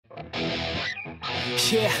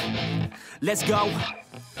Yeah, let's go.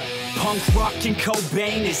 Punk rock and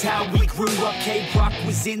Cobain is how we grew up. K-rock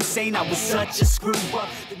was insane, I was such a screw up.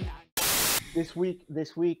 This week,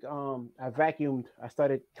 I vacuumed. I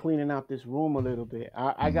started cleaning out this room a little bit.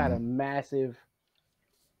 I got a massive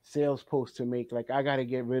sales post to make. Like, I got to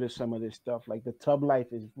get rid of some of this stuff. Like, the tub life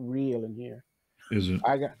is real in here. Is it?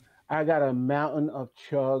 I got a mountain of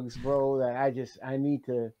chugs, bro, that I need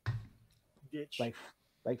to ditch.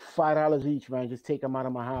 Like $5 each, man. Just take them out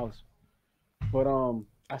of my house. But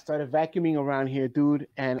I started vacuuming around here, dude,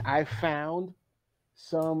 and I found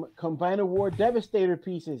some Combiner War Devastator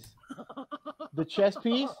pieces. The chest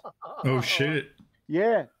piece. Oh shit.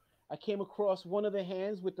 Yeah. I came across one of the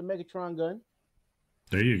hands with the Megatron gun.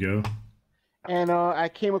 There you go. And I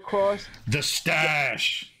came across the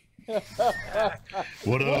stash. What up?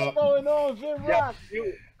 What's going on, Vin Rock?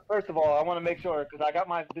 First of all, I want to make sure, because I got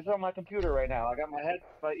this on my computer right now. I got my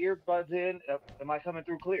earbuds in. Am I coming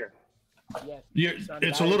through clear? Yes. Yeah,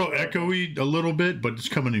 it's a little echoey, a little bit, but it's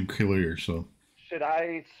coming in clear. So. Should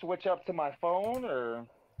I switch up to my phone or?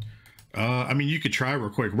 I mean, you could try real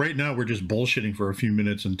quick. Right now, we're just bullshitting for a few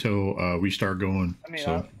minutes until we start going. I mean,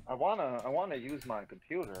 so. I wanna use my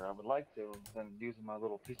computer. I would like to, than using my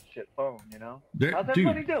little piece of shit phone. You know. How's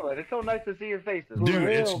everybody doing? It's so nice to see your faces. Dude,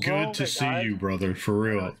 it's good to see you, brother. For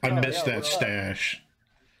real. I missed that stash.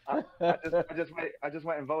 I just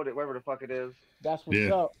went and voted, wherever the fuck it is. That's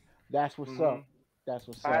what's up. That's what's up. That's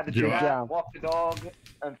what's up. I had to walk the dog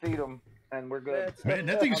and feed him. And we're good. Man,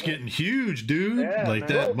 that thing's getting huge, dude. Yeah, like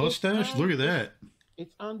man. That mustache. Look at that.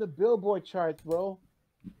 It's on the Billboard charts, bro.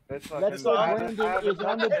 Let's Brandon is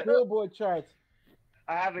on the Billboard charts.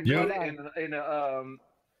 I haven't done it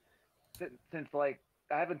since like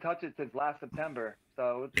I haven't touched it since last September.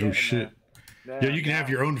 So it's oh shit. Yeah, you can have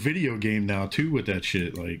your own video game now too with that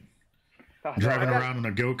shit. Like driving around in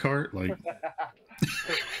a go-kart. Like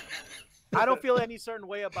I don't feel any certain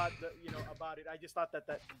way about about it. I just thought that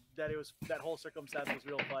it was that whole circumstance was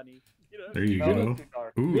real funny. You know? There you go.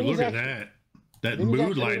 Ooh, look at that. That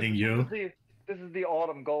mood lighting, yo. This is the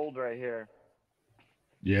autumn gold right here.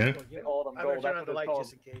 Yeah. Autumn gold. Turn on the light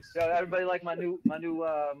just in case. Yeah, everybody like my new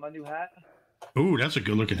hat? Ooh, that's a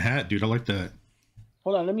good looking hat, dude. I like that.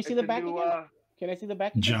 Hold on, let me see the back again. Can I see the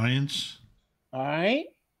back again? Giants. All right.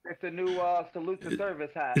 It's a new salute to service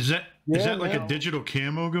hat. Is that like a digital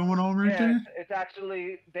camo going on right there? It's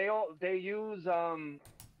actually they use the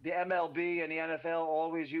MLB and the NFL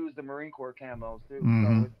always use the Marine Corps camos too.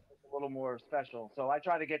 So it's a little more special. So I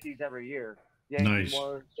try to get these every year. Yankee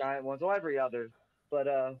ones, giant ones, or every other. But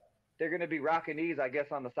they're gonna be rocking these, I guess,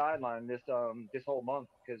 on the sideline this whole month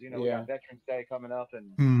because we got Veterans Day coming up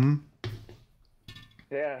and.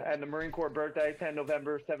 Yeah, and the Marine Corps birthday, 10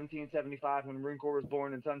 November 1775, when the Marine Corps was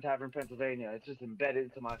born in Sun Tavern, Pennsylvania. It's just embedded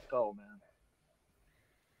into my skull, man.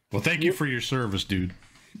 Well, thank you for your service, dude.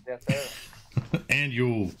 Yes, sir. And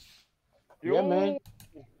Yule. Yeah, man.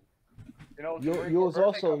 Yule's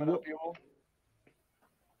also...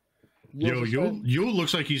 Yule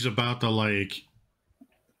looks like he's about to, like,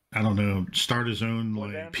 I don't know, start his own,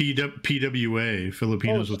 like, PWA,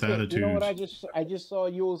 Filipinos with Attitudes. You know what, I just saw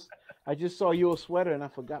Yule's sweater and I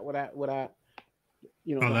forgot what I Oh,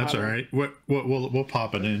 that's all right. We'll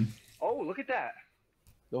pop it in. Oh, look at that.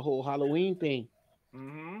 The whole Halloween thing.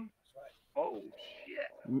 Mm-hmm. Oh shit.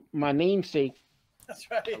 My namesake. That's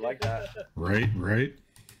right. I like that. Right.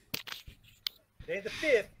 They're the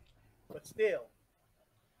 5th, but still.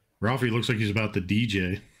 Ralphie looks like he's about to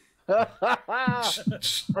DJ.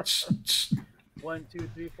 1, 2,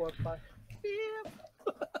 3, 4, 5.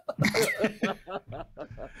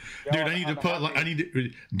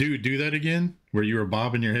 Dude, do that again where you were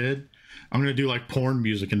bobbing your head. I'm gonna do like porn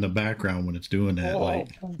music in the background when it's doing that,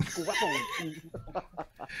 like,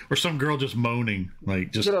 or some girl just moaning,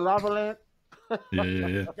 like just get a lava lamp.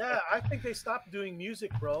 Yeah. Yeah, I think they stopped doing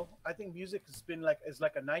music, bro. I think music has been like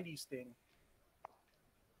a 90s thing.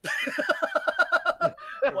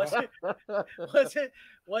 once it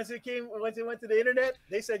went to the internet,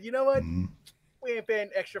 they said, you know what? We ain't paying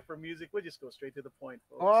extra for music. We'll just go straight to the point,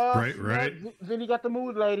 folks. Right. Vinny got the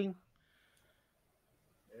mood lighting.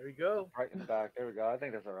 There we go. Right in the back. There we go. I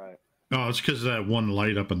think that's all right. Oh, it's because of that one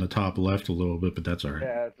light up on the top left a little bit, but that's all right.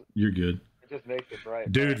 Yeah, you're good. It just makes it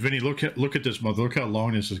bright. Dude, Vinny, look at this mother. Look how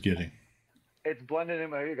long this is getting. It's blending in.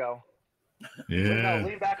 There you go. Yeah. No,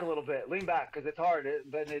 lean back a little bit. Lean back because it's hard.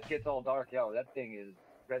 Then it gets all dark. Yo, that thing is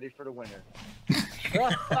ready for the winter. Look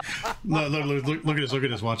at this. Look at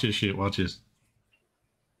this. Watch this shit. Watch this.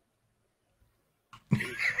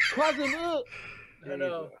 Cousin It.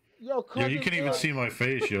 No. Yo, cousin you can't even see my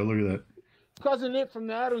face, yo. Look at that. Cousin It from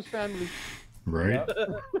the Addams Family. Right?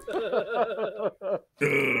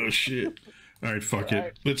 Oh, shit. All right, fuck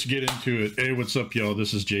it. Let's get into it. Hey, what's up, y'all?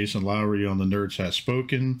 This is Jason Lowery on The Nerds Has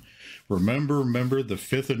Spoken. Remember the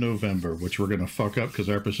 5th of November, which we're going to fuck up because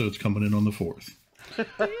our episode's coming in on the 4th.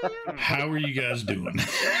 How are you guys doing?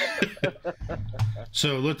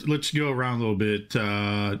 So let's go around a little bit.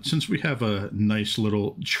 Since we have a nice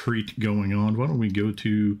little treat going on, why don't we go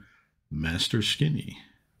to Master Skinny?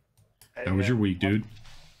 Hey, How was your week, dude?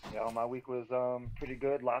 My week was pretty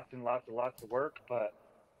good. Lots of work, but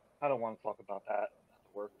I don't want to talk about that.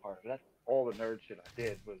 The work part. That's all the nerd shit I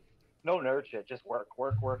did was no nerd shit, just work,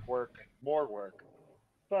 more work.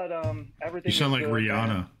 But everything. You sound like good,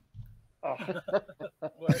 Rihanna. Oh.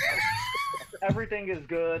 Everything is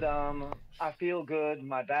good. I feel good.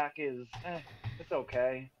 My back is, it's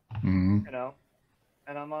okay. Mm-hmm. You know,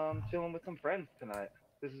 and I'm chilling with some friends tonight.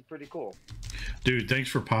 This is pretty cool. Dude, thanks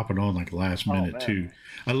for popping on like last minute too.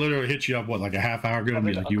 I literally hit you up like a half hour ago and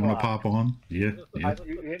be like, "You want to pop on?" Yeah.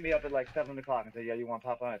 You hit me up at like 7 o'clock and said, "Yeah, you want to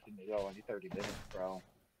pop on?" I said, "Yo, I need 30 minutes, bro.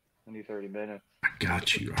 I need 30 minutes." I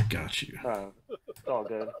got you. It's all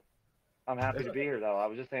good. I'm happy to be here though. I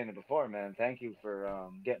was just saying it before, man. Thank you for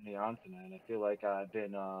getting me on tonight. I feel like I've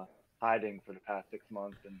been hiding for the past 6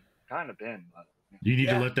 months and kind of been. But, you need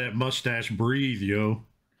to let that mustache breathe, yo.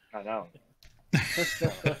 I know.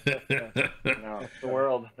 No, the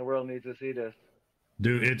world needs to see this.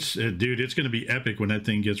 Dude, it's gonna be epic when that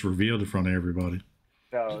thing gets revealed in front of everybody.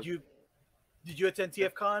 So, did you attend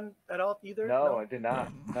TFCon at all either? No, I did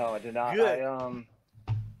not. No, I did not. Good.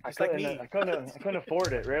 I couldn't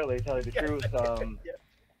afford it, really, to tell you the truth.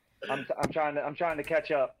 I'm trying to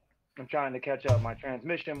catch up. My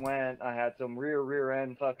transmission went. I had some rear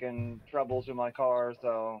end fucking troubles with my car,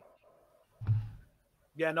 so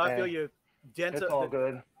yeah, no, I feel you. It's all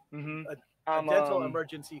good. Mm-hmm. A dental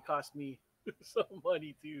emergency cost me some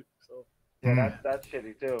money too. So yeah, that's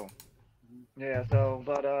shitty too. Yeah. So,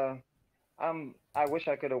 but I wish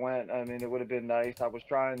I could have went. I mean, it would have been nice. I was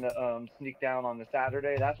trying to sneak down on the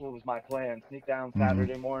Saturday. That's what was my plan. Sneak down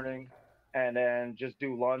Saturday morning, and then just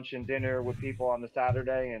do lunch and dinner with people on the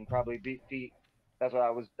Saturday, and probably beat feet. That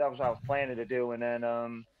was what I was planning to do. And then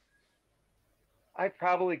I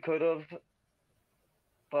probably could have,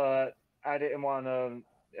 but I didn't want to.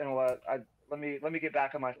 You know what? Let me get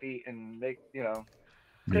back on my feet and make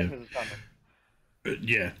Christmas is coming.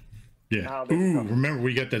 Yeah. Ooh, remember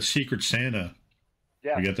we got that Secret Santa.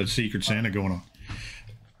 Yeah. We got that Secret Santa going on.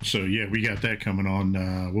 So yeah, we got that coming on.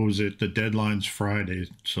 What was it? The deadline's Friday.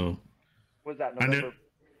 So. Was that November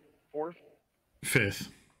 4th? 5th.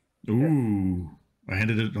 Ooh, I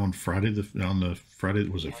handed it on Friday. Was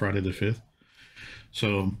it Friday the 5th?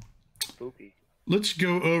 So. Spooky. Let's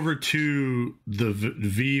go over to the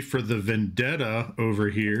V for the Vendetta over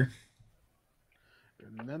here.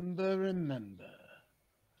 Remember.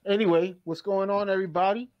 Anyway, what's going on,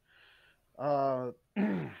 everybody? How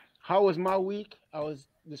was my week? I was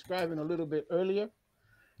describing a little bit earlier.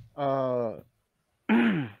 I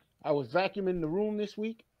was vacuuming the room this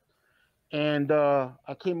week, and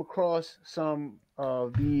I came across some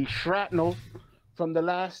of the shrapnel from the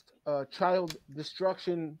last child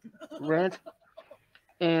destruction rant.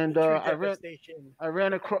 And I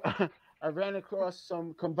ran across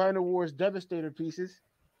some Combiner Wars Devastator pieces.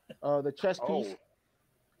 The chest piece,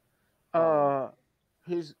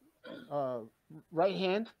 his right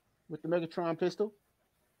hand with the Megatron pistol,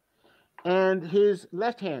 and his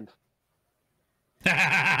left hand,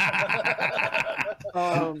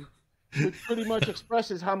 which pretty much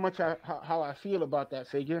expresses how I feel about that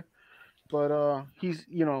figure. But he's,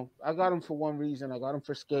 I got him for one reason. I got him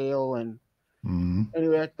for scale, and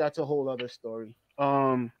anyway, that's a whole other story.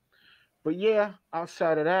 But yeah,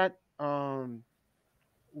 outside of that,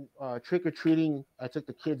 trick-or-treating, I took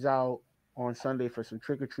the kids out on Sunday for some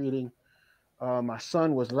trick-or-treating. My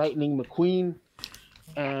son was Lightning McQueen,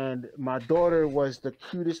 and my daughter was the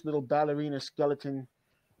cutest little ballerina skeleton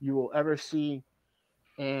you will ever see.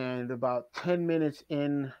 And about 10 minutes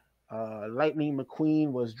in, Lightning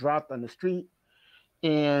McQueen was dropped on the street,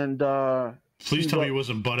 and please tell me he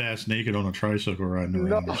wasn't butt-ass naked on a tricycle riding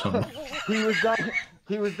around or something.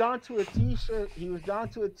 He was down to a t-shirt. He was down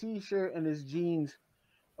to a t-shirt and his jeans.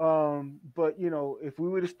 But if we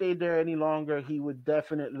would have stayed there any longer, he would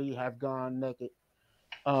definitely have gone naked.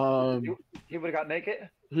 He would have got naked?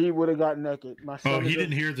 He would have got naked. My son he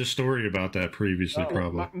didn't hear the story about that previously,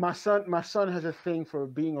 probably. My son has a thing for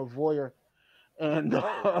being a voyeur, and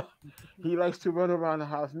he likes to run around the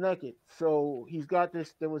house naked. So he's got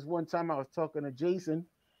this. There was one time I was talking to Jason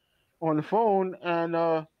on the phone, and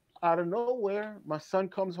out of nowhere, my son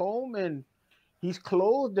comes home and He's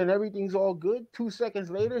clothed and everything's all good. 2 seconds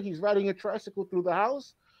later, he's riding a tricycle through the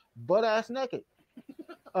house, butt ass naked.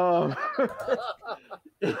 Power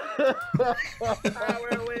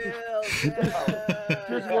wheels.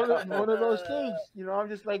 Just one of those things, you know. I'm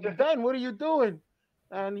just like, Ben, what are you doing?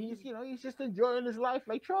 And he's, you know, he's just enjoying his life,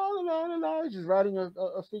 like, he's just riding a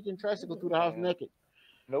freaking tricycle through the house naked.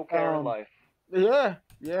 No care in life. Yeah,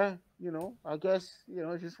 you know, I guess, you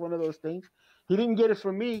know, it's just one of those things. He didn't get it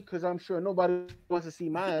from me because I'm sure nobody wants to see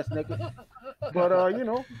my ass naked. But, you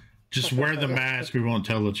know. Just wear the mask. We won't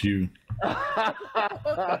tell it's you.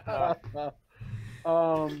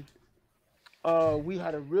 We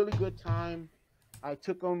had a really good time. I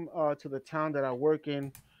took him to the town that I work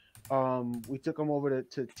in. We took him over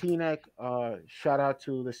to Teaneck. Shout out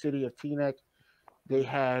to the city of Teaneck. They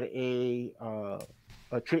had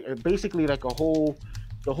basically like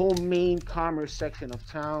the whole main commerce section of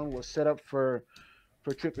town was set up for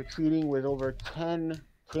trick-or-treating with over 10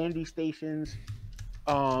 candy stations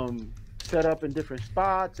set up in different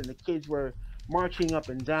spots, and the kids were marching up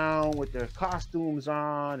and down with their costumes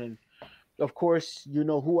on. And of course, you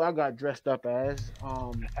know who I got dressed up as,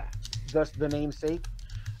 thus the namesake.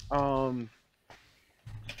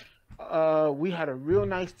 We had a real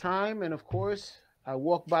nice time, and of course I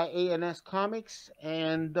walked by A&S Comics,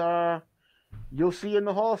 and you'll see in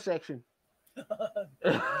the hall section.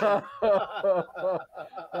 I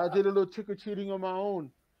did a little trick-or-treating on my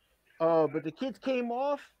own. But the kids came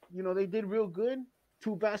off, you know, they did real good.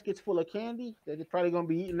 2 baskets full of candy. They're probably going to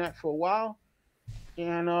be eating that for a while.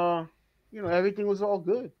 And, you know, everything was all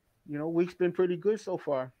good. You know, week's been pretty good so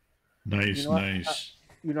far. Nice,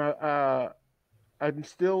 you know, nice. I'm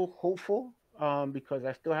still hopeful because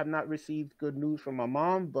I still have not received good news from my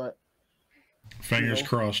mom, but fingers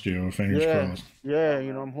crossed, fingers crossed. Yeah,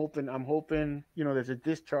 you know, I'm hoping, you know, there's a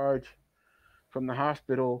discharge from the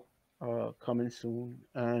hospital coming soon,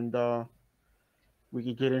 and we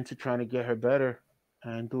could get into trying to get her better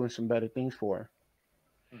and doing some better things for her.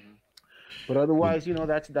 Mm-hmm. But otherwise, you know,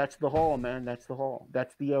 that's the haul, man. That's the haul.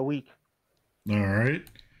 That's the week. All right,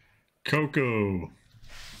 Coco,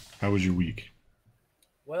 how was your week?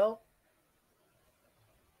 Well,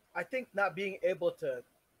 I think not being able to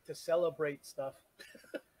celebrate stuff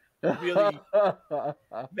really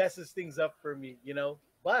messes things up for me, you know.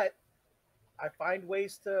 But I find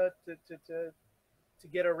ways to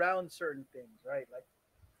get around certain things, right? Like,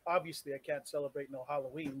 obviously, I can't celebrate no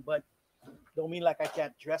Halloween, but don't mean like I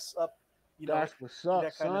can't dress up, you know. That's what's up,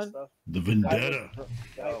 that kind son. of stuff. The Vendetta.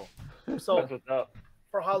 So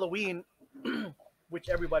for Halloween, which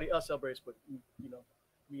everybody else celebrates, but you know,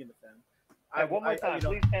 me and the fam. One more time,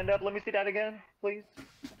 please stand up. Let me see that again, please.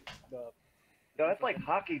 No, that's like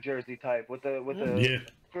hockey jersey type with the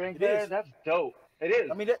string there. That's dope. It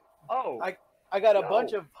is. I mean, I got a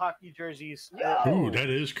bunch of hockey jerseys. Ooh, that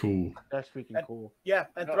is cool. That's freaking cool. Yeah,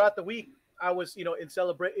 and throughout the week, I was, you know,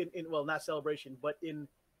 well, not celebration, but in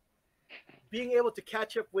being able to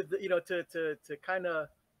catch up with, you know, to kind of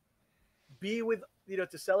be with, you know,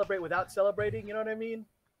 to celebrate without celebrating. You know what I mean?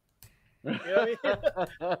 You know what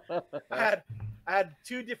I mean? I had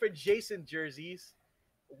 2 different Jason jerseys.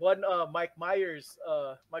 One Michael Myers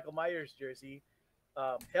jersey,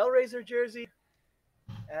 Hellraiser jersey,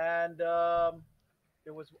 and there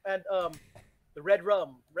was the red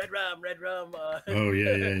rum oh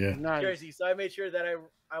yeah nice. jersey. So I made sure that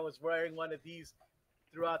I was wearing one of these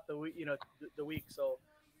throughout the week, you know, the week. So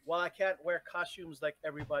while I can't wear costumes like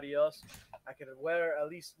everybody else, I can wear at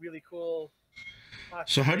least really cool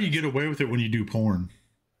costumes. So how do you get away with it when you do porn?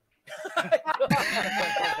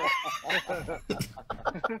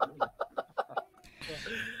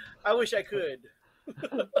 I wish I could,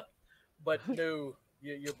 but no.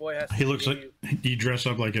 Your boy has. He looks like you dress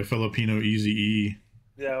up like a Filipino Eazy-E.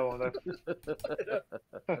 Yeah, well,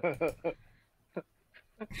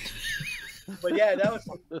 but yeah,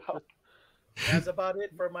 that's about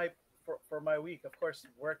it for my week. Of course,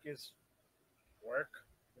 work is work.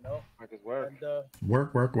 You know, work is work. And,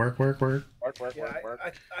 work.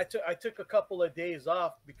 I took a couple of days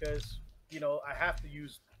off because, you know, I have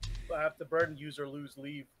to burn use or lose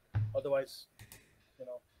leave, otherwise, you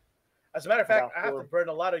know. As a matter of fact, I have to burn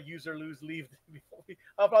a lot of use or lose leave.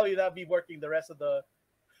 I'll probably not be working the rest of the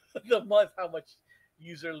month. How much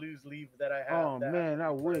use or lose leave that I have? Oh man, I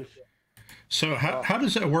wish. So how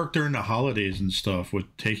does that work during the holidays and stuff with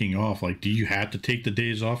taking off? Like, do you have to take the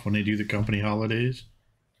days off when they do the company holidays?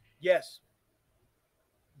 Yes,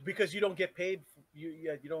 because you don't get paid.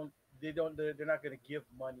 You don't. They're not going to give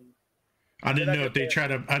money. I didn't know if they try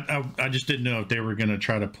to. I just didn't know if they were going to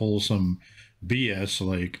try to pull some BS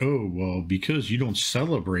like, oh, well, because you don't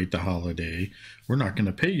celebrate the holiday, we're not going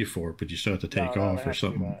to pay you for it, but you still have to take off or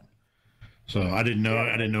something. So I didn't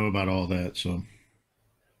know about all that. So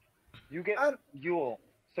you get you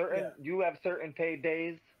have certain paid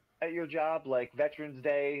days at your job, like Veterans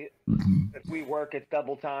Day. If we work, it's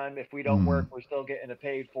double time. If we don't work, we're still getting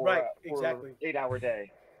paid for exactly 8-hour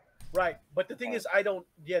day. Right, but the thing is, I don't.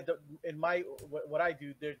 Yeah, in my what I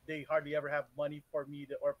do, they hardly ever have money for me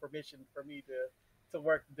or permission for me to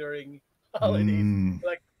work during holidays.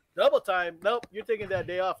 Like double time. Nope, you're taking that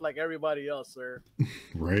day off like everybody else, sir.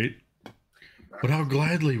 Right. But I'll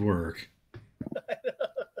gladly work.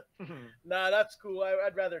 Nah, that's cool.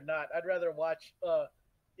 I'd rather not. I'd rather watch.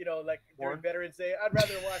 You know, like during Veterans Day, I'd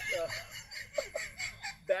rather watch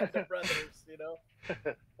Band of Brothers. You know.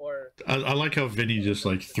 Or I like how Vinny just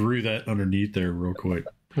like threw that underneath there real quick.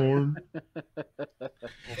 Porn.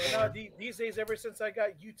 No, these days, ever since I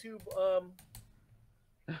got YouTube,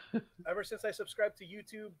 ever since I subscribed to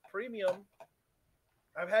YouTube Premium,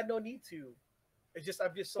 I've had no need to.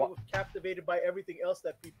 I'm just so captivated by everything else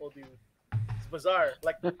that people do. It's bizarre.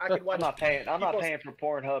 Like I can watch. I'm not paying for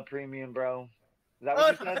Pornhub Premium, bro. Is that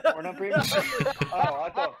what you said? Pornhub Premium? Oh,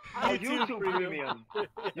 I thought YouTube Premium.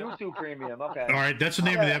 YouTube Premium. Okay. All right, that's the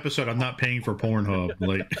name of the episode. I'm not paying for Pornhub.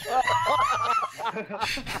 Like,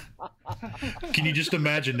 can you just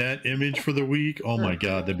imagine that image for the week? Oh my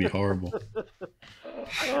God, that'd be horrible.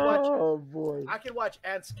 I can watch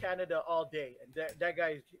Ants Canada all day, and that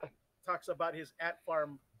guy talks about his ant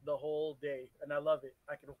farm the whole day, and I love it.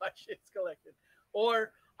 I can watch his collection,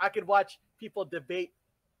 or I could watch people debate.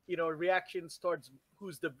 You know, reactions towards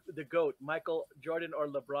who's the GOAT, Michael Jordan or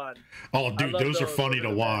LeBron. Oh, dude, those are funny to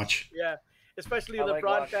watch. Yeah, especially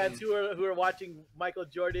LeBron fans who are watching Michael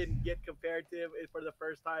Jordan get compared to him for the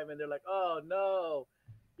first time, and they're like, "Oh no,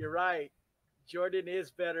 you're right, Jordan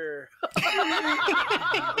is better."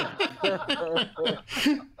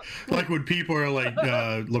 Like when people are like,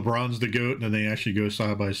 "LeBron's the GOAT," and then they actually go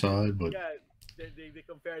side by side, but yeah. They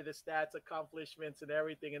compare the stats, accomplishments, and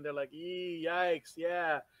everything, and they're like, yikes,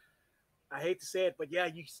 yeah. I hate to say it, but yeah,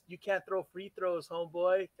 you can't throw free throws,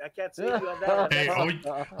 homeboy. I can't say you on that. Hey,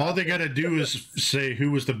 all they got to do is say who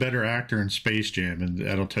was the better actor in Space Jam, and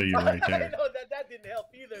that'll tell you right there. I know that didn't help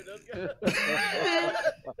either.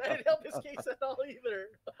 That didn't help his case at all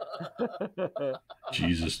either.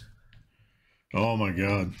 Jesus. Oh, my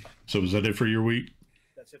God. So is that it for your week?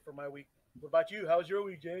 That's it for my week. What about you? How's your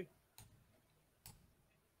week, Jay?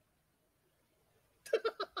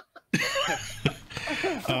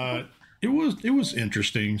 It was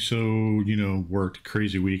interesting. So, you know, worked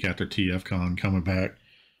crazy week after TFCon coming back.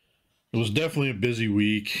 It was definitely a busy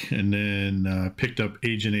week, and then picked up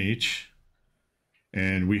Agent H,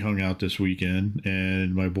 and we hung out this weekend,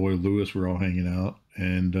 and my boy Lewis were all hanging out,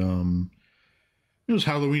 and it was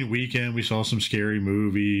Halloween weekend. We saw some scary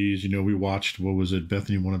movies. You know, we watched, what was it?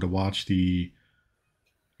 Bethany wanted to watch the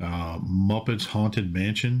Muppets Haunted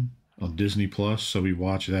Mansion on Disney Plus, so we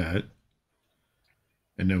watched that.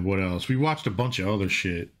 And then what else? We watched a bunch of other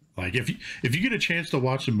shit. Like if you get a chance to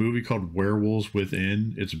watch a movie called Werewolves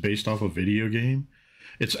Within, it's based off a video game.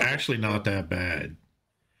 It's actually not that bad.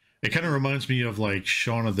 It kind of reminds me of like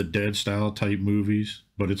Shaun of the Dead style type movies,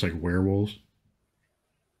 but it's like werewolves.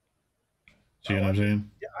 See what I'm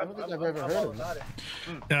saying? Yeah, I don't think I've ever heard of it.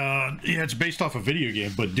 Yeah, it's based off a video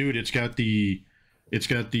game, but dude, it's got the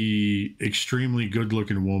extremely good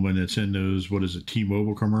looking woman that's in those, what is it,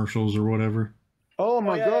 T-Mobile commercials or whatever. Oh,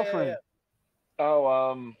 my girlfriend. Yeah.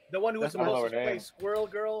 Oh, the one who was supposed to play Squirrel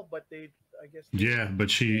Girl, but I guess. Yeah,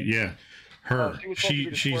 but she's in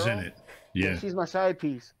it. Yeah, she's my side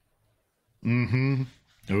piece. Mm-hmm.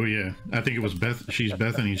 Oh yeah, I think it was she's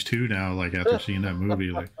Bethany's too now. Like after seeing that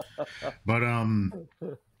movie, like, but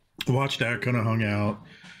watched that, kind of hung out,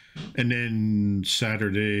 and then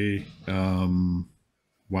Saturday,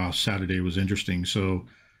 wow, Saturday was interesting. So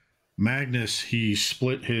Magnus, he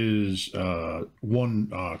split his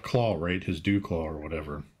one claw, right, his dew claw or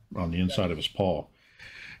whatever, on the inside of his paw.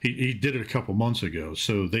 He did it a couple months ago.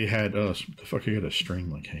 So they had us. What the fuck? I got a string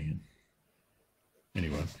like hanging.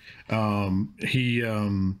 Anyway,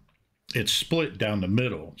 it split down the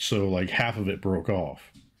middle, so like half of it broke off.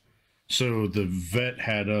 So the vet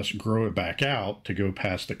had us grow it back out to go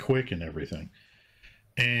past the quick and everything.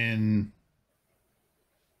 And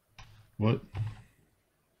what?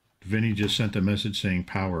 Vinny just sent a message saying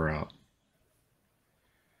power out.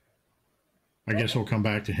 I guess we'll come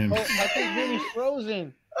back to him. Oh, I think Vinny's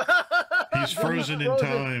frozen. He's frozen in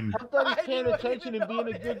time. I thought he's paying attention and being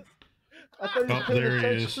a good. I thought he was there he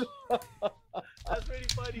is. That's pretty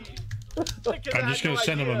funny. I'm just gonna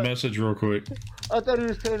send him a message real quick. I thought he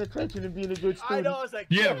was paying attention and being a good student. I know. I was like,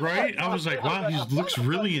 yeah, right. I was like, wow, he looks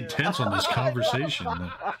really intense on this conversation.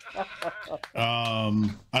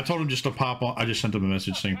 I told him just to pop on. I just sent him a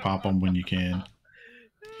message saying pop on when you can.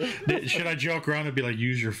 Should I joke around and be like,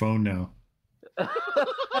 use your phone now?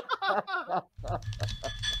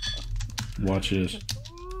 Watch this.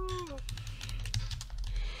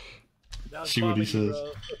 See what he says.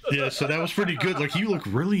 Yeah, so that was pretty good. Like, you look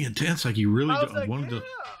really intense. Like, you really wanted to.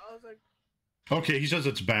 I was like, okay, he says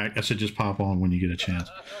it's back. I said just pop on when you get a chance.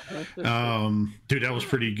 Dude, that was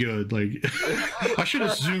pretty good. Like, I should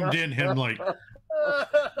have zoomed in him like.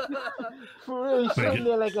 For real, he's sitting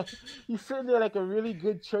there like a really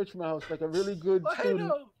good church mouse, like a really good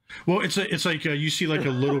student. Well, it's like you see like a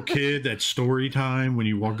little kid that's story time when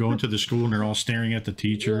you go into the school and they're all staring at the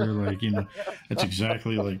teacher, like, you know, that's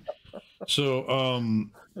exactly like. So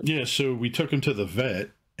yeah, so we took him to the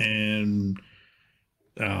vet, and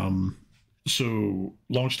so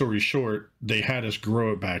long story short, they had us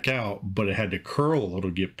grow it back out, but it had to curl a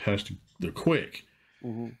little, get past the quick.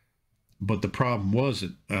 Mm-hmm. But the problem was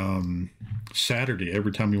that Saturday,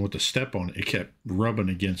 every time you went to step on it, it kept rubbing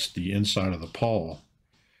against the inside of the paw.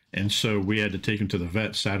 And so we had to take him to the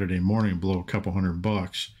vet Saturday morning, blow a couple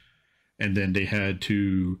 $100. And then they had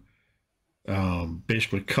to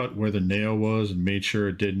basically cut where the nail was and made sure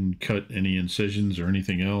it didn't cut any incisions or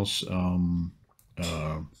anything else in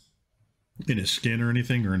his skin or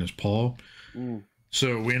anything, or in his paw. Mm.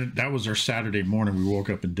 So that was our Saturday morning. We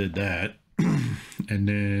woke up and did that. And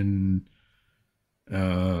then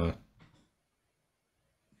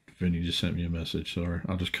Vinny just sent me a message. Sorry,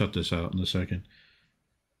 I'll just cut this out in a second.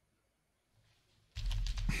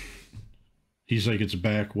 He's like, it's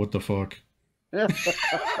back. What the fuck? I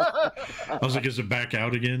was like, is it back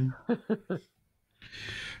out again?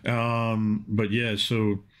 But yeah,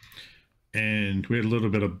 so, and we had a little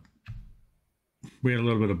bit of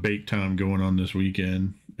bake time going on this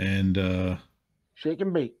weekend, and shake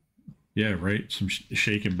and bake. Yeah, right. Some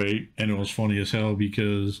shake and bake. And it was funny as hell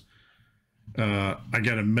because I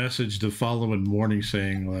got a message the following morning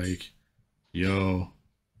saying like, yo,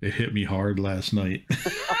 it hit me hard last night.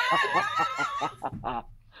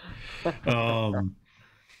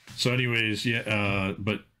 So anyways, yeah,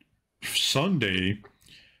 but Sunday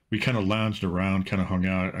we kind of lounged around, kind of hung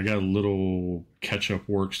out. I got a little catch-up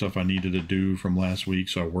work stuff I needed to do from last week,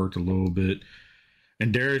 so I worked a little bit.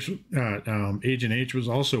 And Darius, Agent H, was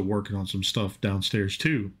also working on some stuff downstairs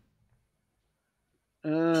too.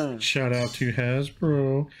 Shout out to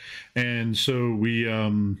Hasbro. And so we,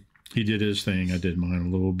 he did his thing. I did mine a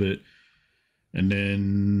little bit. And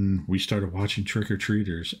then we started watching Trick or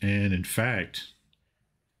Treaters. And in fact,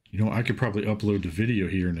 you know, I could probably upload the video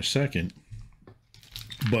here in a second.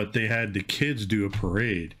 But they had the kids do a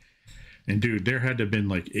parade. And dude, there had to have been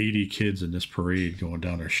like 80 kids in this parade going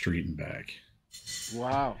down our street and back.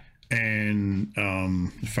 Wow. And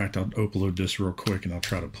in fact, I'll upload this real quick and I'll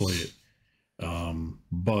try to play it.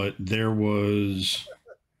 But there was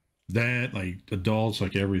that, like, adults,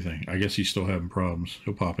 like everything. I guess he's still having problems.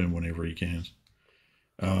 He'll pop in whenever he can.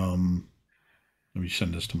 Let me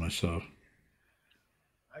send this to myself.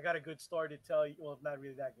 I got a good story to tell you. Well, not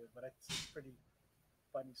really that good, but it's a pretty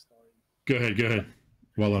funny story. Go ahead.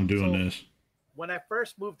 While I'm doing this. When I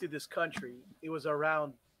first moved to this country, it was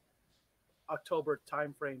around October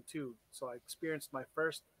time frame too. So I experienced my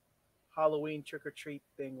first Halloween trick-or-treat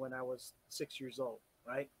thing when I was 6 years old,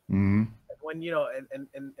 right? Mm-hmm. When, you know,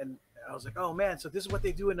 and I was like, oh man, so this is what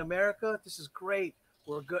they do in America? This is great.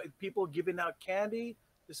 We're good. People giving out candy.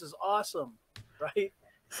 This is awesome, right?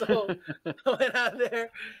 So I went out there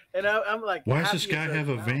and I'm like, why does this guy have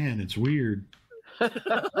a van? It's weird.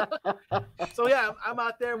 So yeah, I'm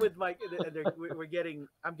out there with my,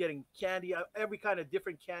 I'm getting candy, every kind of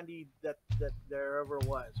different candy that there ever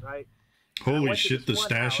was, right? Holy shit, the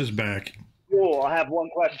stash is back. Cool, I have one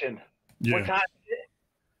question. Yeah. What time is it?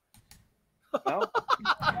 No?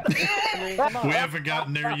 I mean, we haven't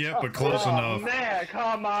gotten there yet, but close enough. Man,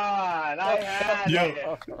 come on. I had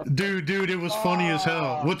it. Dude, it was funny as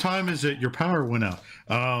hell. What time is it? Your power went out.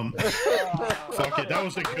 Fuck it. That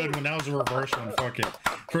was a good one. That was a reverse one. Fuck it.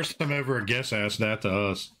 First time ever a guest asked that to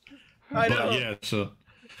us. I know. But yeah, so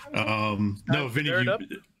no, Vinny,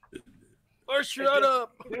 or shut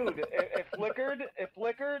up. Dude, it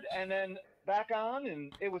flickered and then back on,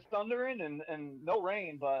 and it was thundering and no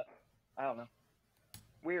rain, but I don't know.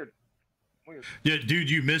 Weird. Yeah, dude,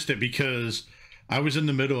 you missed it because I was in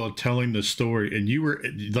the middle of telling the story and you were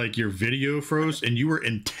like, your video froze and you were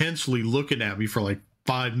intensely looking at me for like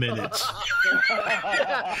 5 minutes.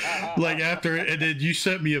 Like after, and then you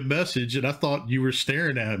sent me a message and I thought you were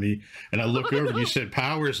staring at me, and I look over and you said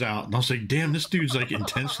power's out, and I was like, damn, this dude's like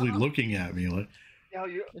intensely looking at me. Like, yo,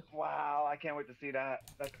 wow, I can't wait to see that.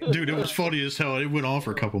 Dude, it was funny as hell. It went on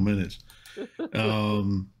for a couple minutes.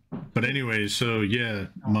 But anyway, so yeah,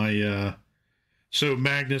 so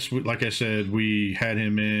Magnus, like I said, we had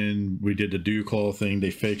him in, we did the dew claw thing,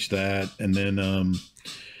 they fixed that, and then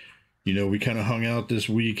you know, we kind of hung out this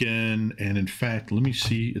weekend, and in fact, let me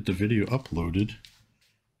see if the video uploaded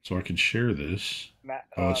so I can share this.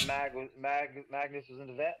 Magnus was in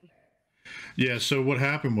the vet? Yeah, so what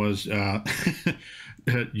happened was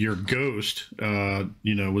your ghost,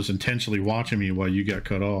 you know, was intentionally watching me while you got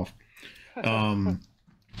cut off.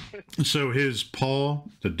 So his paw,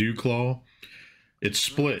 the dew claw, it's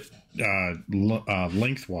split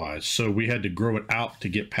lengthwise, so we had to grow it out to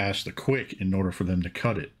get past the quick in order for them to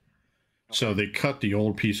cut it. So they cut the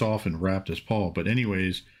old piece off and wrapped his paw. But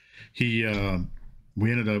anyways, we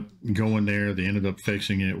ended up going there. They ended up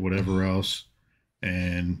fixing it, whatever else.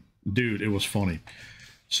 And dude, it was funny.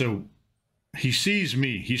 So he sees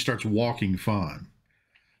me. He starts walking fine.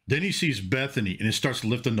 Then he sees Bethany, and it starts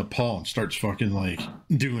lifting the paw and starts fucking like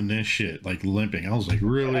doing this shit, like limping. I was like,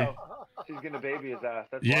 really? She's gonna baby his ass.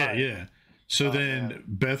 That's yeah, why. yeah. So then man.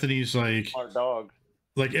 Bethany's like, our dog.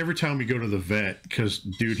 Like every time we go to the vet, because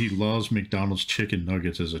dude, he loves McDonald's chicken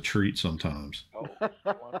nuggets as a treat sometimes. Oh,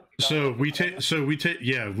 we took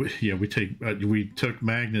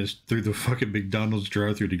Magnus through the fucking McDonald's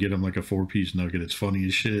drive-thru to get him like a 4-piece nugget. It's funny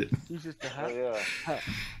as shit. He's just a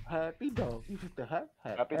happy dog. He's just a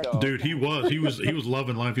happy dog. Dude, he was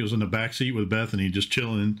loving life. He was in the back seat with Bethany, just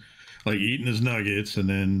chilling, like eating his nuggets, and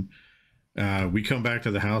then we come back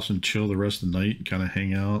to the house and chill the rest of the night and kind of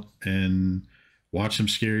hang out and watch some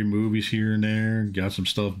scary movies here and there. Got some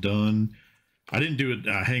stuff done. I didn't do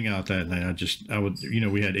a hangout that night. I would, you know,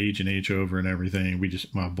 we had H and H over and everything.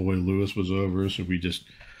 My boy Lewis was over, so we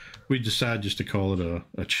decided just to call it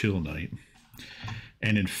a chill night.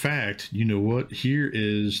 And in fact, you know what? Here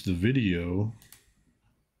is the video.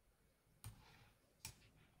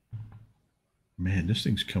 Man, this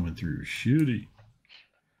thing's coming through shitty.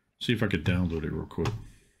 See if I could download it real quick.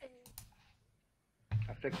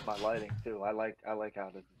 I fixed my lighting too. I like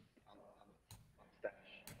how the stash.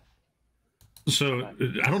 So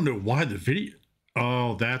I don't know why the video.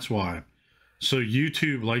 Oh, that's why. So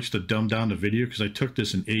YouTube likes to dumb down the video because I took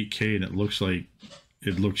this in 8K and it looks shitty.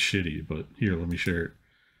 But here, let me share it.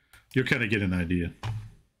 You'll kind of get an idea.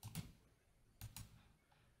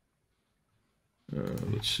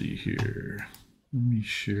 Let's see here. Let me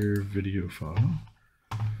share video file.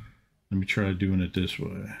 Let me try doing it this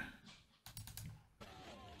way.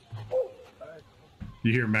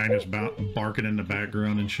 You hear Magnus barking in the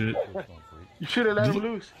background and shit. You should have let him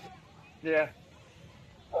loose. Yeah.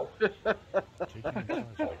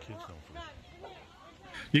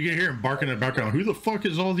 You can hear him barking in the background. Who the fuck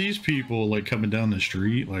is all these people like coming down the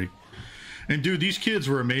street? Like, and dude, these kids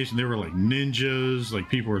were amazing. They were like ninjas. Like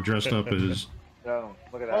people were dressed up as. Oh,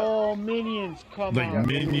 look at that. Oh, minions, come like on.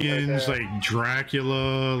 Minions, like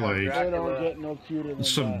Dracula, like they don't get no cuter than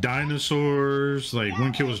some that. Dinosaurs. Like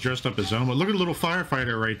one kid was dressed up as Elmo. Look at the little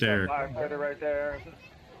firefighter right there. Firefighter right there.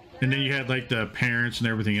 And then you had like the parents and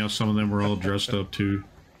everything else. Some of them were all dressed up too.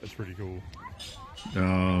 That's pretty cool.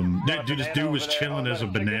 Dude, this dude was chilling as a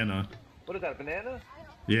banana. What is that, a banana?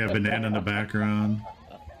 Yeah, banana in the background.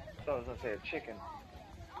 I thought I was gonna say a chicken.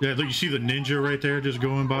 Yeah, look, you see the ninja right there just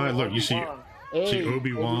going by. Look, you see. See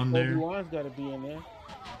Obi-Wan there? Obi-Wan's got to be in there.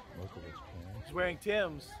 He's wearing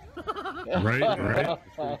Tim's. Right, right.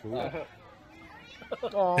 Cool.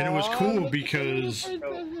 And it was cool because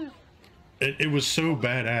it was so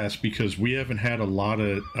badass because we haven't had a lot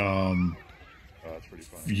of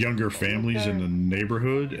younger families in the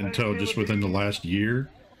neighborhood until just within the last year.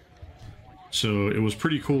 So it was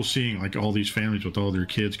pretty cool seeing like all these families with all their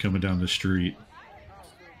kids coming down the street.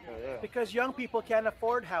 Because young people can't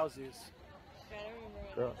afford houses.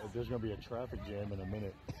 There's gonna be a traffic jam in a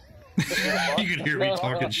minute. You can hear me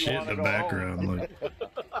talking shit in the background. Like,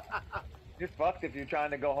 you're fucked if you're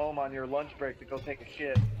trying to go home on your lunch break to go take a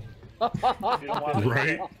shit.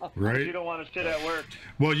 Right, right. You don't want to shit at work.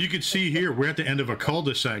 Well, you could see here we're at the end of a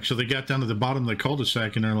cul-de-sac, so they got down to the bottom of the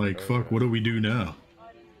cul-de-sac and they're like, "Fuck, what do we do now?"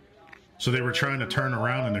 So they were trying to turn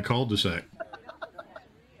around in the cul-de-sac.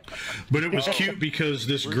 But it was cute because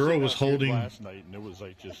this girl was holding. Last night and it was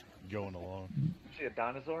like just going along. See a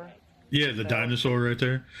dinosaur? Yeah, the dinosaur right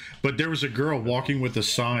there. But there was a girl walking with a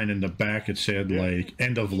sign in the back. It said like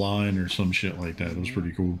 "end of line" or some shit like that. It was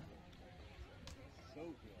pretty cool.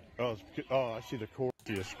 Oh, I see the core.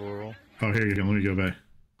 See a squirrel. Oh, here you go. Let me go back.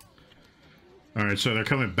 All right, so they're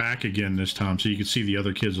coming back again this time, so you can see the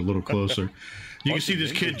other kids a little closer. You can see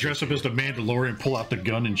this kid dress up as the Mandalorian, pull out the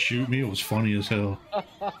gun and shoot me. It was funny as hell.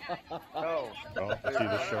 Oh, I see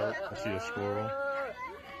the shark. I see a squirrel.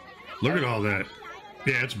 Look at all that.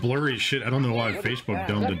 Yeah, it's blurry as shit. I don't know why Facebook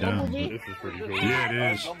dumbed it down. This is pretty cool. Yeah,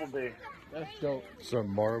 it is. That's dope. Some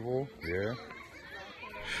Marvel, yeah.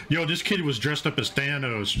 Yo, this kid was dressed up as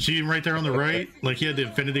Thanos. See him right there on the right? Like he had the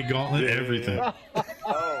Infinity Gauntlet, everything.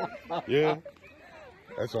 Oh. Yeah.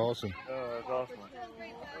 That's awesome. Oh, that's awesome.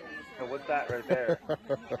 So what's that right there? What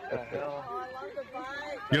the hell?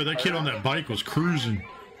 Yo, that kid on that bike was cruising.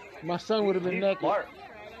 My son would have been naked. Smart.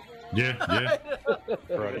 Yeah, yeah.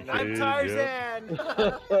 I'm Tarzan.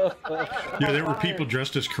 Yeah, there were people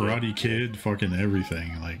dressed as Karate Kid, fucking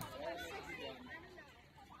everything. Like,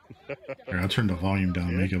 here, I'll turn the volume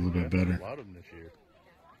down, make it a little bit better. A lot of them this year.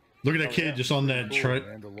 Look at that kid just on that truck.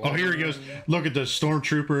 Oh, here he goes. Look at the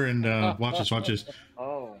stormtrooper and watch this, watch this.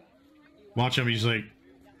 Oh. Watch him. He's like,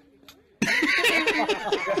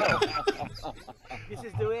 This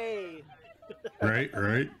is the way. right,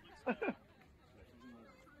 right.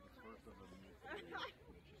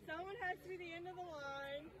 Someone has to be the end of the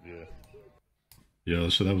line. Yeah. Yeah,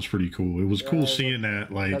 so that was pretty cool. It was cool seeing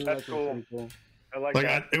that. Like, That's cool. I like like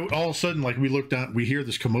that. all of a sudden, like we looked down, we hear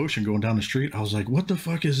this commotion going down the street. I was like, "What the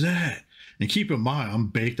fuck is that?" And keep in mind, I'm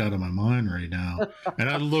baked out of my mind right now. And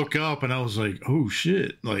I look up, and I was like, "Oh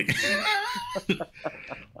shit!" Like,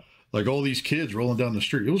 like all these kids rolling down the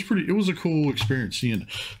street. It was pretty. It was a cool experience seeing.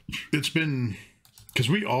 It's been because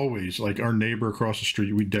we always like our neighbor across the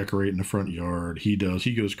street. We decorate in the front yard. He does.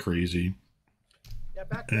 He goes crazy. Yeah,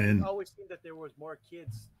 back then it always seemed that there was more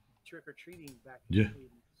kids trick or treating back then. Yeah.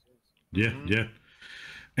 Yeah, yeah.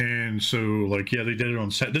 And so, like, yeah, they did it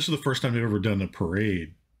on set. This is the first time they've ever done a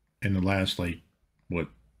parade in the last, like, what,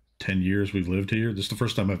 10 years we've lived here. This is the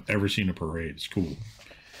first time I've ever seen a parade. It's cool.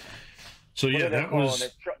 So, yeah, that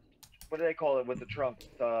was... What do they call it with the trunk?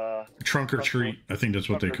 Trunk or treat. I think that's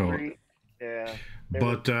what they call it. Yeah.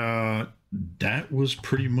 But that was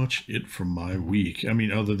pretty much it from my week. I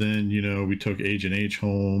mean, other than, you know, we took Agent H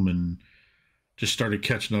home and just started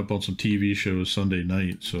catching up on some TV shows Sunday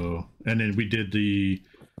night. So, and then we did the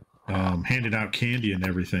handed out candy and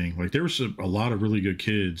everything. Like there was a lot of really good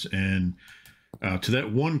kids. And to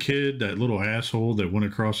that one kid, that little asshole that went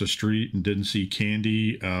across the street and didn't see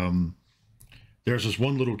candy. There's this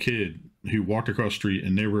one little kid who walked across the street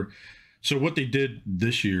and they were, so what they did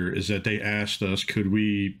this year is that they asked us, could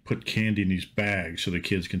we put candy in these bags so the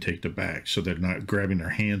kids can take the bags so they're not grabbing their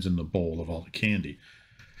hands in the bowl of all the candy.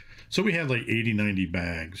 So we had like 80, 90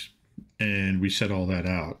 bags and we set all that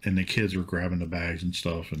out and the kids were grabbing the bags and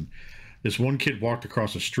stuff. And this one kid walked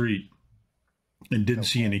across the street and didn't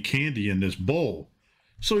see any candy in this bowl.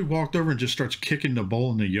 So he walked over and just starts kicking the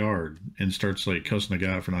bowl in the yard and starts like cussing the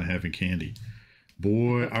guy for not having candy.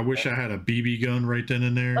 Boy, I wish I had a BB gun right then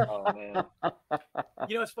and there. Oh, man.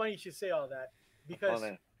 You know, it's funny you should say all that because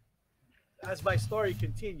as my story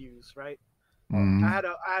continues, right, I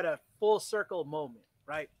had a full circle moment,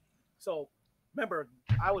 right? So remember,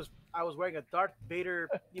 I was wearing a Darth Vader,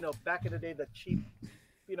 you know, back in the day, the cheap,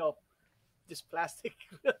 you know, just plastic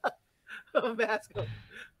mask of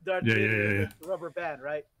Darth Vader rubber band,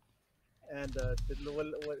 right? And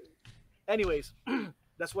anyways,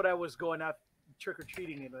 that's what I was going out trick or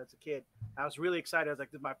treating in as a kid. I was really excited. I was like,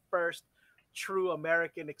 this is my first true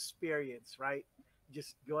American experience, right?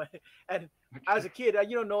 Just going, and as a kid,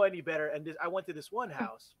 you don't know any better. And I went to this one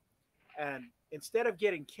house. And instead of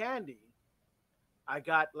getting candy, I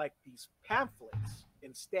got like these pamphlets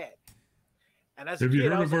instead. And as have a kid, you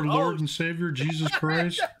heard of our like, Lord and Savior Jesus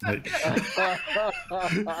Christ? Like...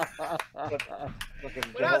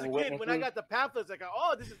 When I was a kid, when I got the pamphlets, I go,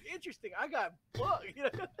 "Oh, this is interesting." I got booked. You know,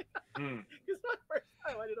 it's my first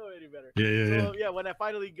time. I didn't know any better. So yeah, when I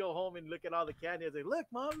finally go home and look at all the candy, I say, "Look,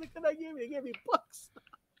 Mom, look what I gave me. They gave me books."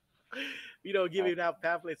 You know, giving out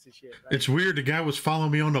pamphlets and shit. Right? It's weird. The guy was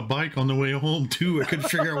following me on the bike on the way home too. I couldn't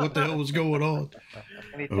figure out what the hell was going on.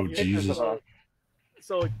 Oh Jesus!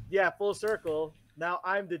 So yeah, full circle. Now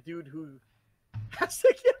I'm the dude who has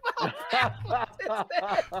to give out pamphlets.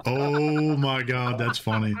 Oh my God, that's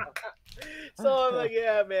funny. So I'm like,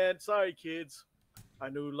 yeah, man. Sorry, kids. I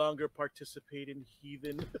no longer participate in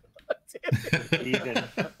heathen. Heathen.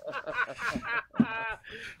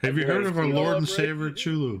 Have you heard of our Lord and Savior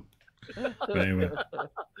Chulu? But anyway.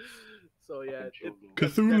 So yeah,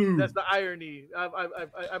 Cthulhu. That's the irony. I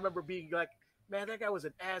remember being like, man, that guy was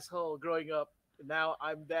an asshole growing up. And now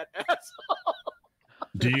I'm that asshole.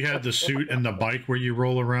 Do you have the suit and the bike where you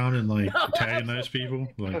roll around and like antagonize people?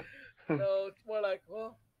 Like, no, it's more like,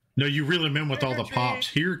 well, No, you really meant with all the pops.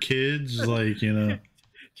 Here, kids, like, you know.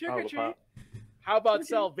 Trick or treat. How about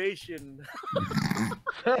salvation?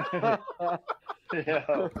 Yeah.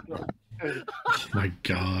 Oh my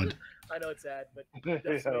God. I know it's sad, but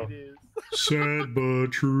that's what it is. Sad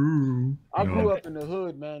but true. I grew up in the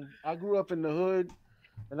hood, man. I grew up in the hood,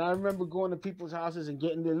 and I remember going to people's houses and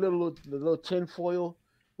getting the little tin foil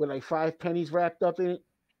with like 5 pennies wrapped up in it.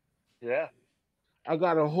 Yeah. I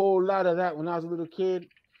got a whole lot of that when I was a little kid,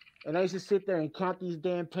 and I used to sit there and count these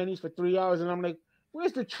damn pennies for 3 hours, and I'm like,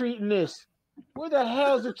 where's the treat in this? Where the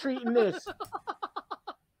hell's the treat in this?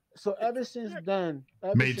 So ever since then,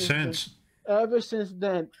 made sense. Ever since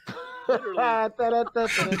then,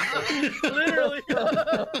 Literally.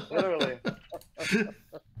 Literally.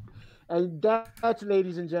 And that,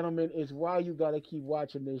 ladies and gentlemen, is why you gotta keep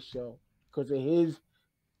watching this show, because of his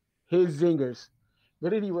zingers.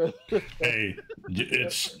 But anyway, hey,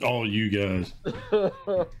 it's all you guys.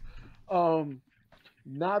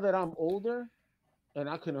 Now that I'm older and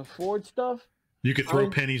I can afford stuff, you could throw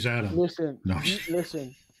pennies at them.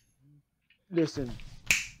 Listen.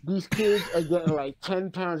 These kids are getting like 10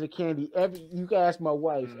 pounds of candy. You can ask my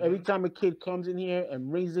wife. Every time a kid comes in here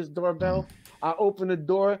and rings this doorbell, I open the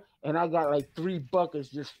door and I got like 3 buckets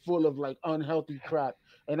just full of like unhealthy crap.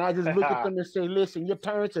 And I just look at them and say, listen, your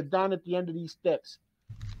parents are down at the end of these steps.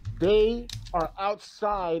 They are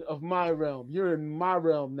outside of my realm. You're in my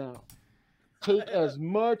realm now. Take as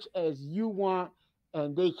much as you want,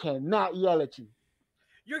 and they cannot yell at you.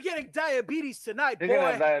 You're getting diabetes tonight, boy.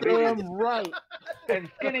 Damn right. And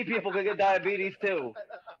skinny people can get diabetes too.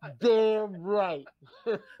 Damn right.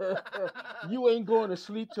 You ain't going to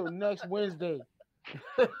sleep till next Wednesday.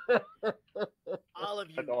 All of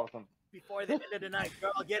you. That's awesome. Before the end of the night,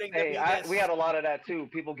 girl, getting we had a lot of that too.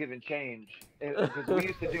 People giving change because we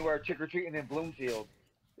used to do our trick or treating in Bloomfield.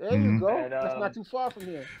 There you go. And, that's not too far from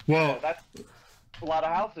here. Well, that's a lot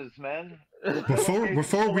of houses, man.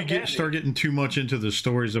 Before we start getting too much into the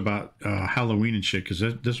stories about Halloween and shit, because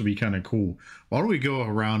this would be kind of cool. Why don't we go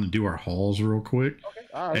around and do our hauls real quick,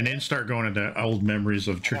 and then start going into old memories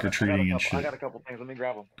of trick or treating and shit. I got a couple things. Let me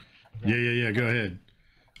grab them. Yeah. Go ahead.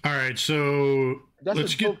 All right, so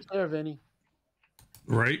let's get there, Vinny.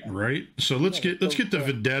 Right. So let's get the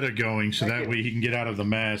Vendetta going, so that way he can get out of the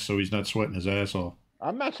mask, so he's not sweating his ass off.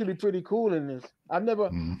 I'm actually pretty cool in this.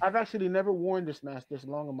 I've actually never worn this mask this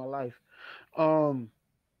long in my life.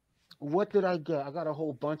 What did I get? I got a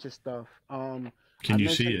whole bunch of stuff. Can you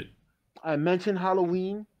see it? I mentioned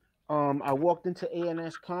Halloween. I walked into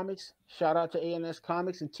A&S Comics. Shout out to A&S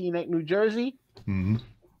Comics in Teaneck, New Jersey.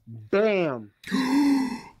 Bam.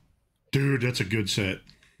 Dude, that's a good set.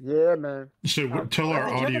 Yeah, man. So tell our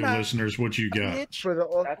audio listeners what you got. For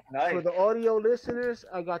the audio listeners,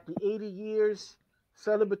 I got the 80 years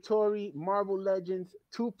celebratory Marvel Legends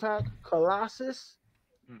 2-pack Colossus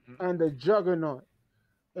and the Juggernaut.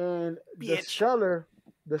 And the seller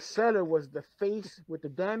was the face with the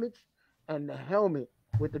damage and the helmet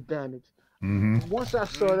with the damage. Once I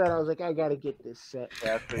saw that, I was like, I gotta get this set.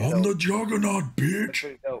 I'm the Juggernaut,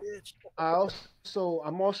 bitch.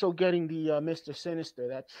 I'm also getting the Mr. Sinister.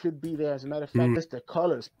 That should be there. As a matter of fact, the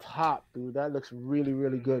colors pop, dude. That looks really,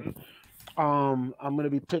 really good. I'm gonna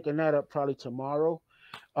be picking that up probably tomorrow.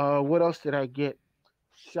 What else did I get?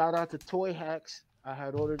 Shout out to Toy Hacks. I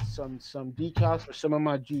had ordered some decals for some of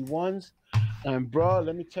my G1s, and bro,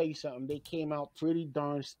 let me tell you something. They came out pretty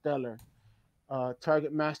darn stellar.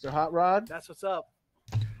 Target Master Hot Rod. That's what's up.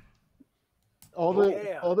 All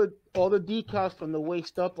the decals from the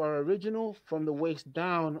waist up are original. From the waist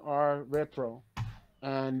down are retro.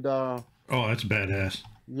 And that's badass.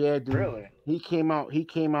 Yeah, dude. Really? He came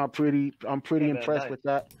out pretty. I'm pretty impressed with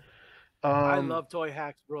that. I love Toy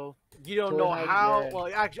Hacks, bro. You don't know how. Well,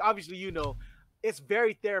 actually, obviously, you know. It's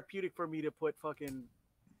very therapeutic for me to put fucking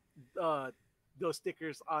those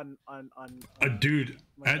stickers on dude,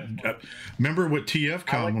 remember what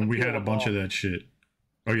TFCon when we had a bunch of that shit?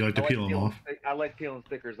 Oh, you like to peel them off? I like peeling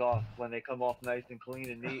stickers off when they come off nice and clean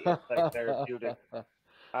and neat. It's like therapeutic.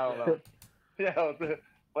 I don't know. Yeah,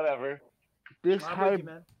 whatever. This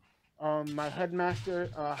my Headmaster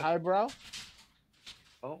Highbrow.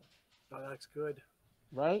 Oh, that's good.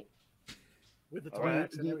 Right? With the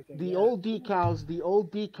toys and everything. The old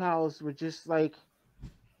decals were just like,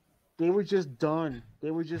 they were just done. They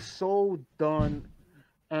were just so done,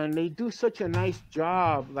 and they do such a nice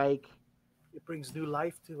job. Like, it brings new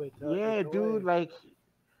life to it. Yeah, dude. Like,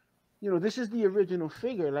 this is the original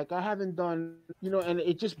figure. Like, I haven't done, and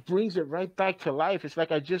it just brings it right back to life. It's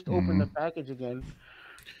like I just opened the package again.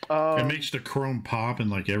 It makes the chrome pop and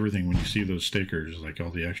like everything when you see those stickers, like all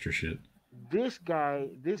the extra shit. this guy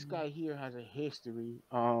here has a history.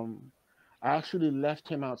 I actually left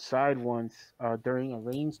him outside once during a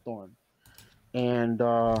rainstorm, and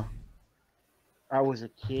I was a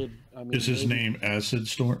kid. I mean, is his name Acid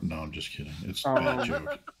Storm? No, I'm just kidding. It's a bad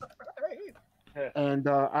joke. And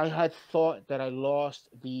I had thought that I lost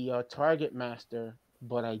the Target Master,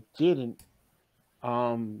 but I didn't.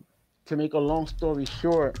 To make a long story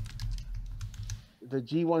short, the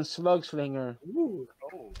G1 Slug Slinger.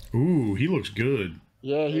 Ooh, he looks good.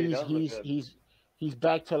 Yeah, he's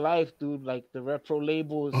back to life, dude. Like the repro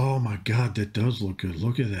labels. Oh my God, that does look good.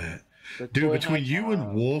 Look at that, dude. Between you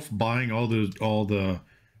and Wolf buying all the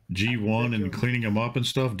G1 and cleaning them up and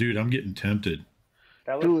stuff, dude, I'm getting tempted.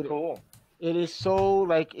 That looks cool. It is so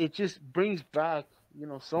like it just brings back, you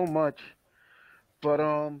know, so much. But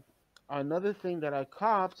another thing that I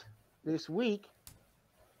copped this week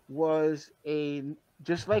was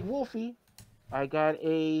just like Wolfie, I got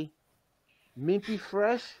a minty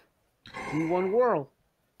fresh G1 Whirl.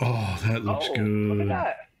 Oh, that looks good. Look at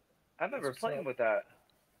that. I remember playing with that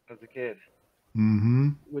as a kid. Mm-hmm.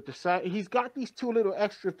 With the side, he's got these two little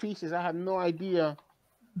extra pieces. I have no idea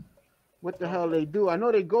what the hell they do. I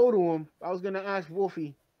know they go to him. I was gonna ask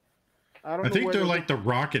Wolfie. I think they're like the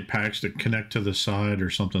rocket packs that connect to the side or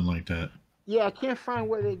something like that. Yeah, I can't find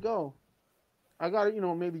where they go. I gotta, you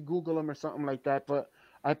know, maybe Google them or something like that. But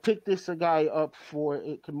I picked this guy up for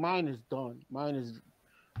it. Mine is done. Mine is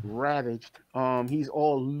ravaged. He's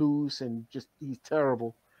all loose and just he's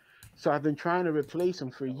terrible. So I've been trying to replace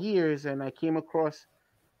him for years, and I came across,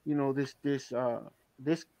 you know, this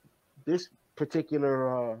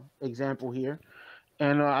particular example here,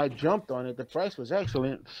 and I jumped on it. The price was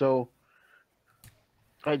excellent, so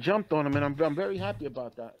I jumped on him, and I'm very happy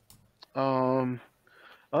about that.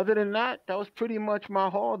 Other than that, that was pretty much my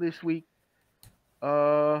haul this week.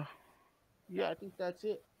 Yeah, I think that's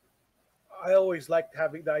it. I always liked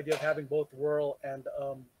having the idea of having both Whirl and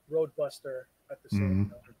Roadbuster at the same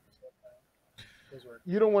time.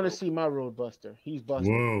 You don't want to see my Roadbuster. He's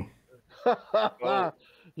busted. Whoa.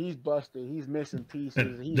 He's busted. He's missing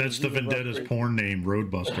pieces. That's the Vendetta's porn name,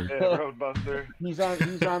 Roadbuster. Yeah, Roadbuster. He's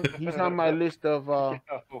on my list of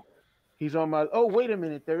he's on my wait a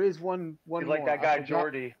minute. There is one He's more. like that guy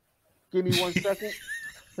Jordy. Give me 1 second.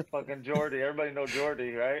 Fucking Jordy. Everybody know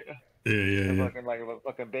Jordy, right? Yeah. Fucking like a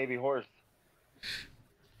fucking baby horse.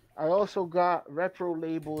 I also got retro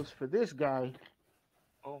labels for this guy.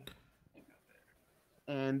 Oh.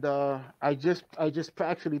 And I just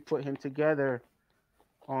actually put him together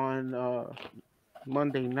on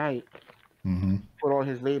Monday night. Mm-hmm. Put all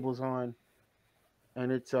his labels on,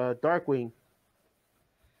 and it's Darkwing.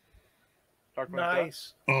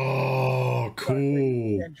 Nice. Oh, cool.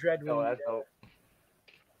 And Dreadwing. Oh, that's dope.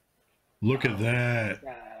 Look at that.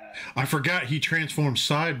 I forgot he transforms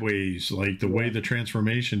sideways, like the way the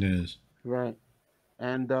transformation is. Right.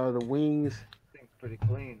 And the wings. Thing's pretty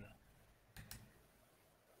clean.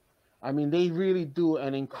 I mean, they really do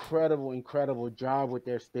an incredible job with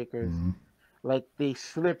their stickers. Mm-hmm. Like they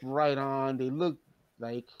slip right on. They look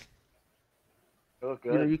like. They look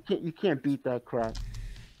good. You know, you can't beat that crap.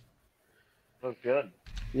 Look good.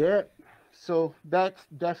 Yeah. So that's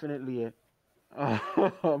definitely it.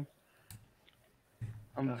 I'm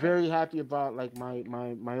very happy about like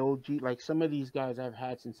my old G. Like some of these guys I've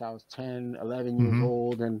had since I was 10, 11 years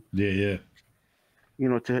old, and Yeah. you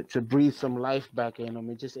know, to breathe some life back in them.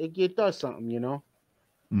 It does something, you know.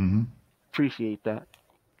 Mm-hmm. Appreciate that.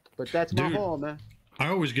 But that's my Dude, haul, man. I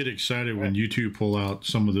always get excited when you two pull out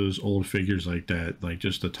some of those old figures like that, like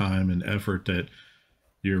just the time and effort that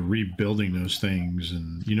you're rebuilding those things,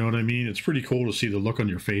 and you know what I mean? It's pretty cool to see the look on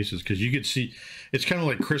your faces, because you could see, it's kind of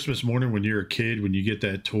like Christmas morning when you're a kid, when you get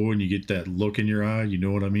that toy and you get that look in your eye, you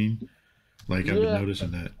know what I mean? Like I've been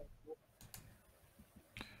noticing that.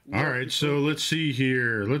 All right, so let's see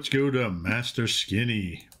here. Let's go to Master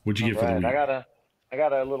Skinny. What'd you get for the week? I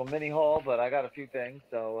got a little mini haul, but I got a few things,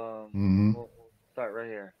 so we'll start right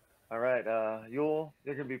here. All right, Yule,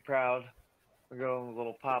 you're gonna be proud. We're going with a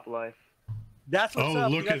little pop life. That's what's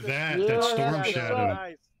up. Look at that. That's Storm Shadow.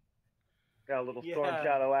 Nice. Got a little Storm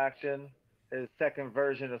Shadow action. His second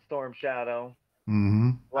version of Storm Shadow.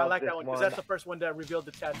 Mm-hmm. I like that one because that's the first one that revealed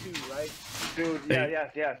the tattoo, right? Dude,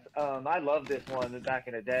 yes. I love this one back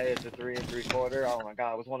in the day. It's a 3 3/4. Oh my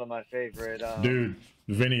god, it was one of my favorite. Dude,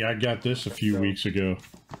 Vinny, I got this a few weeks ago.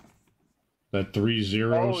 That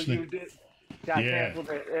 3-0. Oh, you did. I canceled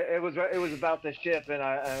it. It was about the ship, and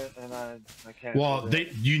I canceled Well,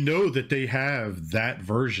 it. you know that they have that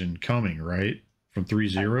version coming, right? From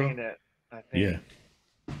 3-0. I think.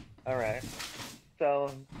 Yeah. All right.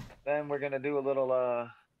 So then we're gonna do a little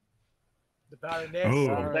The Baroness. Oh,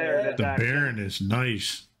 Baroness the action. Baron is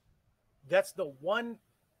nice. That's the one.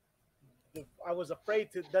 I was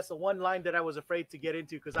afraid to. That's the one line that I was afraid to get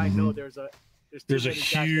into because I know there's a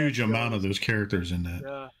huge amount of those characters in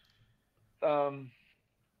that. Yeah.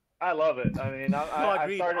 I love it. I mean,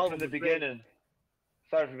 I started from the beginning.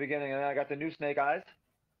 Started from the beginning, and I got the new Snake Eyes.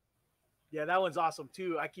 Yeah, that one's awesome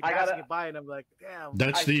too. I keep passing it by, and I'm like, damn.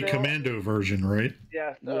 That's the Commando version, right?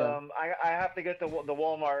 Yes. Yeah. I have to get the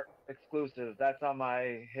Walmart exclusive. That's on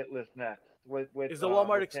my hit list next. With is the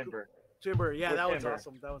Walmart Timber? Timber, yeah, with that Timber. was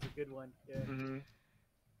awesome. That was a good one. Yeah. Mm-hmm.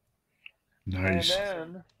 Nice.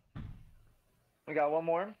 And then we got one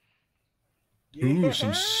more. Ooh,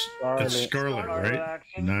 Scarlet. that's Scarlet, right?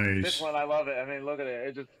 Action. Nice. This one, I love it. I mean, look at it.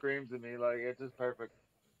 It just screams at me. Like, it's just perfect.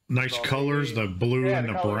 Nice colors, the blue and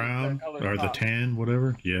the colors, brown, colors or the pop. tan,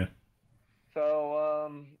 whatever. Yeah.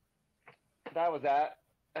 So, that was that.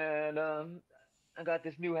 And I got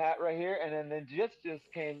this new hat right here. And then just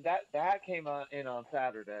came, the hat came in on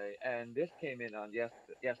Saturday. And this came in on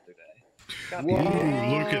yesterday. Ooh,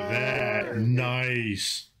 look at that.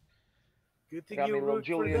 Nice. Good thing Got you me a little root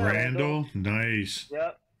for Julian that. Randall, nice.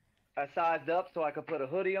 Yep. I sized up so I could put a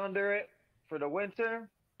hoodie under it for the winter.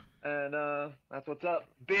 And that's what's up.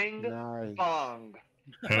 Bing bong.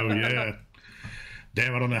 Hell yeah.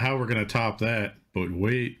 Damn, I don't know how we're going to top that. But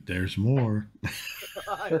wait, there's more.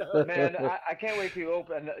 Man, I can't wait till you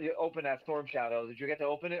open that Storm Shadow. Did you get to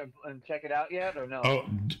open it and check it out yet or no? Oh,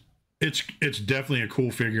 it's definitely a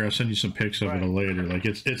cool figure. I'll send you some pics of it later. Like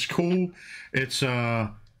it's cool. It's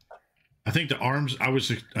I think the arms. I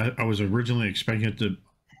was originally expecting it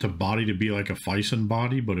to body to be like a Fison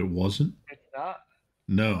body, but it wasn't. It's not.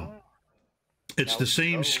 No, it's the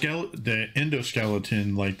same the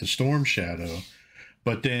endoskeleton like the Storm Shadow,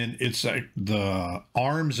 but then it's like the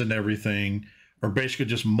arms and everything are basically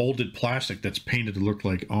just molded plastic that's painted to look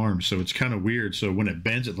like arms. So it's kind of weird. So when it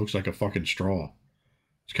bends, it looks like a fucking straw.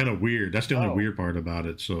 It's kind of weird. That's the only weird part about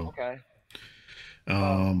it. So okay.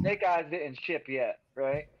 Snake Eyes didn't ship yet,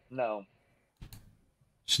 right? No.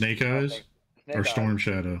 Snake Eyes or Storm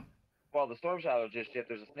Shadow? Well, the Storm Shadow just shipped.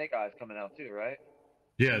 There's a Snake Eyes coming out too, right?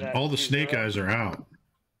 Yeah, all the Snake Eyes are out.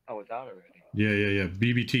 Oh, it's out already. Yeah.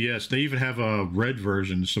 BBTS. They even have a red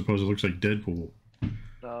version. Suppose it looks like Deadpool.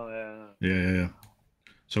 Oh yeah. Yeah.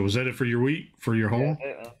 So was that it for your week? For your haul?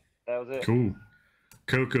 Yeah, that was it. Cool.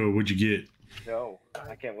 Coco, what'd you get? Yo,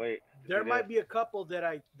 I can't wait. There might be a couple that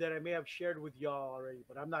I may have shared with y'all already,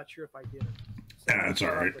 but I'm not sure if I did. So That's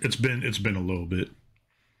all right. It's been a little bit.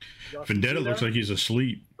 Vendetta looks like he's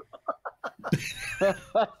asleep.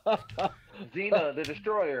 Xena, the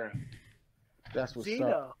Destroyer. That's what's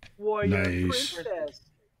Xena, up. Warrior Nice. Princess.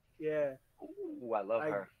 Yeah. Ooh, I love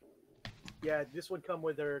her. Yeah, this one come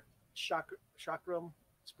with her chakram.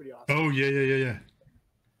 It's pretty awesome. Oh yeah.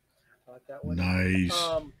 I like that one. Nice.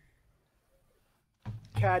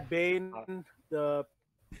 Cad Bane, the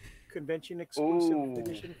convention exclusive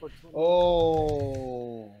edition for.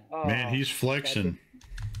 Man, he's flexing.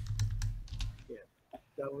 Yeah,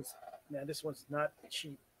 that was. Man, this one's not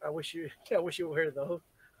cheap. I wish you were here though.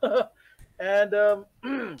 And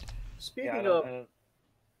speaking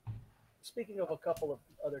of a couple of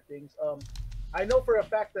other things, I know for a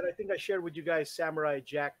fact that I think I shared with you guys Samurai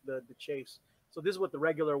Jack the chase. So this is what the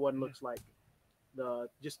regular one looks like. Oh,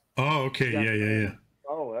 okay, yeah.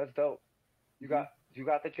 Oh, that's dope. You got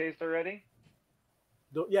the chase already?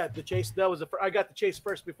 The chase. That was I got the chase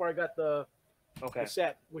first before I got the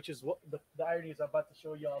set, which is what the irony is. I'm about to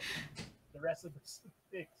show y'all the rest of the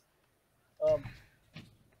things.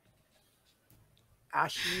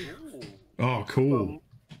 Ashi. Oh, cool.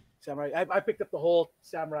 Samurai. I picked up the whole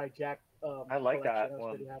Samurai Jack. I like that one. I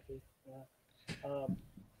was pretty happy. Yeah.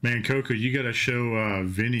 Man, Coco, you got to show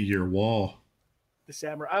Vinny your wall. The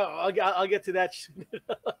Samurai. I'll get to that.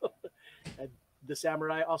 The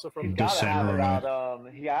Samurai also from the Samurai.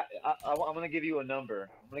 I'm gonna give you a number.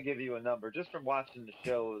 Just from watching the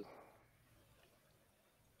shows.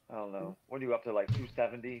 I don't know. What are you up to? Like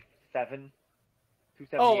 277?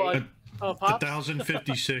 278? Pops?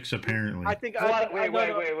 1,056 apparently. I think.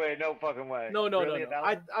 Wait! No fucking way. No. Really,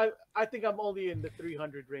 I think I'm only in the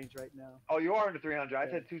 300 range right now. Oh, you are in the 300. I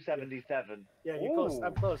said 277. Yeah, you're close.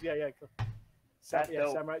 I'm close. Yeah. That's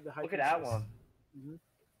dope. Samurai, the high Look at that one. Mm-hmm.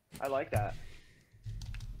 I like that.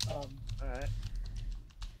 All right.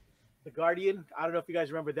 The Guardian. I don't know if you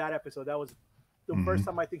guys remember that episode. That was the first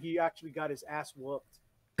time I think he actually got his ass whooped.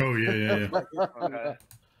 Oh yeah.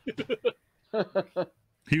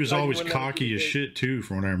 He was always cocky as shit too,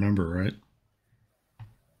 from what I remember, right?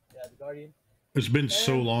 Yeah, the Guardian. It's been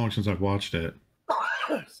so long since I've watched that.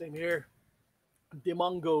 Same here.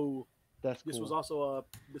 Demongo. That's cool. This was also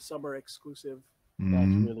the summer exclusive. That's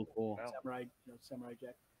really cool. Samurai, Samurai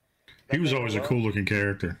Jack. He was always a cool looking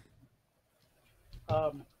character.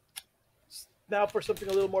 Now for something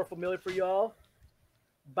a little more familiar for y'all,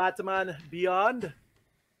 Batman Beyond,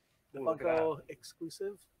 the Funko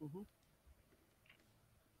exclusive.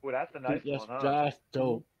 Well, that's a nice one, huh? That's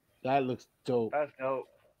dope. That looks dope. That's dope.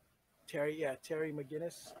 Terry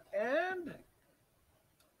McGinnis. And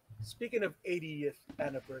speaking of 80th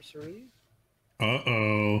anniversary.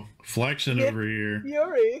 Flexing over here.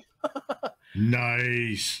 Fury.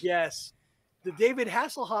 Nice. Yes. The David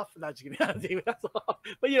Hasselhoff, not just kidding, David Hasselhoff,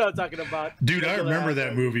 but you know what I'm talking about. Dude, I remember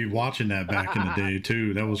that movie, watching that back in the day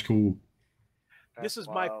too. That was cool. This is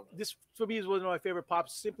this for me is one of my favorite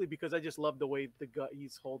pops, simply because I just love the way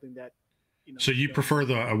he's holding that. You know, so you prefer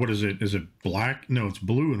the what is it? Is it black? No, it's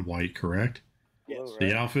blue and white, correct? Yes.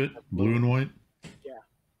 The outfit, blue and white. Yeah,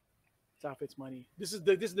 this outfit's money. This is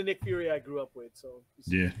the Nick Fury I grew up with. So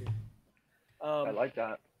yeah, I like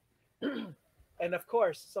that. And of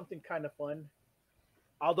course, something kind of fun.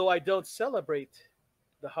 Although I don't celebrate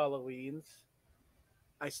the Halloweens,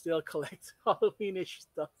 I still collect Halloweenish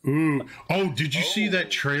stuff. Ooh. Oh, did you see that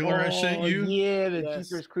trailer I sent you? Yeah, the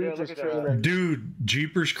Jeepers Creepers trailer. Dude,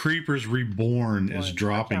 Jeepers Creepers Reborn is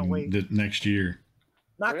dropping the next year.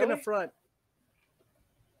 Not gonna front.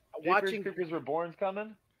 Jeepers Creepers Reborn's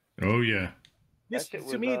coming? Oh yeah.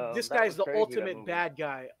 To me, this guy's the ultimate bad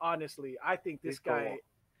guy. Honestly, I think this guy.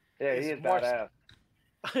 Yeah, he is badass.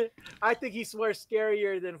 I think he's more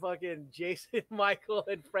scarier than fucking Jason, Michael,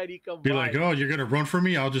 and Freddy combined. Be like, oh, you're gonna run for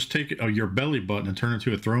me? I'll just take your belly button and turn it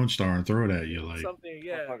into a throwing star and throw it at you, like something.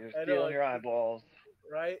 Yeah, stealing your eyeballs.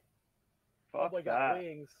 Right? Fuck oh my that. God,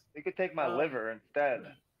 wings. You could take my liver instead.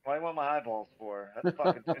 Why do you want my eyeballs for? That's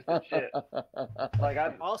fucking twisted shit. Like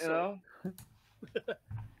I also, you know.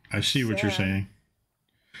 I see what you're saying.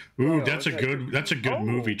 Ooh, that's a good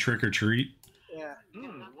movie. Trick or Treat. Yeah.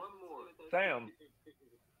 Sam.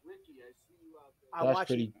 That's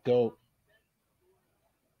pretty dope.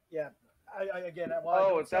 Yeah.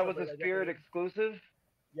 That was a Spirit exclusive?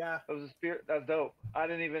 Yeah. It was a Spirit. That's dope. I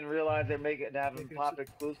didn't even realize they're having pop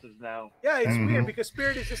exclusives now. Yeah, it's weird because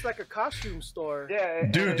Spirit is just like a costume store. Yeah.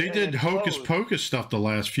 Dude, they did Hocus Pocus stuff the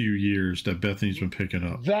last few years that Bethany's been picking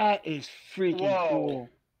up. That is freaking cool.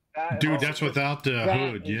 Dude, that's without the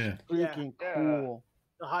hood, yeah. Freaking cool.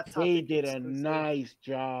 The Hot Topic they did a exclusive. nice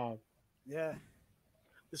job. Yeah.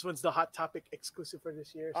 This one's the Hot Topic exclusive for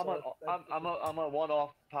this year. I'm a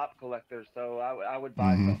one-off pop collector, so I would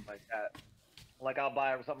buy something like that. Like I'll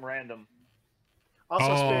buy something random.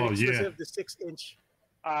 Also, Spirit exclusive, the 6-inch.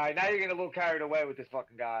 All right, now you're getting a little carried away with this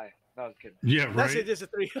fucking guy. No, I was kidding. Yeah, right. That's it, just a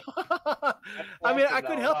 3. I mean, I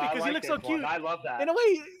couldn't help it because he looks so cute. I love that. In a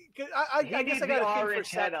way, I guess I got a thing for orange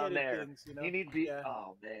head on sad-headed there. things, you know? You need to be. Yeah.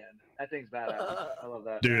 Oh man, that thing's badass. I love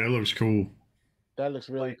that. Dude, that looks cool. That looks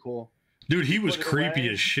really cool. Dude, he was creepy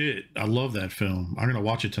as shit. I love that film. I'm gonna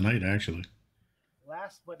watch it tonight, actually.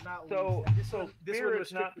 Last but not least, so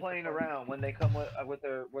Spirit's not playing around when they come with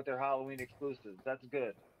their Halloween exclusives. That's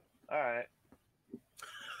good. All right.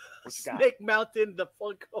 Snake Mountain, the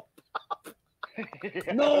Funko Pop.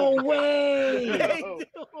 No way!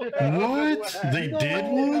 What? They did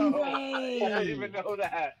one? I didn't even know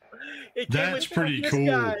that. That's pretty cool.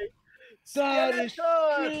 That is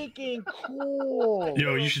freaking cool.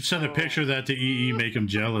 Yo, you should send a picture of that to EE, make him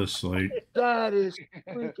jealous. Like that is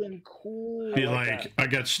freaking cool. Be like, I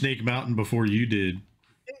got Snake Mountain before you did.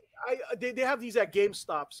 They have these at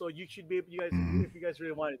GameStop, so you should be able. You guys, if you guys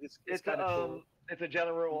really want it, it's kind of cool. It's a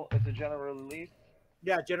general release.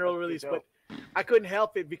 Yeah, general release, but I couldn't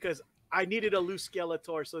help it because I needed a loose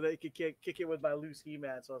Skeletor so that it could kick it with my loose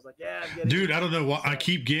He-Man. So I was like, yeah, I'm getting dude, I don't know why I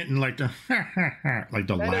keep getting like the like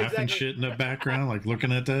the laughing shit in the background, like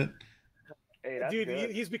looking at that. Hey,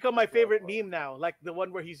 dude, he's become my favorite meme now. Like the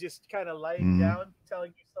one where he's just kind of lying down,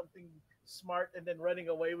 telling you something smart, and then running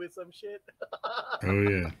away with some shit. Oh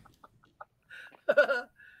yeah.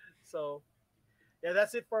 So, yeah,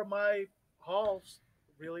 that's it for my hauls.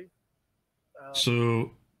 Really.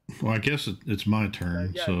 So, well, I guess it's my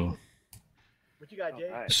turn. Yeah. So. What you got, Jay?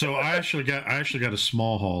 Right. So I actually got a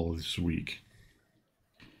small haul this week.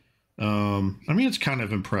 I mean, it's kind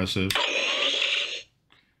of impressive.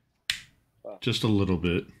 Just a little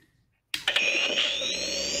bit.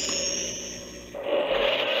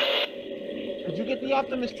 Did you get the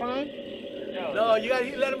Optimus Prime? No, you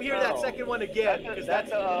gotta let him hear that second one again, because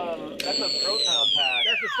that's a proton pack.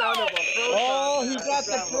 That's the sound of a proton. Oh, he got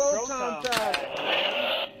the proton pack.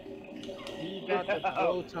 He got the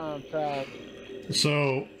proton pack.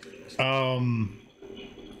 So,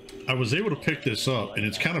 I was able to pick this up, and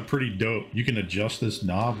it's kind of pretty dope. You can adjust this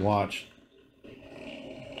knob. Watch.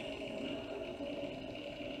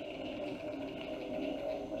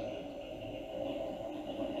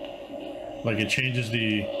 Like it changes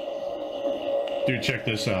the... Dude, check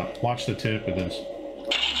this out. Watch the tip of this.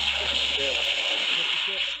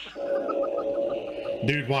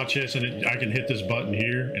 Dude, watch this, and I can hit this button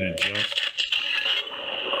here, and it adjusts.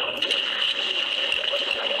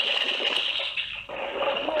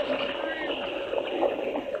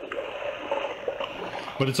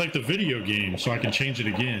 But it's like the video game, so I can change it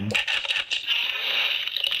again.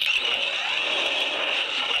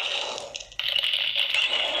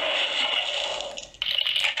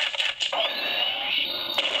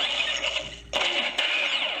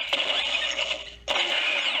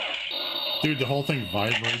 Dude, the whole thing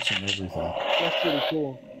vibrates and everything. That's pretty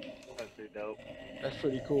cool. That's pretty dope. That's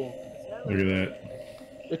pretty cool. Look at that.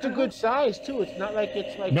 It's a good size too. It's not like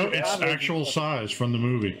it's like... No, it's actual size from the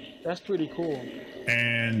movie. That's pretty cool.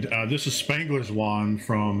 And this is Spangler's wand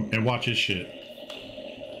from... And watch his shit.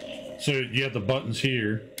 So you have the buttons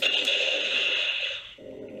here.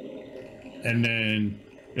 And then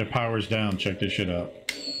it powers down. Check this shit out.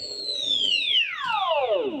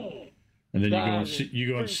 And then you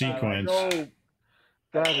go in sequence.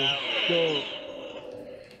 That is dope.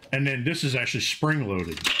 And then this is actually spring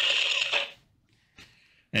loaded.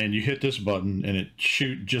 And you hit this button and it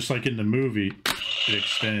shoots just like in the movie. It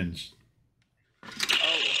extends.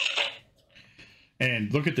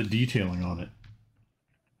 And look at the detailing on it.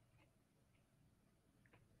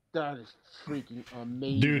 That is freaking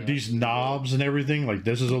amazing. Dude, these knobs and everything, like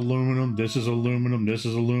this is aluminum, this is aluminum, this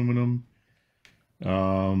is aluminum.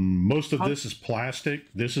 Most of this is plastic,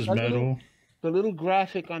 this is metal. The little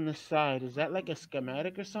graphic on the side, is that like a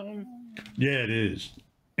schematic or something? Yeah, it is.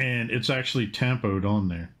 And it's actually tempoed on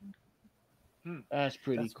there. That's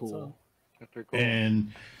pretty cool. That's pretty cool.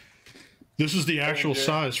 And this is the actual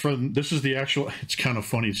size from, this is the actual, it's kind of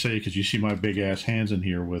funny to say because you see my big ass hands in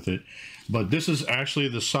here with it, but this is actually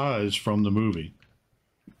the size from the movie.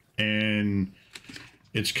 And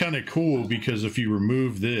it's kind of cool because if you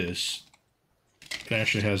remove this, it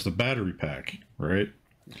actually has the battery pack, right?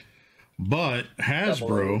 But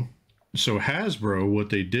Hasbro, what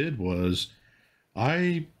they did was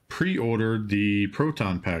I pre-ordered the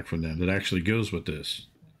proton pack from them that actually goes with this.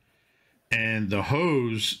 And the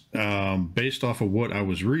hose, based off of what I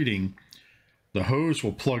was reading, the hose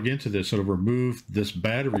will plug into this. It'll remove this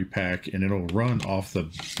battery pack and it'll run off the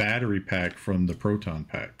battery pack from the proton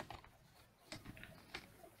pack.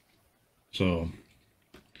 So,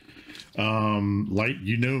 like,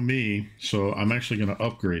 you know me, so I'm actually going to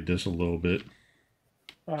upgrade this a little bit.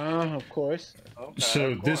 Of course. Okay,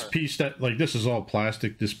 So this piece that, like, this is all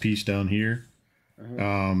plastic, this piece down here.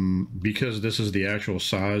 Because this is the actual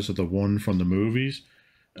size of the one from the movies,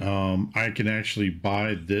 I can actually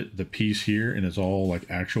buy the piece here and it's all like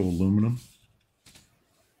actual aluminum.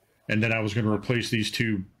 And then I was going to replace these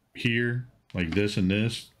two here, like this and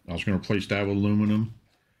this. I was going to replace that with aluminum.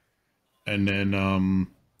 And then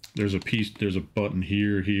there's a button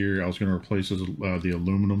here. I was going to replace this, the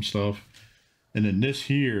aluminum stuff. And then this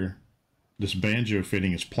here, this banjo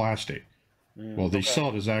fitting is plastic. Well, they sell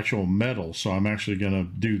it as actual metal, so I'm actually going to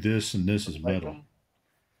do this, and this is metal.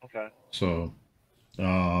 Okay. So, but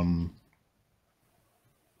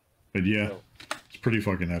yeah, it's pretty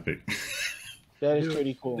fucking epic. That is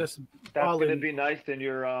pretty cool. That's going to be nice in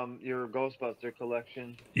your Ghostbuster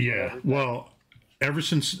collection. Yeah, well, I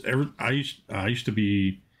used to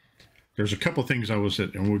be, there's a couple things I was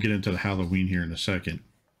at, and we'll get into the Halloween here in a second.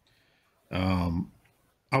 I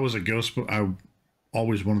was a I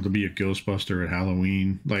always wanted to be a Ghostbuster at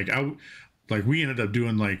Halloween. Like we ended up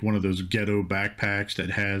doing like one of those ghetto backpacks that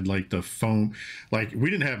had like the foam. Like we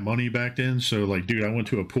didn't have money back then, so like, dude, I went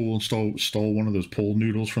to a pool and stole one of those pool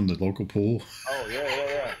noodles from the local pool. Oh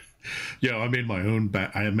yeah. Yeah, I made my own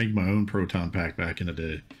I made my own proton pack back in the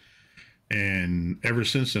day. And ever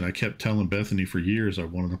since then, I kept telling Bethany for years I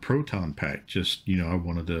wanted a proton pack. Just, you know, I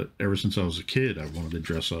wanted to, ever since I was a kid, I wanted to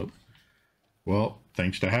dress up. Well,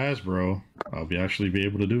 thanks to Hasbro, I'll actually be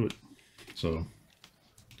able to do it. So,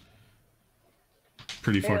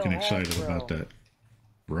 pretty fucking excited about that.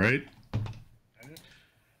 Right?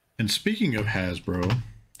 And speaking of Hasbro,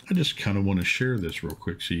 I just kind of want to share this real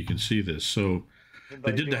quick so you can see this. So,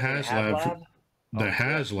 they did the HasLab. The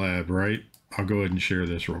HasLab, right? I'll go ahead and share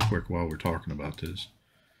this real quick while we're talking about this.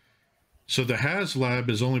 So, the HasLab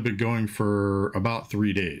has only been going for about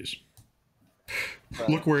 3 days.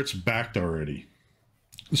 Look where it's backed already.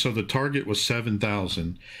 So the target was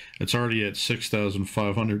 7,000. It's already at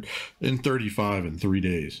 6,535 in 3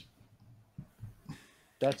 days.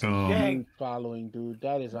 That's a gang following, dude.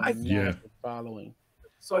 That is a massive following.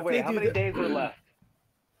 So wait, how many days are left?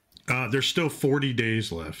 There's still 40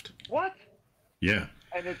 days left. What? Yeah.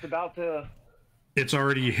 And it's about to... It's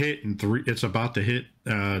already hit in three. It's about to hit.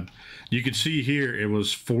 You can see here it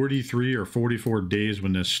was 43 or 44 days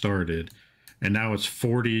when this started, and now it's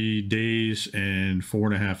 40 days and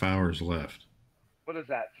 4.5 hours left. What is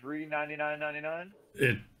that? $3.99.99?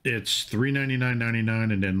 It's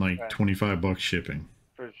 $3.99.99 and then like $25 shipping.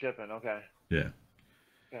 For shipping, okay. Yeah.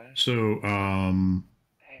 Okay. So Damn.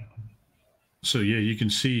 so yeah, you can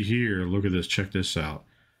see here. Look at this. Check this out.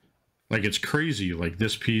 Like, it's crazy. Like,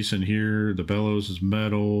 this piece in here, the bellows is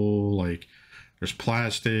metal. Like, there's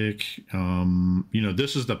plastic. You know,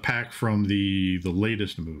 this is the pack from the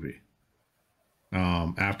latest movie,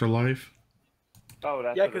 Afterlife. Oh,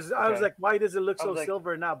 that's because I was like, why does it look so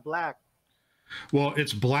silver and not black? Well,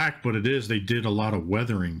 it's black, but it is. They did a lot of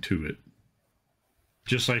weathering to it.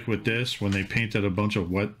 Just like with this, when they painted a bunch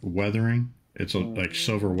of weathering, it's like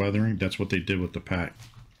silver weathering. That's what they did with the pack.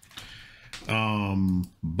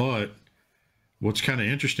 But what's kind of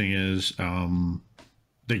interesting is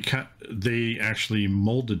they actually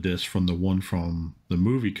molded this from the one from the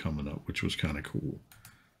movie coming up, which was kind of cool.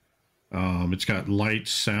 It's got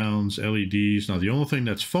lights, sounds, LEDs. Now, the only thing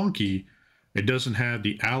that's funky, it doesn't have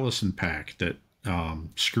the Allison pack that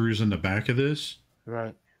screws in the back of this.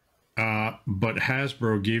 Right. But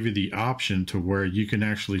Hasbro gave you the option to where you can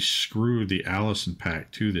actually screw the Allison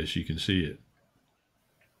pack to this. You can see it.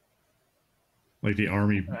 Like the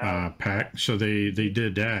Army pack. So they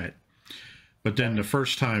did that. But then the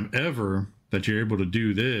first time ever that you're able to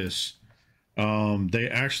do this, they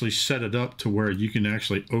actually set it up to where you can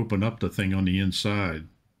actually open up the thing on the inside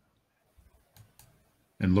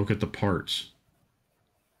and look at the parts.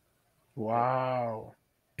 Wow.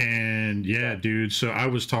 And yeah, dude, so I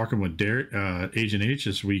was talking with Derek, Agent H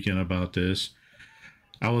this weekend about this.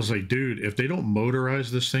 I was like, dude, if they don't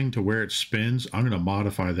motorize this thing to where it spins, I'm going to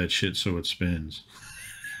modify that shit so it spins.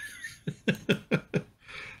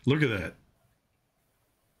 Look at that.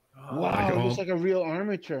 Wow, like it looks like a real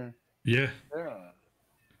armature. Yeah.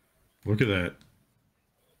 Look at that.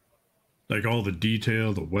 Like all the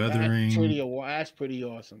detail, the weathering. That's pretty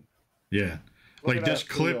awesome. Yeah. Like this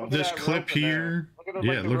clip, here.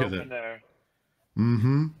 Yeah, look at that.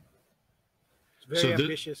 Mm-hmm. It's very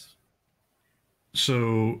ambitious.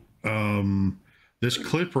 So this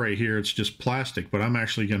clip right here, it's just plastic, but I'm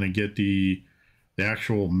actually going to get the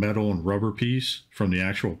actual metal and rubber piece from the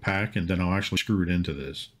actual pack, and then I'll actually screw it into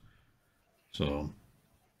this. So,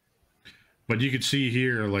 but you can see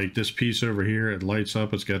here, like this piece over here, it lights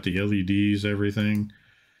up. It's got the LEDs, everything.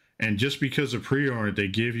 And just because of pre-order, they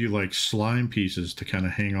give you like slime pieces to kind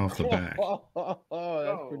of hang off the back. Oh,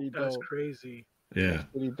 that's pretty dope. That's crazy. Yeah. That's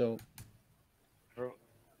pretty dope.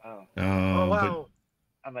 Oh. Oh wow!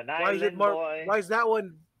 I'm an island boy. Why is that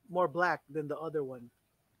one more black than the other one?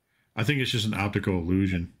 I think it's just an optical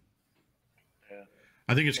illusion. Yeah.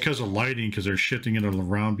 I think it's because of lighting, because they're shifting it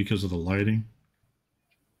around because of the lighting.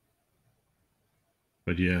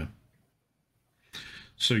 But yeah.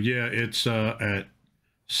 So yeah, it's at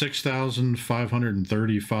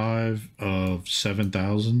 6,535 of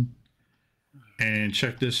 7,000. And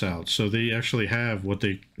check this out. So they actually have what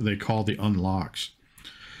they call the unlocks.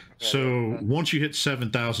 So once you hit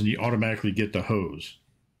 7,000, you automatically get the hose,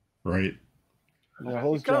 right? The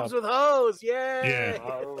hose it comes with hose, yay! Yeah.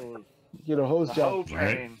 Get a hose job.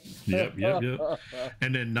 Right. Yep.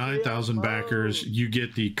 And then 9,000 backers, you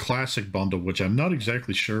get the classic bundle, which I'm not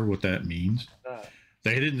exactly sure what that means.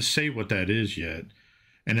 They didn't say what that is yet.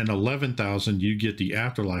 And then 11,000, you get the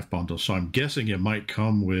Afterlife bundle. So I'm guessing it might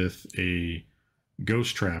come with a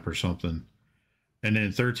ghost trap or something. And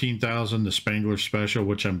then 13,000, the Spangler Special,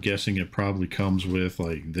 which I'm guessing it probably comes with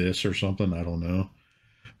like this or something. I don't know.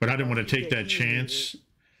 But I didn't want to take that chance.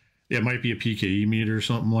 It might be a PKE meter or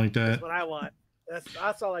something like that. That's what I want.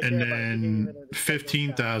 That's all I care and about. then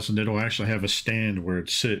 15,000, it'll actually have a stand where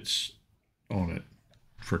it sits on it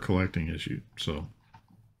for collecting issue. So,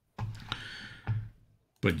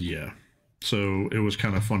 but yeah. So it was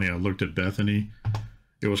kind of funny. I looked at Bethany.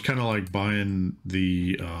 It was kind of like buying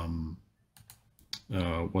the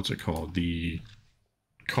what's it called, the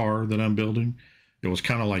car that I'm building. It was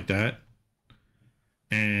kind of like that.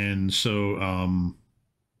 And so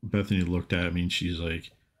Bethany looked at me and she's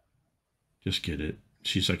like, just get it.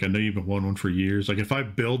 She's like, I know you've been wanting one for years. Like, if I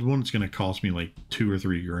build one, it's going to cost me like $2 or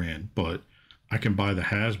 $3 grand, but I can buy the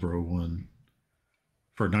Hasbro one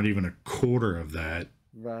for not even a quarter of that.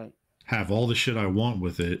 Right. Have all the shit I want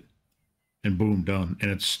with it, and boom, done.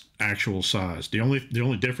 And it's actual size. The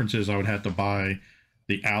only difference is I would have to buy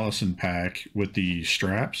the Allison pack with the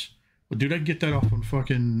straps. But dude, I can get that off on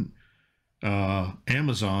fucking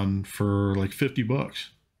Amazon for like $50.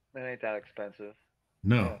 It ain't that expensive.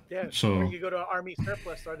 No. Yeah. So or you go to an army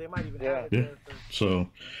surplus store, they might even have it yeah. there. So,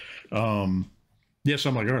 yes,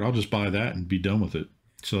 I'm like, all right, I'll just buy that and be done with it.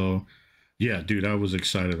 So, yeah, dude, I was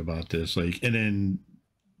excited about this. Like, and then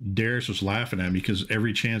Darius was laughing at me because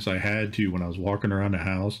every chance I had to, when I was walking around the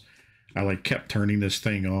house, I like kept turning this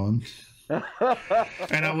thing on.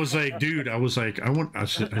 And I was like, dude, I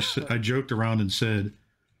joked around and said,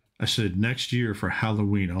 next year for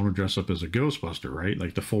Halloween, I want to dress up as a Ghostbuster, right?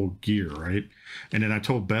 Like the full gear, right? And then I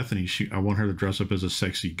told Bethany, I want her to dress up as a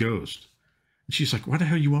sexy ghost. And she's like, why the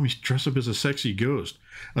hell you want me to dress up as a sexy ghost?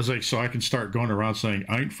 I was like, so I can start going around saying,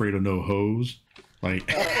 I ain't afraid of no hoes. Like,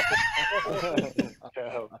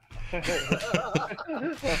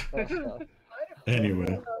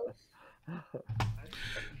 anyway.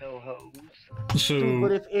 No hoes. So, dude,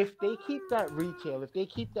 but if they keep that retail, if they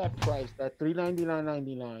keep that price, that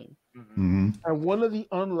 $399.99, and one of the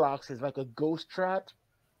unlocks is like a ghost trap,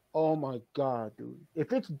 oh my god, dude!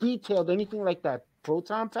 If it's detailed anything like that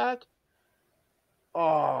proton pack,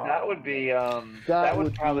 oh, that would be that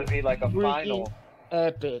would probably be like a final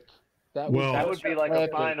epic. That would be like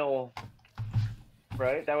epic. A final.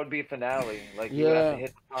 Right, that would be a finale. Like you would have to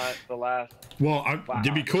hit the last. Well,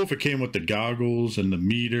 it'd be cool if it came with the goggles and the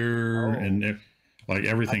meter and like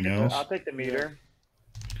everything else. I'll take the meter.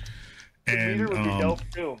 And the meter would be dope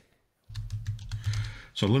too.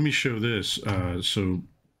 So let me show this. So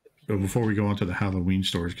before we go on to the Halloween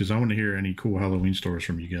stories, because I want to hear any cool Halloween stories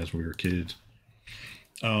from you guys when we were kids.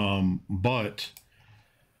 But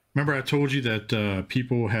remember, I told you that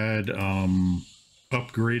people had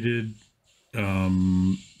upgraded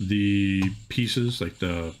the pieces, like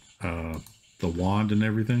the wand and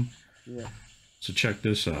everything. Yeah. So check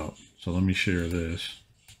this out. So let me share this.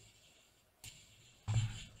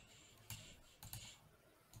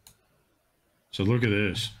 So look at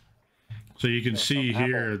this. So you can see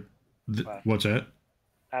here. What's that?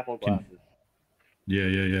 Apple glasses.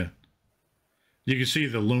 Yeah. You can see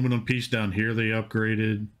the aluminum piece down here they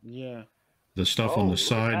upgraded. Yeah. The stuff on the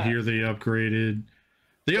side here they upgraded.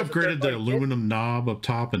 They upgraded the aluminum knob up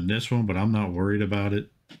top in this one, but I'm not worried about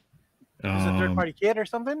it. Is it a third-party kit or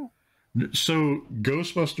something? So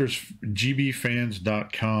Ghostbusters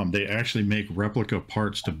gbfans.com, they actually make replica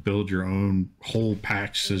parts to build your own whole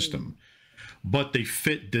pack system. But they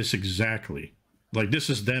fit this exactly. Like this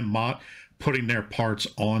is them putting their parts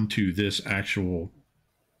onto this actual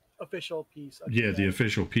official piece. Yeah, the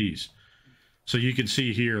official piece. So you can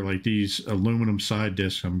see here, like these aluminum side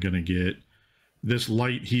discs I'm going to get. This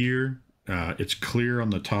light here, it's clear on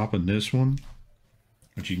the top of this one.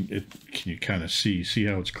 But can you kind of see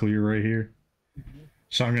how it's clear right here?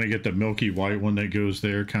 So I'm going to get the milky white one that goes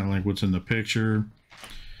there, kind of like what's in the picture.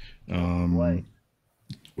 White.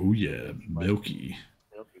 Oh yeah, milky.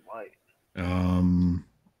 Milky white.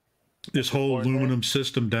 This whole aluminum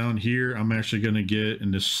system down here, I'm actually going to get, in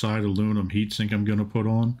this side aluminum heatsink I'm going to put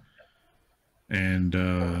on. And,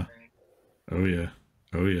 oh yeah.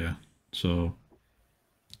 So,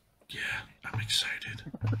 yeah, I'm excited.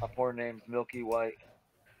 My poor name's Milky White.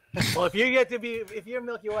 Well, if you're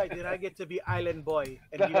Milky White, then I get to be Island Boy,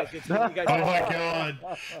 and you guys get to. Oh my God!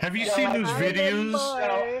 Have you seen those videos?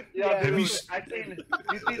 Have you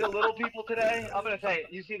see the little people today? I'm gonna say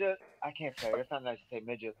you see the. I can't say. It's not nice to say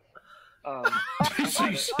midgets. So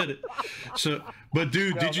you said it. So, but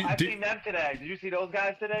dude, I've seen them today. Did you see those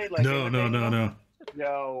guys today? Like, no.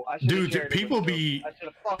 Yo, dude, people be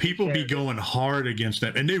going hard against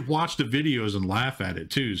that, and they watch the videos and laugh at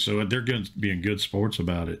it too. So they're going to be in good sports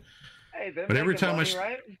about it. Hey, but every time money,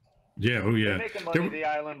 right? Yeah, oh yeah, they're making money, the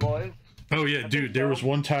Island Boys. Oh yeah, dude. There was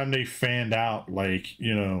one time they fanned out like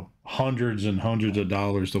hundreds and hundreds of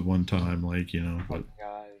dollars the one time, like But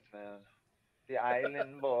guys, man, the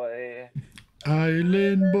Island Boy.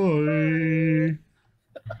 Island Boy.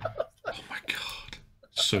 Oh my God.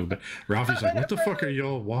 So bad. Ralphie's like, what the fuck are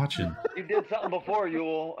y'all watching? You did something before,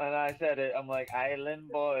 Yule, and I said it. I'm like, Island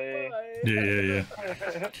Boy. Yeah.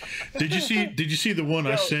 Did you see the one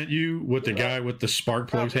I sent you with the guy with the spark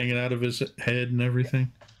plugs hanging out of his head and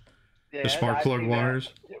everything? Yeah, the spark plug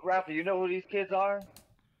wires. Ralphie, you know who these kids are?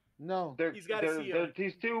 No. They're these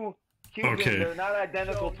two Cuban. Okay. They're not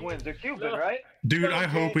identical twins. They're Cuban, right? Dude, I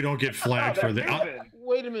hope we don't get flagged for that.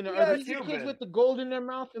 Wait a minute. Are these the kids with the gold in their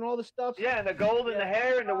mouth and all the stuff? Yeah, and the gold in the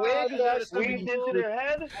hair and the wig squeezed into their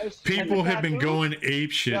head. People have been going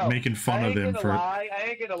ape shit, making fun of them for. I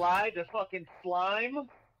ain't gonna lie. The fucking slime.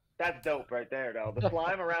 That's dope right there, though. The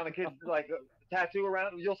slime around the kids, like the tattoo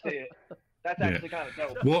around. You'll see it. That's actually kind of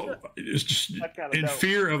dope. Well, it's just in dope.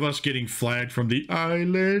 fear of us getting flagged from the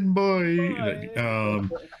island boy.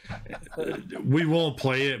 We won't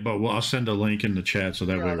play it, but I'll send a link in the chat so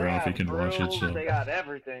that way Ralphie can watch it. So they got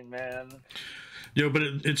everything, man. Yo, but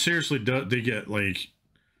it seriously does. They got like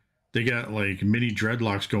mini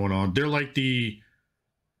dreadlocks going on. They're like the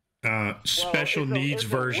special needs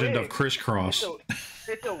version of crisscross.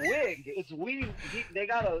 It's a wig. It's weed. They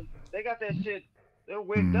got that shit. They're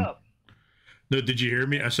wigged up. No, did you hear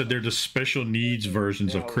me? I said they're the special needs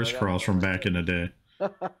versions of crisscross from back in the day.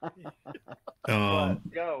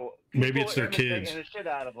 Maybe it's their kids. The shit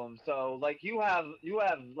out of them. So like you have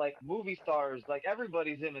like movie stars, like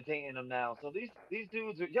everybody's imitating them now. So these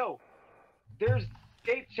dudes are there's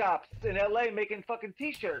skate shops in LA making fucking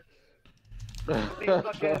t-shirts. Fucking, you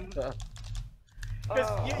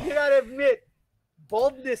gotta admit,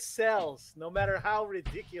 boldness sells, no matter how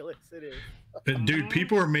ridiculous it is. And dude,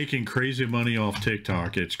 people are making crazy money off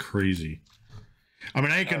TikTok. It's crazy. I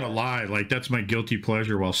mean, I ain't gonna lie. Like, that's my guilty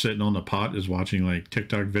pleasure while sitting on the pot is watching like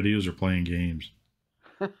TikTok videos or playing games.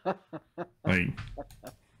 Like,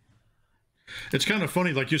 it's kind of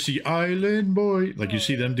funny. Like, you see Island Boy, like you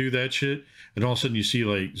see them do that shit, and all of a sudden you see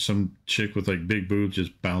like some chick with like big boobs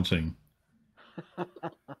just bouncing.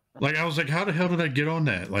 Like, I was like, how the hell did I get on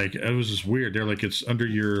that? Like, it was just weird. They're like, it's under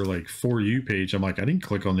your like For You page. I'm like, I didn't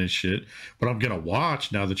click on this shit, but I'm gonna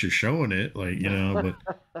watch now that you're showing it. Like, you know,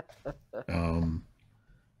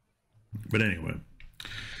 but anyway.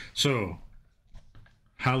 So,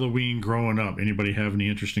 Halloween growing up. Anybody have any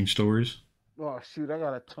interesting stories? Oh shoot, I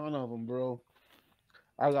got a ton of them, bro.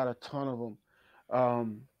 I got a ton of them.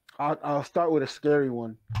 I'll start with a scary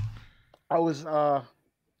one. I was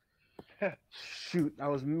shoot,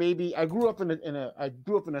 I grew up in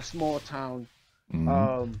a small town,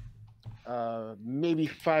 maybe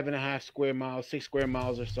 5.5 square miles, 6 square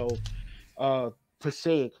miles or so,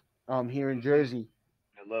 Passaic, here in Jersey.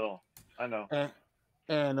 A little, I know.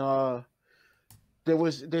 And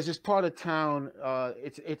there's this part of town.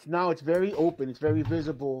 It's very open. It's very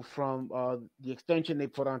visible from the extension they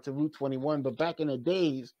put onto Route 21. But back in the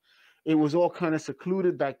days, it was all kind of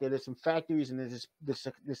secluded back there. There's some factories, and there's this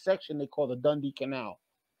section they call the Dundee Canal.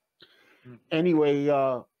 Anyway,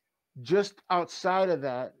 just outside of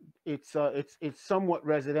that, it's somewhat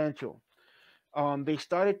residential. They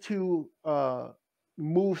started to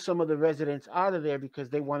move some of the residents out of there because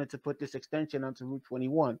they wanted to put this extension onto Route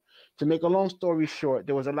 21. To make a long story short,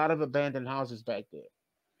 there was a lot of abandoned houses back there.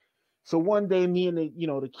 So one day, me and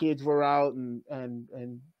the kids were out and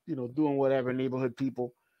doing whatever, neighborhood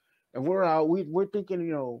people. And we're out, we're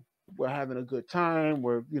thinking, we're having a good time.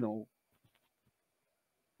 We're, doing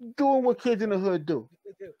what kids in the hood do.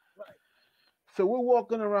 Right. So we're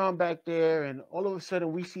walking around back there, and all of a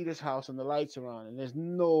sudden we see this house and the lights are on, and there's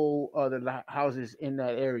no other houses in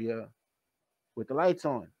that area with the lights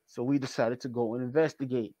on. So we decided to go and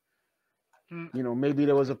investigate. Maybe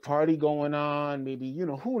there was a party going on, maybe,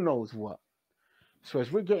 who knows what. So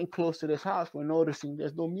as we're getting close to this house, we're noticing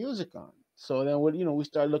there's no music on. So then we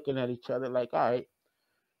start looking at each other like, all right,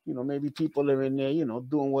 maybe people are in there,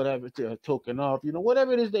 doing whatever, to token up,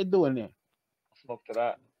 whatever it is they're doing there. Smoke to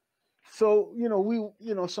that. So,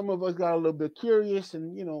 some of us got a little bit curious,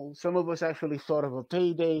 and, some of us actually thought of a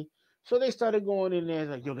payday. So they started going in there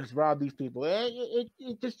like, yo, let's rob these people. And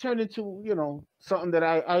it just turned into, something that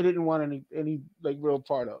I didn't want any like real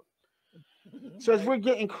part of. So as we're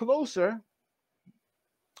getting closer,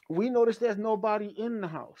 we notice there's nobody in the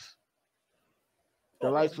house. The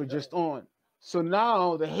lights were just on. So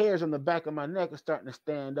now the hairs on the back of my neck are starting to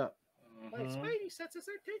stand up. My spidey senses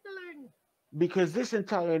are tingling. Because this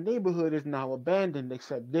entire neighborhood is now abandoned,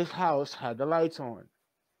 except this house had the lights on.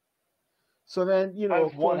 So then,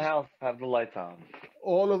 of one course, house have the lights on.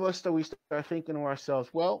 All of us, so we start thinking to ourselves,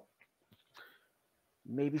 well,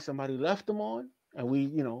 maybe somebody left them on, and we,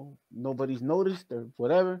 nobody's noticed or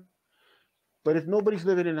whatever. But if nobody's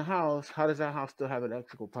living in the house, how does that house still have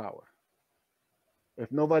electrical power? If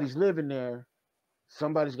nobody's living there,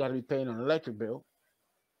 somebody's got to be paying an electric bill.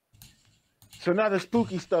 So now the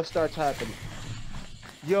spooky stuff starts happening.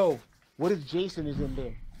 Yo, what if Jason is in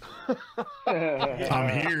there?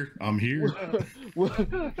 I'm here. What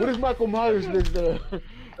if Michael Myers lives there?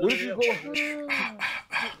 What if you go?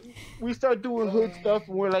 We start doing hood stuff,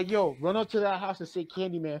 and we're like, yo, run up to that house and say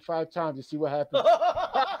Candyman 5 times and see what happens.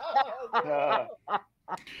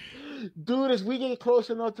 Dude, as we get close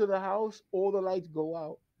enough to the house, all the lights go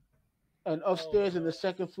out. And upstairs in the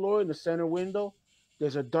second floor, in the center window,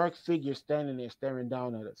 there's a dark figure standing there staring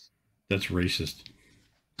down at us. That's racist.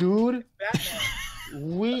 Dude,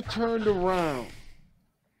 we turned around.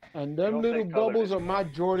 And them little bubbles on my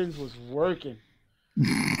Jordans was working.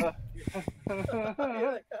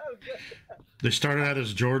 They started out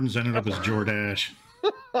as Jordans, ended up as Jordache.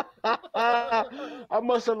 I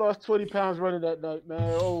must have lost 20 pounds running that night,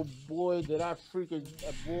 man. Oh boy, did I freaking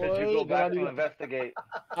boy! Did you go back to investigate?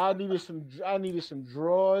 I needed some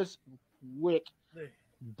drawers, wick.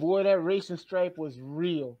 Boy, that racing stripe was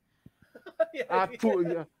real. I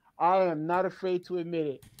am not afraid to admit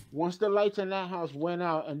it. Once the lights in that house went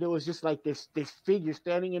out and there was just like this figure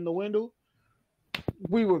standing in the window,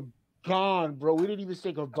 we were gone, bro. We didn't even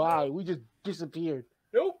say goodbye. We just disappeared.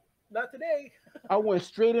 Nope, not today. I went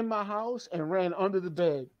straight in my house and ran under the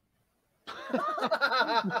bed.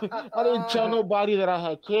 I didn't tell nobody that I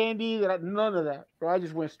had candy, none of that. Bro, I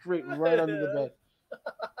just went straight right under the bed.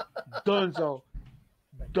 Dunzo.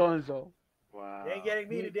 Wow. You ain't getting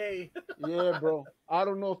me today. Yeah, bro. I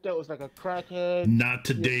don't know if that was like a crackhead. Not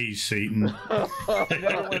today, Satan. You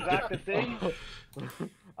never went back to see?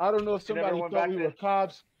 I don't know if somebody thought we were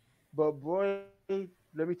cops, but boy,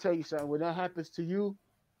 let me tell you something. When that happens to you,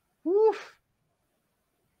 woof.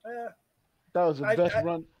 That was the best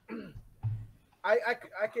run. I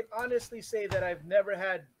can honestly say that I've never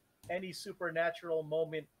had any supernatural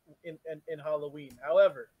moment in Halloween.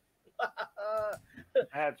 However,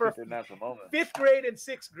 had supernatural moment. 5th grade and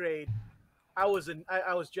 6th grade, I was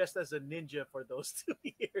dressed as a ninja for those 2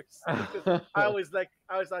 years. I always thought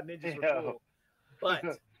ninjas were cool.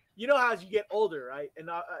 But you know how as you get older, right? And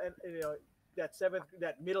you know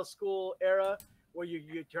that middle school era where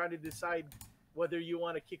you're trying to decide whether you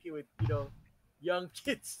want to kick it with young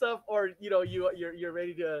kid stuff or you're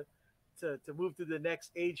ready to move to the next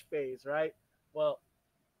age phase, right? Well,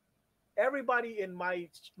 everybody in my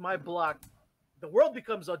block, the world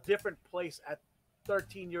becomes a different place at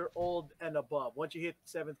 13-year-old and above. Once you hit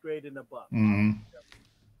 7th grade and above,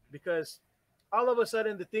 because all of a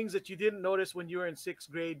sudden the things that you didn't notice when you were in 6th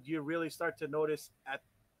grade, you really start to notice at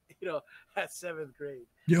 7th grade.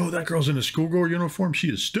 Yo, that girl's in a schoolgirl uniform. She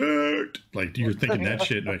is stoked. Like you're thinking that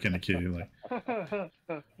shit back in the kid. Like,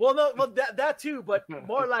 well, that too, but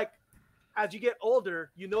more like as you get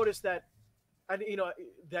older, you notice that, and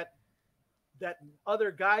that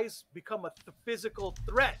other guys become a physical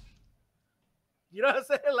threat. You know what I'm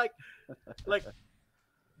saying? Like,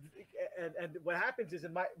 and what happens is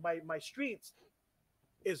in my streets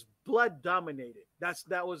is blood dominated. That's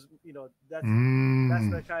the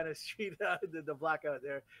kind of street the block out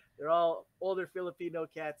there. They're all older Filipino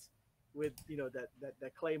cats with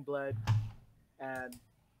that claim blood, and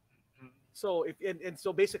so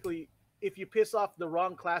so basically if you piss off the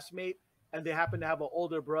wrong classmate and they happen to have an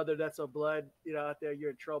older brother that's a blood out there,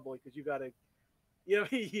 you're in trouble because you gotta you're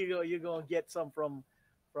gonna get some from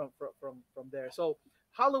there. So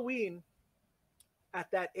Halloween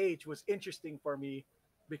at that age was interesting for me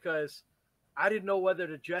because I didn't know whether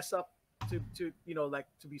to dress up to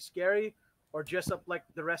be scary or dress up like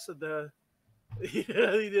the rest of the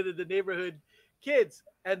the neighborhood kids.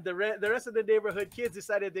 And the rest of the neighborhood kids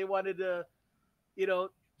decided they wanted to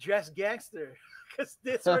dress gangster because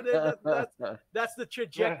that's the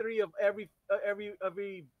trajectory of every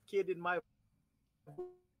kid in my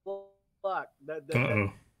block.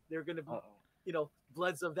 They're going to be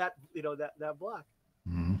bloods of that that block.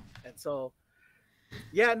 And so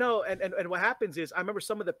and what happens is I remember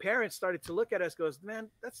some of the parents started to look at us, goes, man,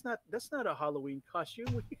 that's not a Halloween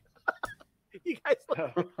costume. You guys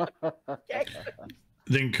look gangsters.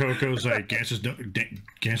 Then Coco's like, gangster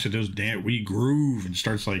does dance, we groove, and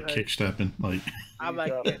starts like kick stepping. Like I'm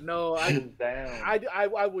like, no,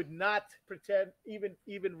 I would not pretend, even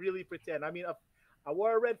really pretend. I mean, I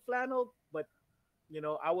wore a red flannel, but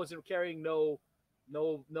I wasn't carrying no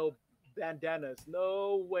bandanas.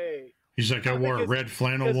 No way. He's like, I wore a red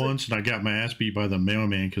flannel once, and I got my ass beat by the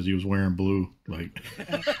mailman because he was wearing blue. Like,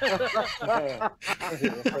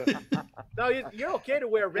 no, you're okay to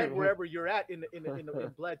wear red wherever you're at in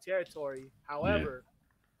blood territory. However,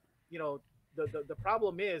 the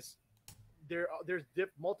problem is there's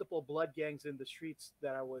multiple blood gangs in the streets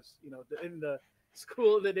that I was, in the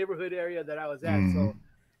school, the neighborhood area that I was at. So,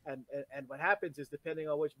 and what happens is depending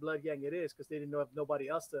on which blood gang it is, because they didn't know if nobody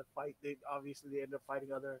else to fight, they end up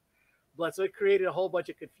fighting other blood, so it created a whole bunch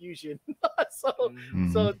of confusion. So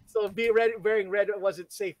wearing red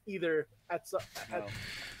wasn't safe either at some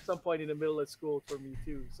point in the middle of school for me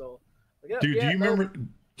too. So, do you remember?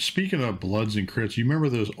 Speaking of Bloods and Crips, you remember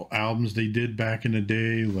those albums they did back in the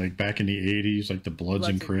day, like back in the '80s, like the Bloods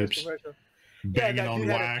and Crips, banging on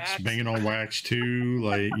wax too,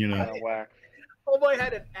 like Oh boy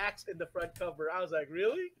had an axe in the front cover. I was like,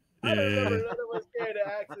 really? I don't remember another one carrying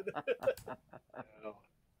an axe in the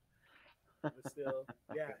But still,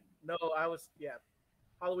 yeah. No,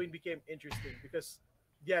 Halloween became interesting because,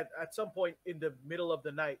 yeah, at some point in the middle of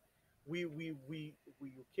the night, we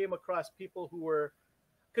came across people who were,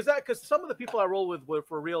 because some of the people I roll with were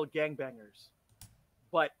for real gangbangers,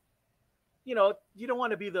 but you don't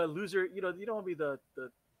want to be the loser. You don't want to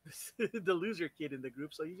be the loser kid in the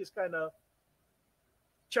group, so you just kind of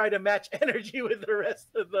try to match energy with the rest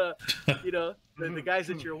of the the guys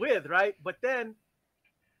that you're with, right? But then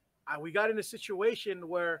we got in a situation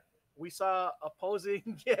where we saw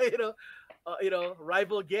opposing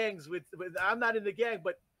rival gangs with I'm not in the gang,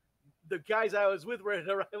 but the guys I was with were in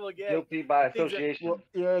a rival gang. Guilty by association.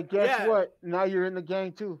 Guess what? Now you're in the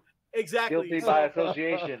gang too. Exactly. Guilty by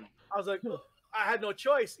association. I was like, I had no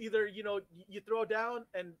choice. Either you throw down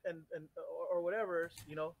and or whatever,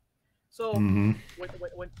 So when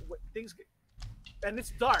things get, and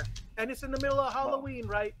it's dark and it's in the middle of Halloween,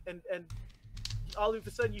 right? And all of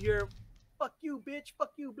a sudden you hear, "Fuck you, bitch!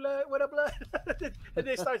 Fuck you, blood! What a blood!" And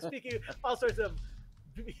they start speaking all sorts of.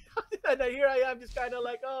 And here I am, just kind of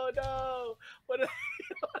like, "Oh no, what I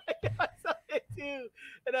get myself into?"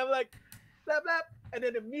 And I'm like, "Blah blah," and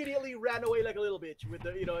then immediately ran away like a little bitch. With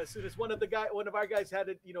the as soon as one of our guys had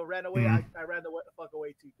it, ran away, I ran the fuck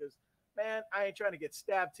away too, because man, I ain't trying to get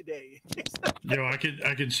stabbed today. Yo, I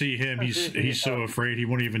can see him. He's so afraid he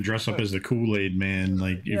won't even dress up as the Kool-Aid man.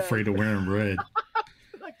 Like, afraid of wearing red.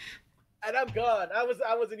 And I'm gone.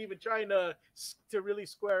 I wasn't even trying to really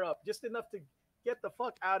square up, just enough to get the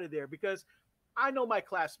fuck out of there, because I know my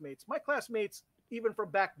classmates. My classmates, even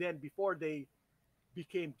from back then, before they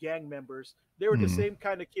became gang members, they were the same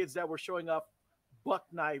kind of kids that were showing off buck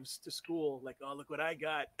knives to school, like, "Oh, look what I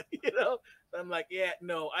got." I'm like, yeah,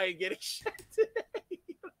 no, I ain't getting shit today.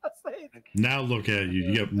 Now look at you.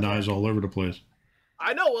 You got knives all over the place.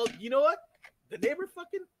 I know. Well, you know what? The neighbor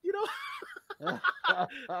fucking,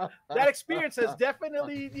 that experience has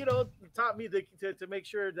definitely, taught me to make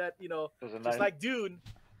sure that, just like Dune,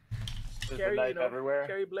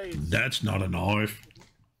 carry blades. That's not a knife.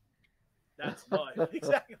 That's a knife.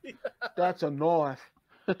 Exactly. That's a knife.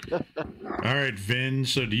 All right, Vin.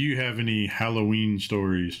 So, do you have any Halloween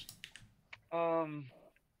stories?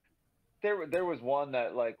 There was one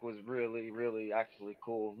that was really, really actually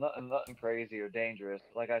cool. Nothing crazy or dangerous.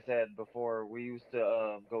 Like I said before, we used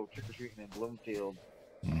to go trick or treating in Bloomfield.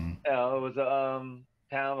 It was a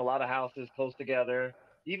town, a lot of houses close together.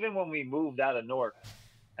 Even when we moved out of Newark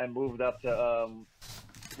and moved up to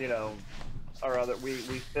our other,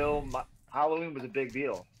 we still Halloween was a big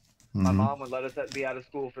deal. My mom would let us be out of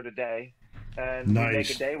school for the day, and we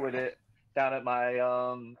make a day with it down at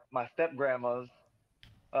my step grandma's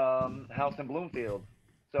house in Bloomfield.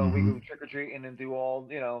 So we go trick or treating and do all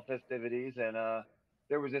festivities. And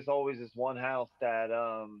there was always this one house that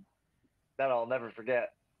I'll never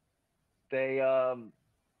forget. They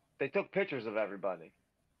took pictures of everybody,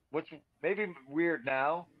 which may be weird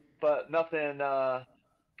now, but nothing.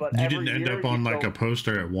 But you didn't end up on a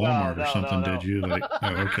poster at Walmart or something, did you? Like,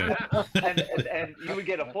 oh, okay. and you would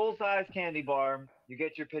get a full-size candy bar, you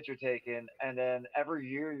get your picture taken, and then every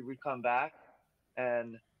year you would come back,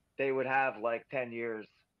 and they would have 10 years,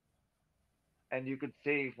 and you could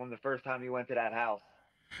see from the first time you went to that house.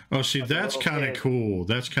 Oh, see, that's kind of cool.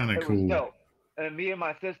 That's kind of cool. Dope. And me and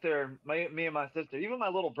my sister, even my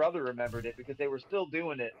little brother remembered it because they were still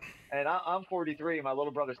doing it. And I'm 43, my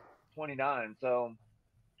little brother's 29, so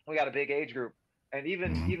we got a big age group. And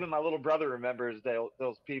even my little brother remembers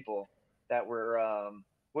those people that were,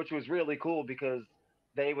 which was really cool because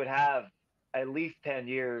they would have at least 10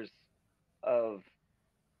 years of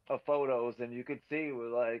photos, and you could see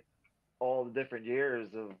with all the different years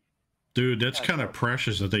of. Dude, that's kind of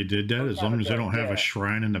precious that they did that. As long as they don't have a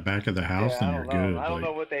shrine in the back of the house, then you're good. I don't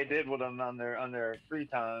know what they did with them on their free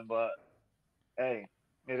time, but hey,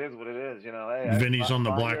 it is what it is, Hey, Vinny's on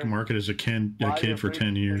the black market as a kid for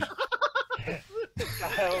 10 years.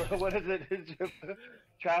 What is it?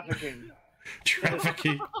 Trafficking.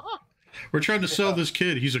 Trafficking. We're trying to sell this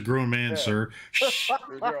kid. He's a grown man, sir. Shh.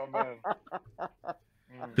 You're a grown man.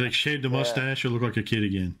 Shave the mustache, you'll look like a kid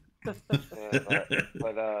again.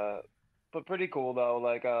 But pretty cool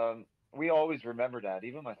though. We always remember that.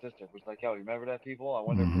 Even my sister was like, "Yo, you remember that people? I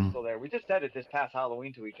wonder if they're still there." We just said it this past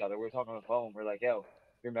Halloween to each other. We were talking on the phone. We're like, "Yo,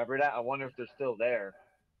 you remember that? I wonder if they're still there."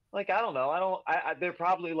 I don't know. They're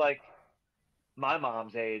probably my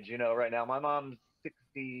mom's age, right now. My mom's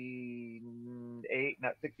 68,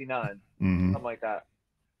 not 69, something like that.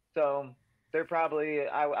 So they're probably,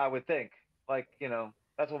 I would think,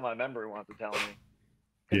 that's what my memory wants to tell me.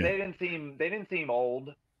 Because they didn't seem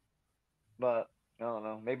old, but I don't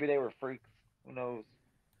know. Maybe they were freaks. Who knows?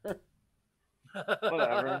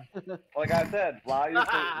 Whatever. Like I said, fly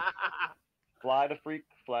the freak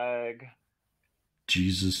flag.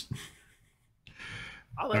 Jesus.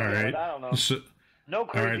 All right. I don't know. So, no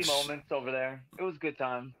crazy moments over there. It was a good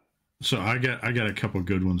time. So I got a couple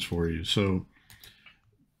good ones for you. So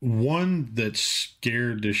one that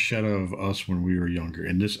scared the shit out of us when we were younger,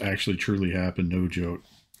 and this actually truly happened, no joke.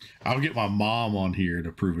 I'll get my mom on here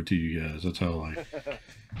to prove it to you guys. That's how I.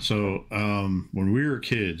 So when we were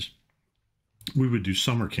kids, we would do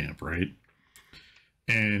summer camp, right?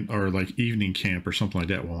 Or like evening camp or something like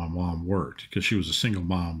that while my mom worked, because she was a single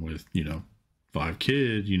mom with 5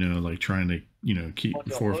 kids, like trying to keep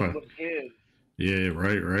 4 or 5 kids. Yeah,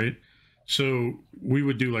 right. So we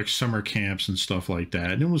would do like summer camps and stuff like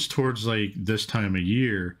that, and it was towards like this time of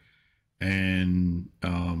year, and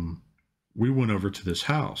we went over to this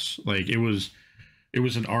house. Like it was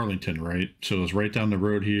in Arlington, right? So it was right down the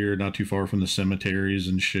road here, not too far from the cemeteries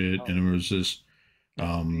and shit. Oh. And it was this,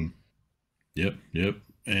 yep.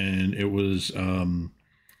 And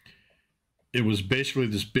it was basically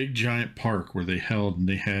this big giant park where they had,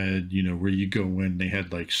 where you go in, they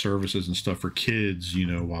had like services and stuff for kids,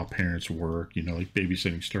 while parents work, like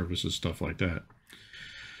babysitting services, stuff like that.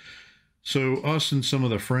 So us and some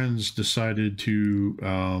of the friends decided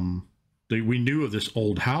to, we knew of this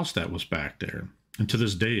old house that was back there. And to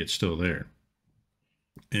this day, it's still there.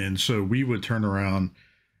 And so we would turn around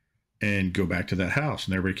and go back to that house.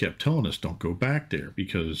 And everybody kept telling us, don't go back there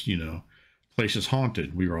because, place is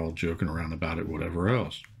haunted. We were all joking around about it, whatever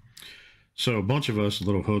else. So a bunch of us,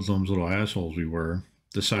 little hoodlums, little assholes we were,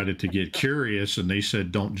 decided to get curious. And they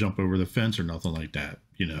said, don't jump over the fence or nothing like that.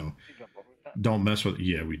 Don't mess with it.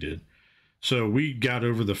 Yeah, we did. So we got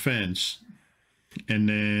over the fence, and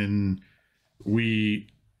then we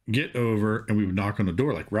get over and we would knock on the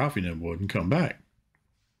door like Ralphie and them would and come back.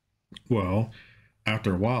 Well,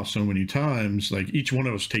 after a while, so many times, like each one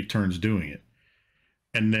of us take turns doing it.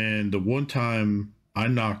 And then the one time I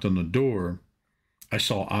knocked on the door, I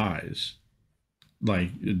saw eyes, like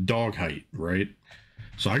dog height, right?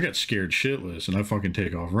 So I got scared shitless and I fucking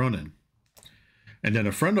take off running. And then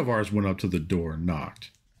a friend of ours went up to the door and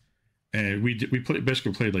knocked. And we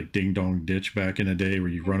basically played like Ding Dong Ditch back in the day, where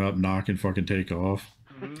you run up, knock, and fucking take off.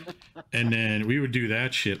 And then we would do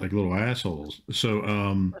that shit like little assholes.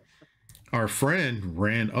 So our friend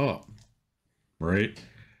ran up, right?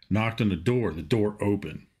 Knocked on the door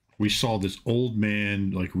opened. We saw this old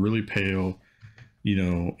man, like really pale,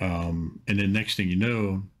 and then next thing you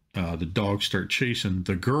know, the dogs start chasing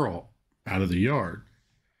the girl out of the yard.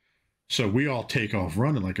 So we all take off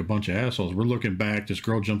running like a bunch of assholes. We're looking back. This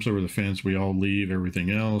girl jumps over the fence. We all leave,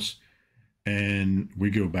 everything else. And we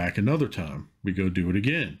go back another time. We go do it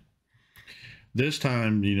again. This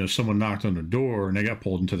time, someone knocked on the door and they got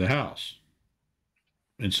pulled into the house.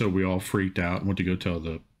 And so we all freaked out and went to go tell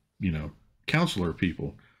the, counselor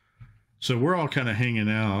people. So we're all kind of hanging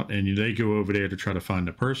out, and they go over there to try to find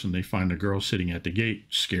the person. They find the girl sitting at the gate,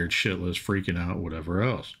 scared shitless, freaking out, whatever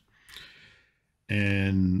else.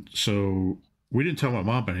 And so we didn't tell my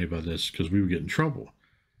mom any about this because we would get in trouble.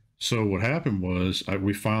 So what happened was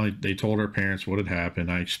they told our parents what had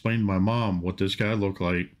happened. I explained to my mom what this guy looked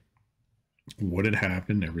like, what had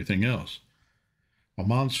happened, everything else. My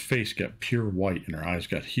mom's face got pure white and her eyes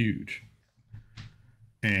got huge.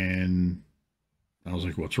 And I was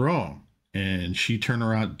like, what's wrong? And she turned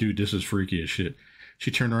around, dude, this is freaky as shit.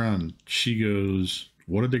 She turned around and she goes,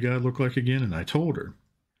 what did the guy look like again? And I told her.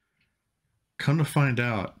 Come to find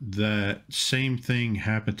out, that same thing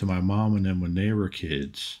happened to my mom and them when they were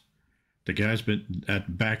kids. The guy's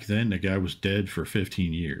back then, the guy was dead for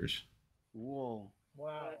 15 years. Whoa.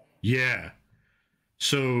 Wow. Yeah.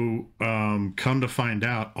 So, come to find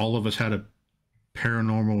out, all of us had a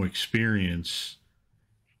paranormal experience.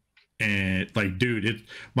 And like, dude,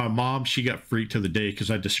 my mom, she got freaked to the day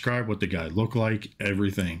because I described what the guy looked like,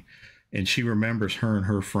 everything. And she remembers her and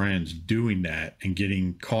her friends doing that and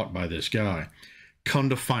getting caught by this guy. Come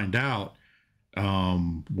to find out,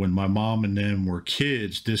 when my mom and them were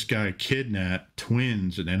kids, this guy kidnapped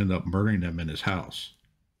twins and ended up murdering them in his house.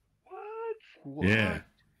 What?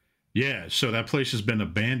 Yeah. So that place has been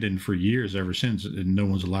abandoned for years ever since, and no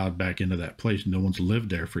one's allowed back into that place. No one's lived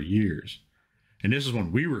there for years. And this is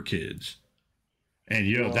when we were kids.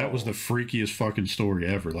 And that was the freakiest fucking story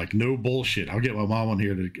ever. Like, no bullshit. I'll get my mom on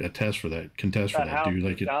here to contest for that, dude.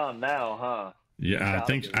 Like, down now, huh? Yeah,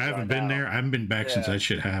 I haven't been there. I haven't been back since that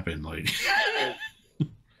shit happened. Like,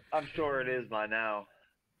 I'm sure it is by now.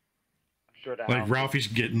 I'm sure that. Like, Ralphie's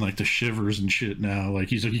getting like the shivers and shit now. Like,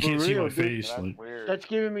 he's like, you can't see my face. That's like, weird.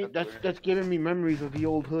 That's giving me memories of the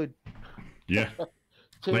old hood. Yeah.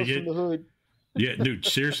 Tales from the hood. Yeah, dude,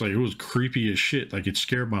 seriously, it was creepy as shit. Like, it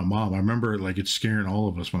scared my mom. I remember, like, it scaring all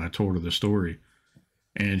of us when I told her the story.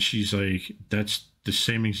 And she's like, that's the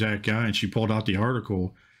same exact guy. And she pulled out the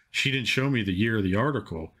article. She didn't show me the year of the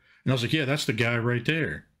article. And I was like, yeah, that's the guy right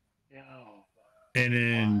there. And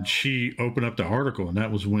then she opened up the article, and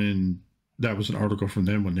that was an article from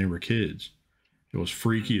them when they were kids. It was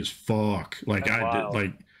freaky as fuck. Like,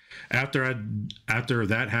 after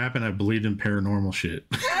that happened, I believed in paranormal shit.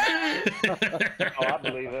 I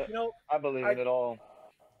believe it. I believe it all.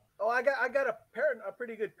 Oh, I got a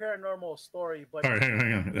pretty good paranormal story, but all right,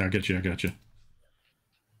 hang on. I got you.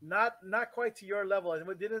 Not quite to your level.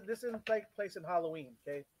 This didn't take place in Halloween,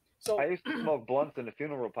 okay? So I used to smoke blunts in the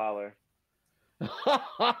funeral parlor.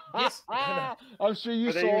 I'm sure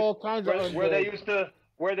you saw all kinds of where they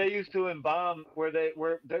used to embalm.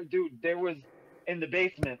 Dude, there was in the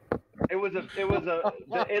basement. It was the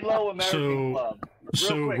Idlo American Club.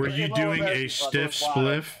 So were you doing a stiff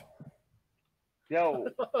spliff? Yo,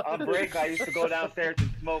 on break, I used to go downstairs and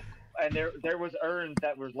smoke, and there was urns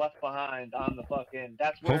that were left behind on the fucking.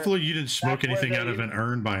 That's where. Hopefully, you didn't smoke anything out of an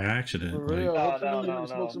urn by accident. For real. No.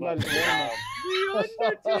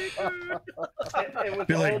 It was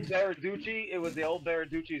the old Baraducci. It was the old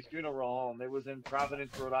Baraducci's funeral home. It was in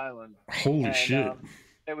Providence, Rhode Island. Holy shit!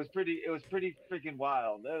 It was pretty freaking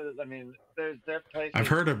wild. I mean, there's places. I've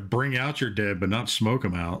heard of bring out your dead, but not smoke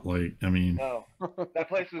them out. Like, I mean. No, that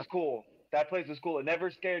place was cool. That place was cool. It never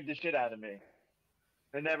scared the shit out of me.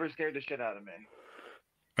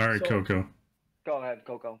 All right, Coco. Go ahead,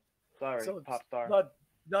 Coco. Sorry, pop star.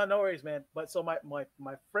 No worries, man. But so my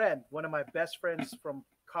friend, one of my best friends from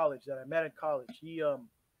college that I met in college, he's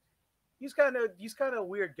kind of a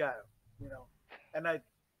weird guy, you know. And I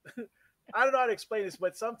don't know how to explain this,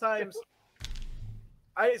 but sometimes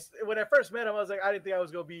when I first met him, I was like, I didn't think I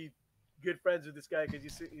was gonna be good friends with this guy because he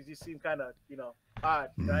just seemed kind of, you know,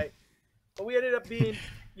 odd, right? But we ended up being,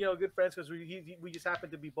 you know, good friends because we just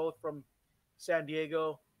happened to be both from San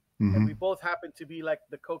Diego, and we both happened to be like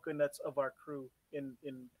the coconuts of our crew in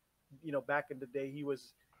you know, back in the day. He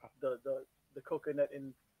was the coconut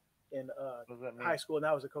in high school, and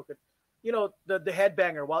I was a coconut. You know, the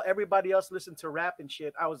headbanger. While everybody else listened to rap and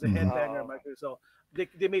shit, I was the headbanger in my crew. So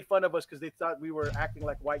they made fun of us because they thought we were acting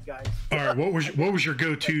like white guys. All right, what was your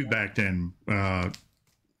go-to back then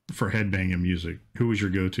for headbanging music? Who was your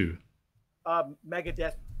go-to?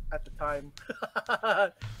 Megadeth at the time.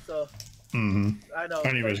 So I know.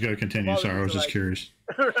 Anyways, go continue. Sorry, I was just curious.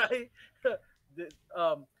 Right?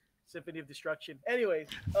 Symphony of Destruction. Anyways.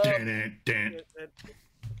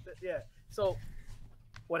 Yeah. So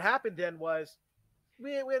what happened then was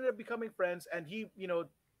we ended up becoming friends, and he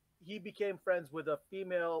became friends with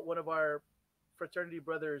one of our fraternity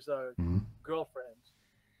brothers' girlfriends.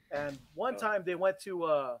 And one time they went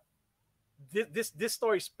to this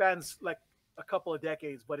story spans like a couple of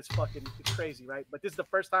decades, but it's crazy, right? But this is the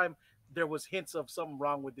first time there was hints of something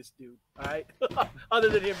wrong with this dude, all right? Other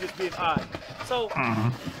than him just being odd. So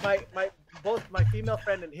both my female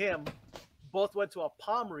friend and him both went to a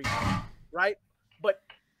palm reading, right? But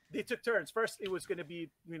they took turns. First, it was going to be,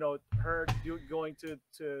 you know, her going to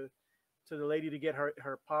the lady to get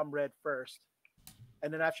her palm read first,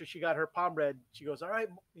 and then after she got her palm read, she goes, "All right,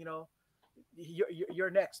 you know, you're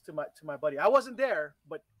next to my buddy." I wasn't there,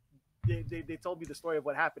 but they told me the story of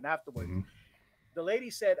what happened afterwards. The lady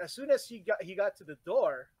said as soon as he got to the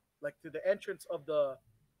door, like to the entrance of her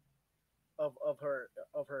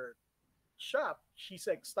shop, she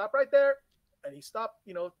said, "Stop right there," and he stopped,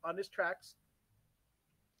 you know, on his tracks.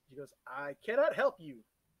 She goes, "I cannot help you.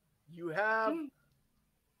 You have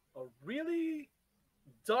a really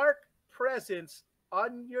dark presence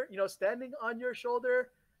on your, you know, standing on your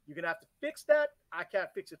shoulder. You're gonna have to fix that. I can't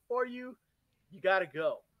fix it for you. You gotta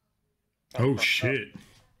go." Oh shit!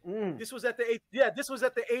 This was at the age, this was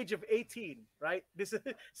at the age of 18, right? This is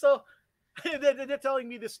so they're telling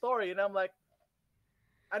me this story, and I'm like,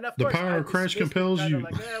 and of course, the power of Christ compels you.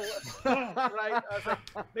 Like, right? I was like,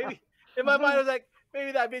 maybe in my mind, I was like,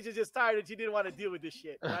 maybe that bitch is just tired and she didn't want to deal with this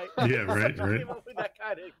shit, right? Yeah, right, so right. Came up with that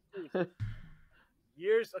kind of excuse.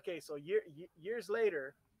 Years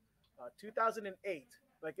later, 2008,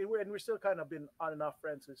 like, and we're still kind of been on and off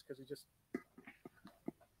friends because we just.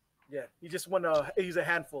 Yeah, you just want to. He's a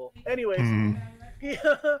handful. Anyways,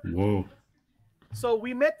 whoa. So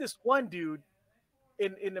we met this one dude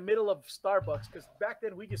in the middle of Starbucks because back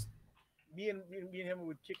then me and him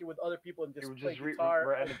would kick it with other people and just play guitar.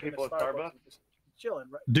 Random people at Starbucks. Just chilling,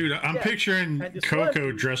 right? Dude, I'm picturing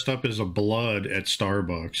Coco dressed up as a blood at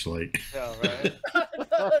Starbucks, like. Yeah, right.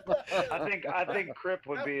 I think Crip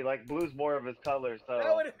would be like blue's more of his color,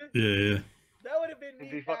 so. Yeah. That would have been me.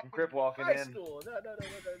 He'd be fucking crip walking high in. school.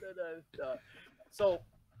 No. So,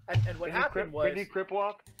 and what happened was. Did he crip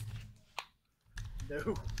walk?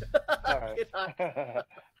 No. All right.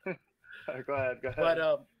 Go ahead.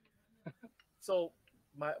 But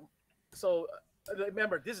so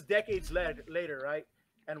remember, this is decades later, right?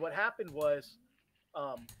 And what happened was,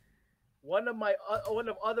 so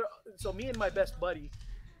me and my best buddy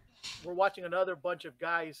were watching another bunch of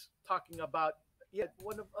guys talking about,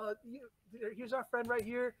 here's our friend right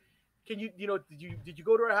here. Can you did you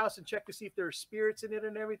go to our house and check to see if there are spirits in it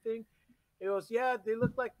and everything? It was, yeah, they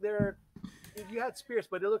look like you had spirits,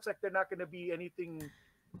 but it looks like they're not going to be anything,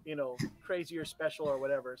 crazy or special or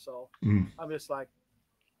whatever. So I'm just like,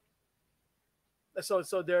 so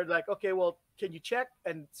they're like, okay, well, can you check?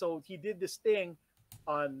 And so he did this thing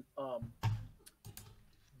on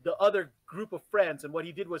the other group of friends, and what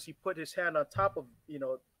he did was he put his hand on top of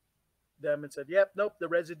them and said, yep, nope, the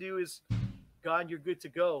residue is gone, you're good to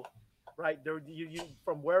go, right? There, you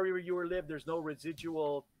from wherever you were lived, there's no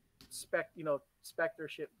residual specter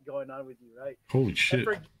shit going on with you, right? Holy shit.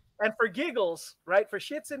 And for giggles, right, for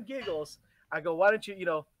shits and giggles, I go, why don't you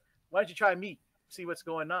try me, see what's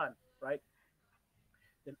going on, right?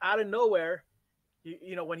 Then out of nowhere,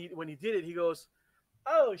 when he did it, he goes,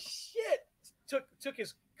 oh shit, took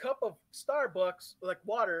his cup of Starbucks, like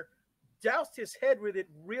water, doused his head with it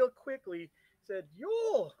real quickly, said,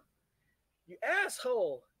 yo, you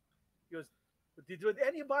asshole. He goes, did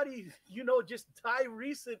anybody just die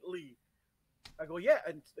recently? I go, yeah,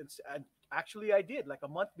 and actually I did. Like a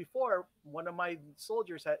month before, one of my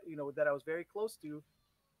soldiers had, that I was very close to,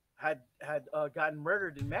 had gotten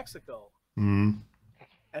murdered in Mexico. Mm-hmm.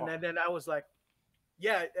 And then I was like,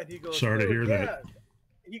 yeah, and he goes, sorry to hear that.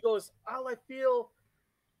 He goes, all I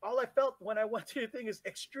felt when I went to the thing is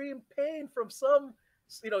extreme pain from some,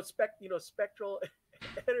 spectral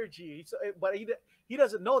energy. So, but he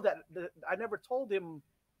doesn't know that. I never told him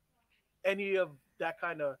any of that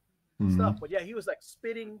kind of stuff. But yeah, he was like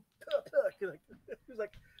spitting. He was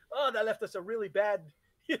like, oh, that left us a really bad,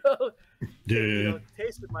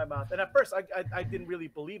 taste in my mouth. And at first, I didn't really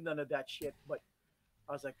believe none of that shit. But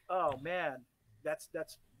I was like, oh man, that's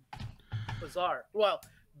bizarre. Well,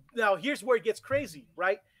 now here's where it gets crazy,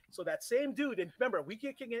 right? So that same dude, and remember, we're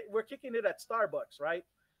kicking it at Starbucks, right?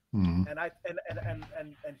 Mm-hmm.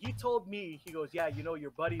 And he told me, he goes, yeah,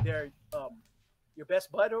 your buddy there, your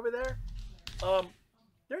best bud over there,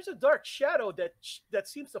 there's a dark shadow that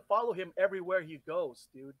seems to follow him everywhere he goes,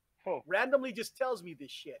 dude. Randomly just tells me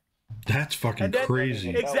this shit. That's fucking crazy.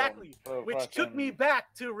 Exactly. Which took me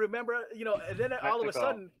back to remember, and then all of a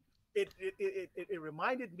sudden it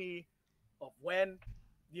reminded me of when,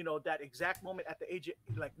 that exact moment at the age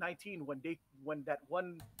of like 19, when they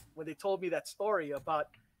told me that story about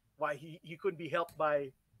why he couldn't be helped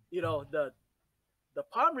by, the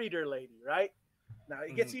palm reader lady, right? Now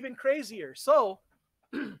it gets even crazier. So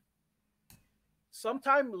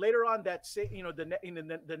sometime later on that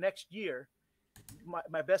the next year,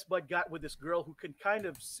 my best bud got with this girl who can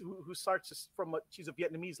who starts from she's a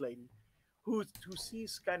Vietnamese lady who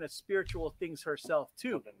sees kind of spiritual things herself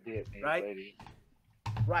too, right? Lady.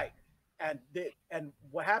 Right. And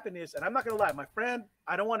what happened is, and I'm not gonna lie, my friend,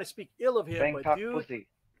 I don't want to speak ill of him, but dude, pussy.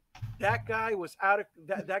 That guy was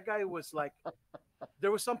that guy was like,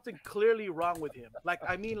 there was something clearly wrong with him. Like,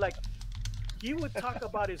 I mean, like, he would talk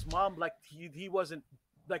about his mom like he wasn't,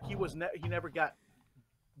 like he never got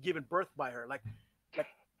given birth by her. Like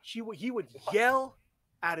he would yell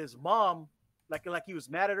at his mom like he was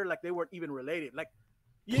mad at her, like they weren't even related. Like,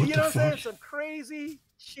 you know what I'm saying? Some crazy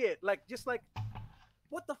shit. Like, just like,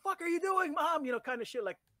 what the fuck are you doing, mom? Kind of shit.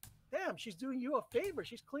 Like, damn, she's doing you a favor.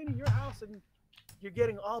 She's cleaning your house and you're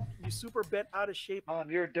getting you super bent out of shape. Mom,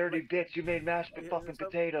 you're a dirty bitch. You made mashed fucking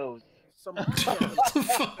potatoes.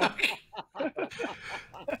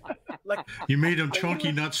 Like, you made them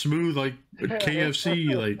chunky, not smooth, like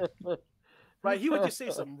KFC. Like, right? He would just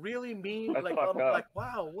say some really mean, like,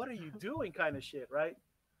 wow, what are you doing, kind of shit, right?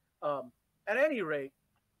 At any rate,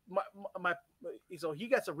 so he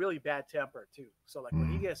gets a really bad temper too. So like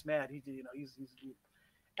when he gets mad, he's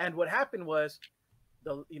and what happened was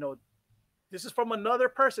this is from another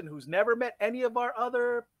person who's never met any of our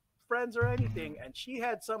other friends or anything, and she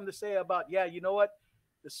had something to say about, yeah, you know what,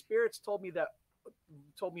 the spirits told me that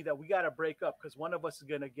we got to break up because one of us is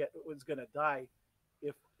gonna die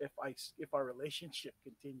if our relationship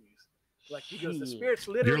continues. Like, he goes, the spirits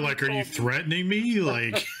literally. You're like, are you threatening me?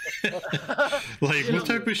 Like, like what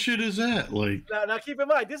type of shit is that? Like, now keep in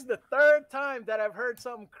mind, this is the third time that I've heard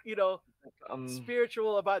something,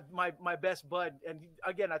 spiritual about my best bud. And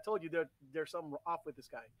again, I told you there's something off with this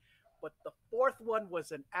guy. but the fourth one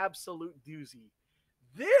was an absolute doozy.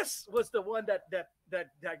 This was the one that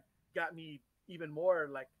got me even more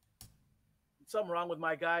like something wrong with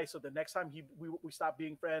my guy. So the next time we stopped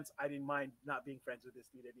being friends, I didn't mind not being friends with this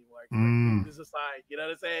dude anymore. This is a sign, you know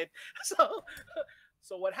what I'm saying?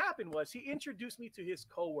 So what happened was he introduced me to his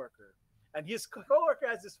coworker, and his coworker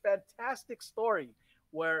has this fantastic story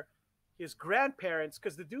where his grandparents,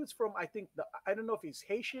 because the dude's from, I don't know if he's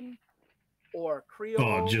Haitian or Creole.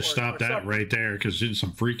 Oh, just stop that something right there, because there's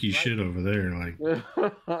some freaky shit over there. Like, well,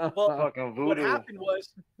 what happened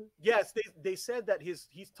was, yes, they said that he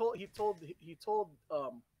told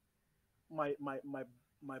my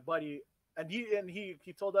buddy, and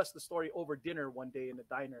he told us the story over dinner one day in the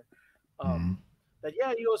diner. That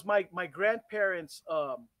he goes, my grandparents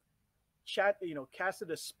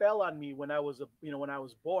casted a spell on me when I was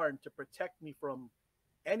born to protect me from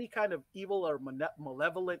any kind of evil or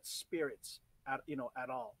malevolent spirits at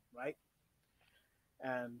all, right?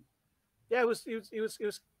 And it was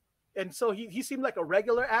and so he seemed like a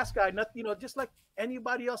regular ass guy, not just like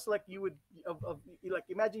anybody else, like you would like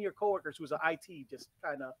imagine your coworkers who's an IT, just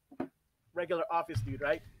kind of regular office dude,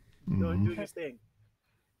 right? Doing his thing.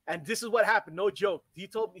 And this is what happened, no joke. He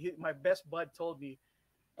told me, my best bud told me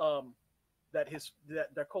that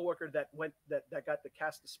their coworker that got the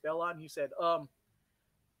cast the spell on, he said, I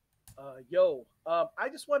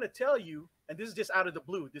just want to tell you, and this is just out of the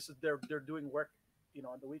blue, this is they're doing work,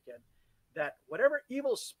 on the weekend, that whatever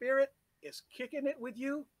evil spirit is kicking it with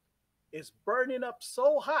you is burning up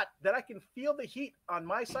so hot that I can feel the heat on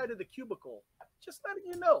my side of the cubicle. Just letting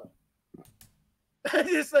you know.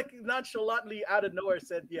 Just like nonchalantly out of nowhere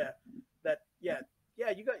said, you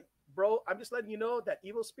got, bro, I'm just letting you know that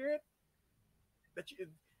evil spirit that you,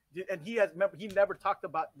 and he never talked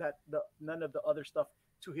about none of the other stuff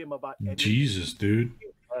to him about anything. Jesus, dude.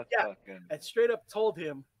 And straight up told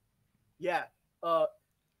him, I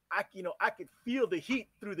could feel the heat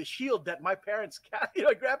through the shield that my parents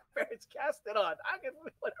grandparents cast it on. I can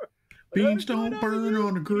whatever beans don't burn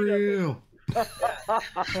on the grill. So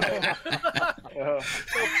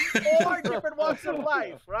 4 different walks of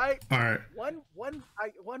life, right? All right. One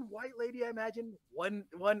white lady, I imagine, one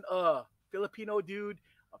Filipino dude,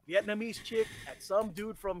 a Vietnamese chick, and some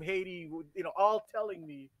dude from Haiti, all telling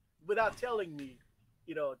me, without telling me,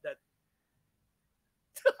 that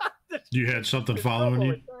you had something following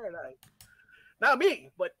you. Not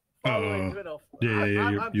me, but following,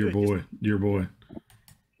 your boy.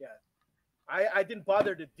 Yeah, I didn't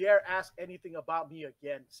bother to dare ask anything about me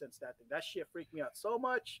again since that thing. That shit freaked me out so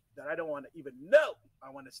much that I don't want to even know. I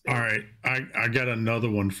want to stay. All right, I got another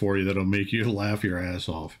one for you that'll make you laugh your ass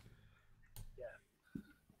off. Yeah.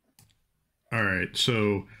 All right,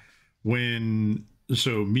 so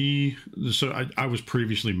I was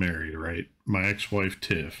previously married, right? My ex-wife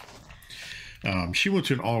Tiff. She went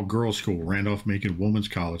to an all-girls school, Randolph-Macon Women's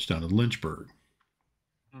College down in Lynchburg.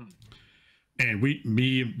 And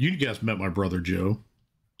you guys met my brother Joe.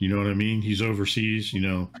 You know what I mean? He's overseas.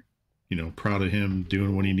 Proud of him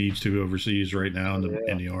doing what he needs to overseas right now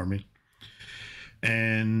in the Army.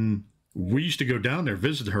 And we used to go down there,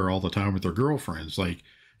 visit her all the time with her girlfriends. Like,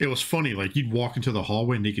 it was funny. Like, you'd walk into the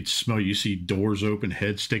hallway and they could smell you. See doors open,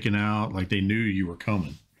 heads sticking out, like they knew you were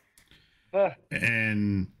coming.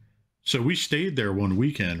 And so we stayed there one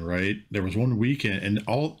weekend, right? There was one weekend, and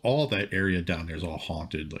all that area down there is all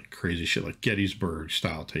haunted, like crazy shit, like Gettysburg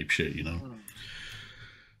style type shit,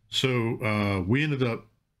 So we ended up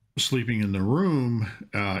sleeping in the room.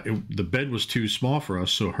 The bed was too small for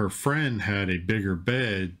us, so her friend had a bigger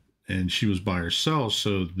bed, and she was by herself,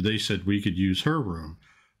 so they said we could use her room.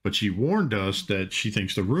 But she warned us that she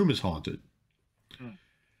thinks the room is haunted.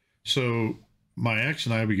 So my ex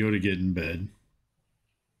and I, we go to get in bed.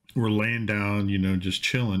 We're laying down, just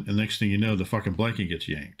chilling. And next thing you know, the fucking blanket gets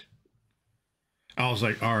yanked. I was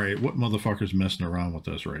like, all right, what motherfucker's messing around with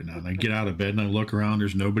us right now? And I get out of bed and I look around.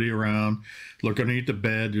 There's nobody around. Look underneath the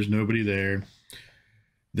bed. There's nobody there.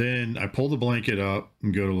 Then I pull the blanket up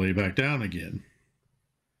and go to lay back down again.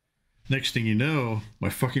 Next thing you know, my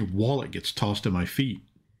fucking wallet gets tossed at my feet.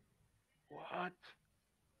 What?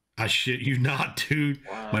 I shit you not, dude.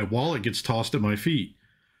 What? My wallet gets tossed at my feet.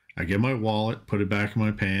 I get my wallet, put it back in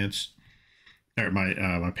my pants, or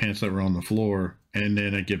my pants that were on the floor, and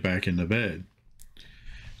then I get back in the bed.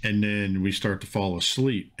 And then we start to fall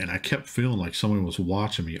asleep, and I kept feeling like someone was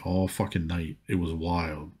watching me all fucking night. It was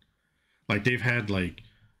wild. Like, they've had, like,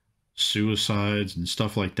 suicides and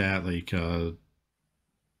stuff like that, like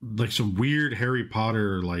some weird Harry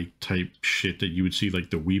Potter, like, type shit that you would see, like,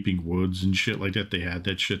 the Weeping Woods and shit like that. They had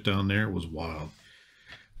that shit down there. It was wild.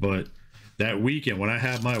 But that weekend, when I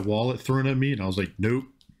had my wallet thrown at me, and I was like, nope,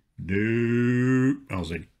 no. I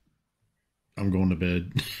was like, I'm going to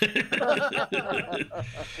bed.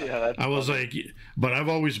 Yeah, I was like, but I've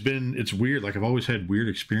always been, it's weird. Like I've always had weird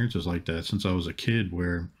experiences like that since I was a kid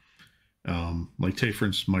where, like take for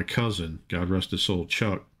instance, my cousin, God rest his soul,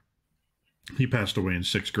 Chuck, he passed away in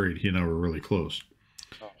 6th grade. He and I were really close.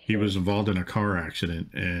 He was involved in a car accident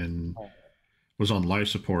and was on life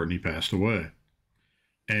support and he passed away.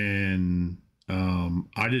 And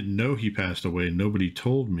I didn't know he passed away. Nobody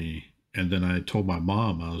told me. And then I told my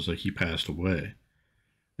mom, I was like, he passed away.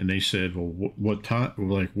 And they said, well, what time?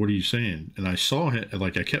 Like, what are you saying? And I saw him,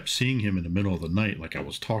 like, I kept seeing him in the middle of the night, like I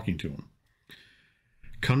was talking to him.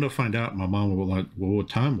 Come to find out, my mom was like, well, what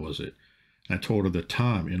time was it? And I told her the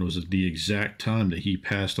time. And it was the exact time that he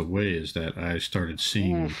passed away is that I started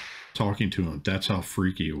seeing him, talking to him. That's how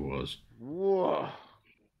freaky it was. Whoa.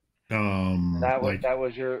 That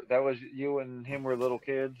was you and him were little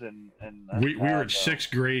kids and we were at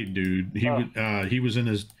 6th grade, dude. He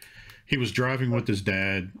was driving with his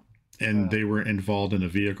dad and they were involved in a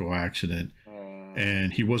vehicle accident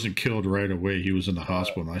and he wasn't killed right away. He was in the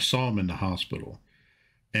hospital and I saw him in the hospital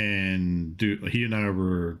and dude, he and I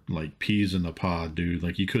were like peas in the pod, dude.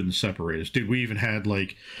 Like you couldn't separate us, dude. We even had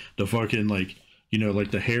like the fucking like, you know,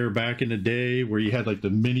 like the hair back in the day where you had like the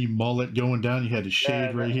mini mullet going down. You had the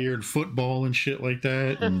shade right here and football and shit like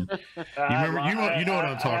that. And you know what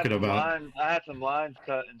I'm talking about. I had some lines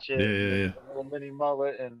cut and shit. Yeah. A little mini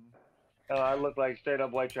mullet and I looked like straight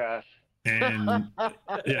up white trash. And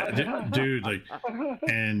yeah, dude, like,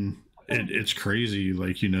 and it's crazy,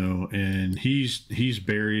 like, you know, and he's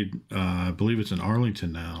buried, I believe it's in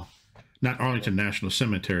Arlington now, not Arlington National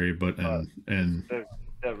Cemetery, but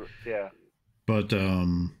yeah. But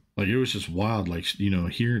like it was just wild, like, you know,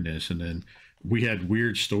 hearing this, and then we had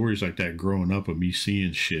weird stories like that growing up of me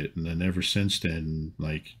seeing shit, and then ever since then,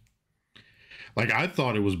 like I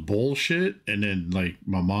thought it was bullshit, and then like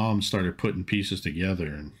my mom started putting pieces together,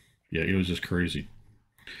 and yeah, it was just crazy.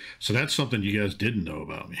 So that's something you guys didn't know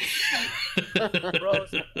about me. Bro,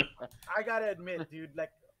 I gotta admit, dude,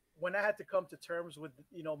 like when I had to come to terms with,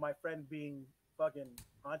 you know, my friend being fucking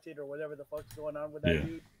haunted or whatever the fuck's going on with that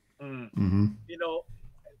dude. Mm-hmm. You know,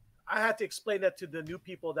 I had to explain that to the new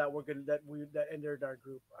people that entered our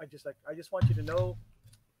group. I just want you to know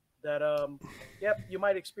that yep, you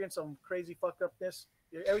might experience some crazy fucked upness.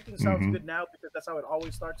 Everything sounds good now because that's how it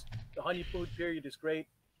always starts. The honeymoon period is great.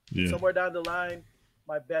 Yeah. Somewhere down the line,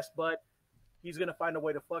 my best bud, he's gonna find a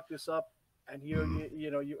way to fuck this up, and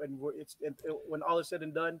when all is said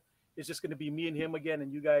and done, it's just gonna be me and him again,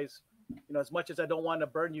 and you guys, you know, as much as I don't want to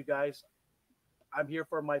burn you guys, I'm here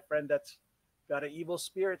for my friend that's got an evil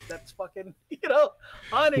spirit that's fucking, you know,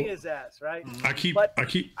 haunting his ass, right? I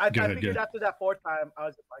figured after that 4th time, I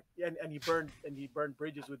was like, and he burned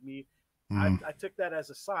bridges with me. I took that as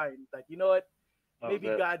a sign, like, you know what? Maybe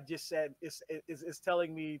God just said is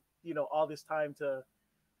telling me, you know, all this time to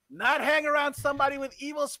not hang around somebody with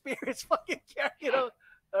evil spirits, fucking, you know,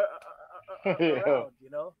 around,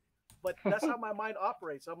 you know. But that's how my mind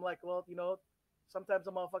operates. I'm like, well, you know, sometimes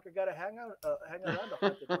a motherfucker gotta hang around a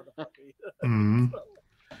haunted motherfucker. So,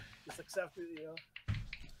 just accept it, you know.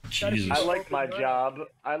 Jesus. I liked my job.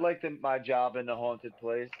 I liked my job in the haunted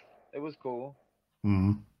place. It was cool.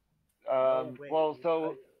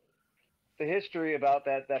 The history about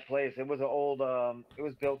that place, it was an old it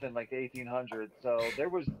was built in like the 1800s, so there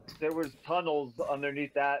was tunnels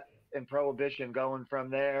underneath that in Prohibition going from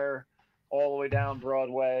there all the way down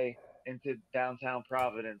Broadway into downtown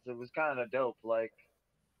Providence. It was kind of dope, like,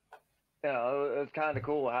 you know, it was kind of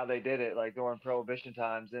cool how they did it, like during Prohibition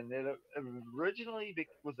times. And it originally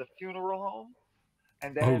was a funeral home,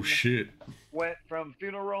 and then went from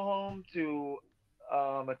funeral home to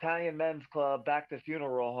Italian men's club, back to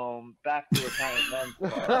funeral home, back to Italian men's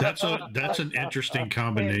club. That's an interesting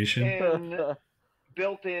combination.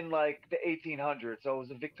 Built in like the 1800s, so it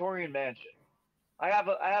was a Victorian mansion. I have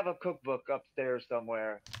a cookbook upstairs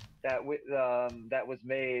somewhere that was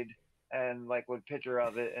made, and like with picture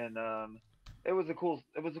of it, and it was a cool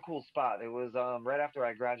spot. It was right after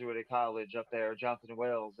I graduated college up there, Johnson and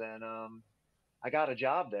Wales, and I got a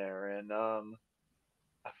job there, and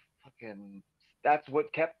that's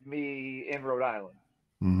what kept me in Rhode Island.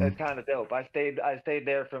 It's kind of dope. I stayed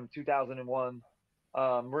there from 2001,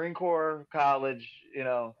 Marine Corps, college, you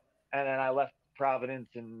know, and then I left Providence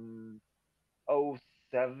in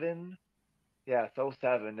 07. Yeah, it's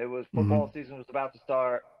 07. It was football season was about to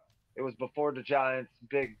start. It was before the Giants'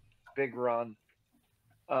 big run.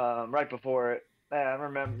 Right before it, I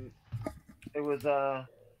remember it was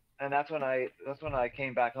and that's when I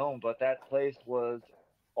came back home. But that place was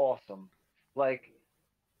awesome. Like,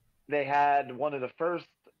 they had one of the first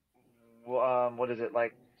what is it,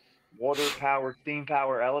 like water power, steam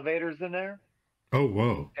power elevators in there. Oh,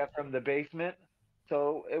 whoa. From the basement.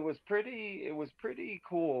 So it was pretty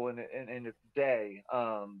cool in its day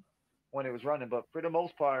when it was running. But for the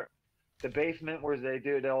most part, the basement where they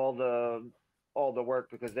did all the work,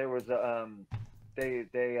 because there was they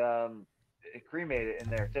cremated in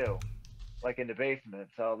there too, like in the basement.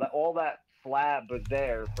 So all that slab was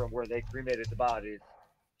there from where they cremated the bodies.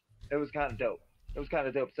 It was kind of dope.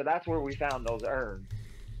 So that's where we found those urns,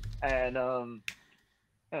 and you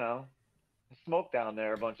know, smoked down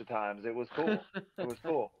there a bunch of times. It was cool.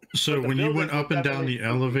 So when you went up and down the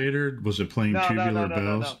elevator, was it playing tubular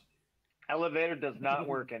bells? No. Elevator does not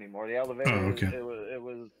work anymore. The elevator, okay.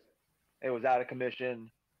 it was out of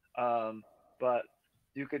commission. But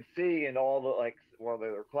you could see in all the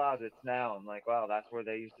there were closets now. I'm like, wow, that's where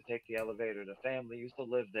they used to take the elevator. The family used to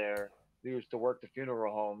live there. They used to work the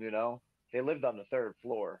funeral home. You know, they lived on the 3rd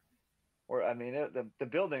floor. Or I mean, the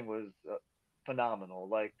building was phenomenal.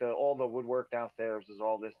 Like all the woodwork downstairs was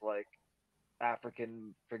all this like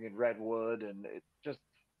African friggin' redwood, and it just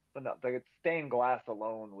the stained glass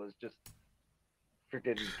alone was just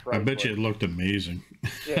freaking priceless. I bet you it looked amazing.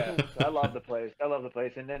 Yeah, I love the place.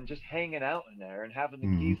 And then just hanging out in there and having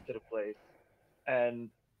the keys to the place, and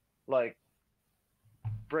like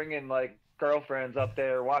bringing like girlfriends up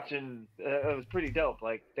there watching. It was pretty dope.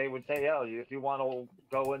 Like they would say, "Oh, if you want to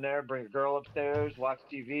go in there, bring a girl upstairs, watch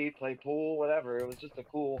TV, play pool, whatever." It was just a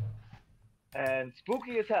cool and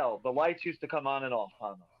spooky as hell. The lights used to come on and off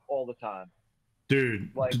on us all the time. Dude,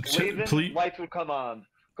 like leaving, lights would come on,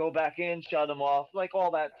 go back in, shut them off, like all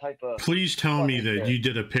that type of. Please tell me that you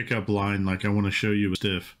did a pickup line like, "I want to show you a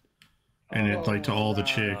stiff," and it like to all the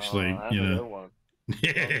chicks, like, you know.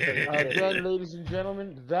 Again, ladies and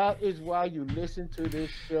gentlemen, that is why you listen to this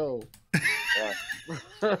show.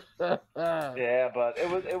 Yeah, but it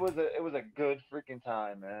was a good freaking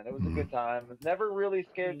time, man. It was a good time. It never really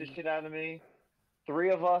scared the shit out of me.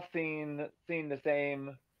 3 of us seen the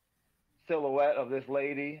same silhouette of this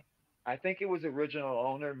lady. I think it was original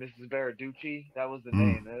owner, Mrs. Baraducci. That was the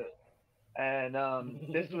name. And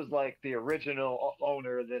this was like the original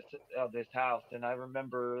owner of this house. And I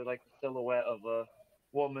remember like the silhouette of a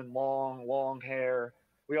woman, long hair.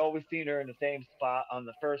 We always seen her in the same spot on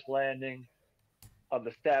the first landing of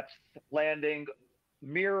the steps. Landing,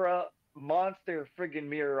 mirror, monster friggin'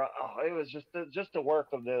 mirror. Oh, it was just the work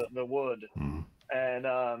of the wood.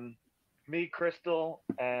 And me, Crystal,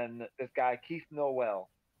 and this guy Keith Noel.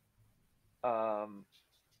 He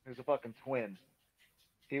was a fucking twin.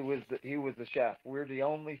 He was the chef. We're the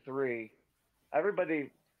only 3.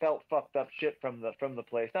 Everybody felt fucked up shit from the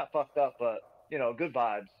place. Not fucked up, but you know, good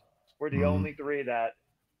vibes. We're the only 3 that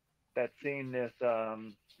seen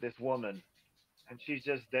this woman, and she's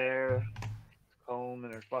just there,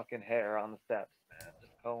 combing her fucking hair on the steps, man.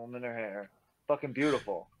 Just combing her hair. Fucking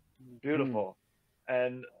beautiful.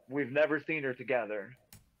 And we've never seen her together.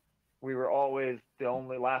 We were always the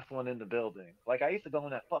only last one in the building. Like, I used to go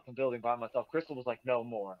in that fucking building by myself. Crystal was like, no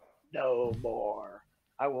more.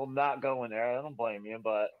 I will not go in there. I don't blame you,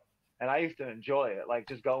 and I used to enjoy it. Like,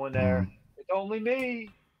 just going there. It's only me.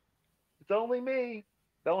 Don't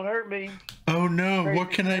hurt me. Oh no, crazy, what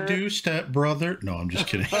can I do, step brother? No, I'm just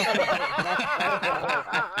kidding.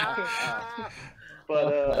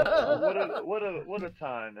 But what a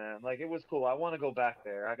time, man. Like, it was cool. I want to go back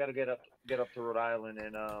there. I got to get up to Rhode Island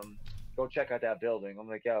and go check out that building. I'm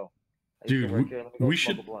like, yo, dude, we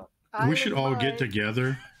should all get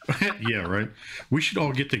together. Yeah, right. We should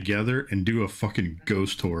all get together and do a fucking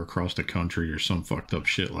ghost tour across the country or some fucked up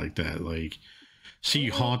shit like that. Like, see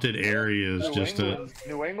haunted areas.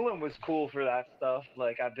 New England was cool for that stuff.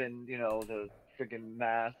 Like, I've been, you know, the freaking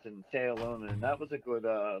Mass and Salem, and that was a good,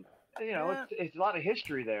 you know, it's a lot of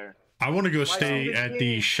history there. I want to go stay at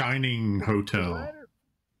the Shining Hotel.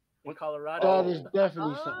 With Colorado. That is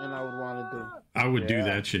definitely something I would want to do. I would do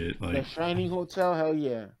that shit. Like the Shining Hotel, hell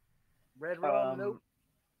yeah. Red Room.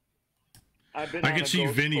 I could see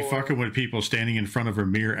Vinny fucking with people standing in front of a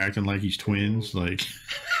mirror acting like he's twins. Like,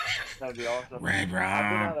 that'd be awesome. Red Room.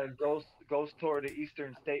 I've been on a ghost tour to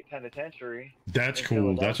Eastern State Penitentiary. That's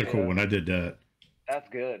cool. That's a cool one. I did that. That's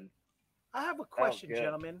good. I have a question,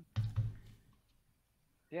 gentlemen.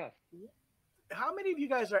 Yes. How many of you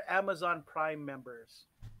guys are Amazon Prime members?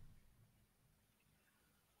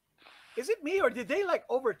 Is it me, or did they like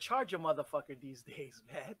overcharge a motherfucker these days,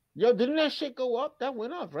 man? Yo, didn't that shit go up? That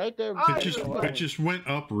went up right there. It just went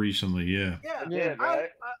up recently, yeah. Yeah, right.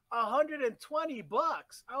 $120.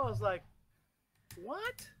 I was like,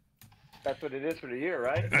 what? That's what it is for the year,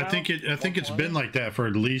 right? I think it's been like that for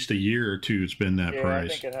at least a year or two. It's been that price. I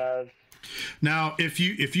think it has. Now, if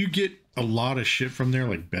you get a lot of shit from there,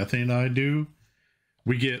 like Bethany and I do,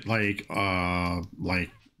 we get like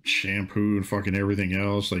shampoo and fucking everything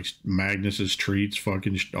else, like Magnus's treats,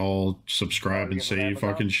 fucking all subscribe and save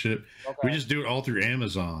fucking shit. Okay. We just do it all through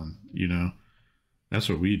Amazon, you know. That's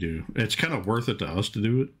what we do. It's kind of worth it to us to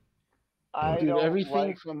do it. I do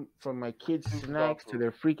everything from my kids' snacks to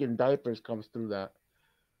their freaking diapers comes through that.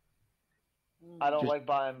 I don't like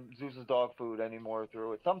buying Zeus's dog food anymore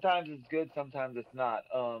through it. Sometimes it's good, sometimes it's not.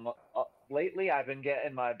 Lately, I've been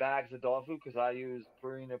getting my bags of dog food because I use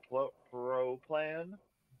Purina Pro Plan.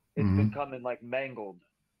 It's been coming like mangled,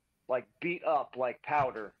 like beat up, like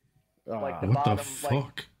powder. Like the what bottom, the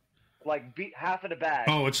fuck? Like beat half of the bag.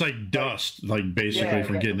 Oh, it's like dust, like basically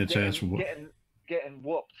from getting its ass whooped. Getting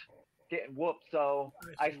whooped. So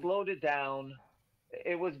I slowed it down.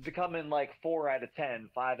 It was becoming like 4 out of 10,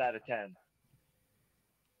 5 out of 10.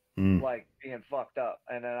 Like being fucked up,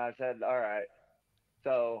 and then I said, "All right."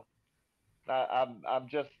 So I'm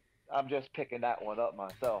just picking that one up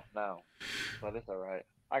myself now, but it's all right.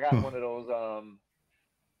 I got one of those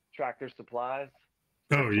Tractor Supplies.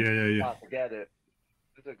 Oh yeah. Spot to get it.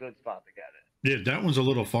 It's a good spot to get it. Yeah, that one's a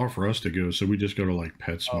little far for us to go, so we just go to like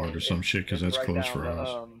PetSmart or some shit because that's right close for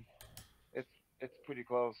us. It's pretty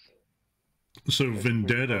close. So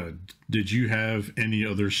Vendetta, did you have any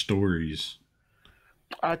other stories?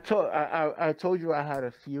 I told you I had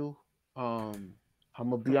a few. I'm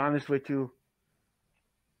gonna be honest with you.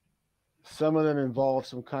 Some of them involve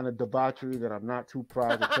some kind of debauchery that I'm not too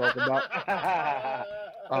proud to talk about.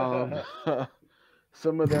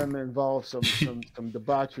 Some of them involve some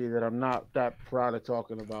debauchery that I'm not that proud of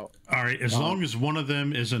talking about. All right, as long as one of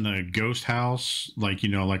them isn't a ghost house, like, you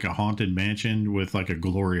know, like a haunted mansion with like a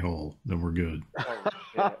glory hole, then we're good.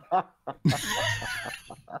 Oh,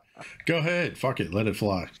 go ahead, fuck it, let it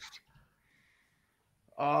fly.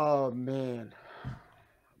 Oh man,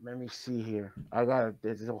 let me see here.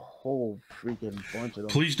 There's a whole freaking bunch of them.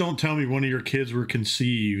 Please don't tell me one of your kids were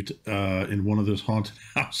conceived in one of those haunted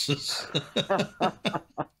houses.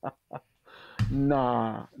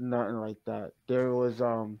 Nah, nothing like that. There was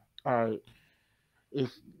all right.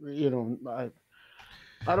 If you know,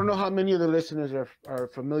 I don't know how many of the listeners are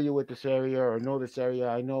familiar with this area or know this area.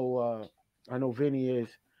 I know Vinny is.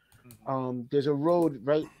 There's a road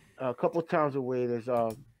right a couple towns away.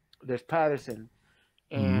 There's Patterson,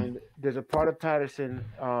 and there's a part of Patterson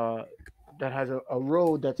that has a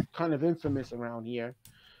road that's kind of infamous around here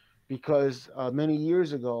because many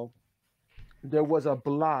years ago there was a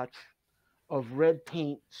blotch of red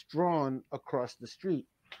paint drawn across the street,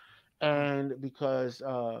 and because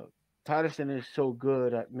Patterson is so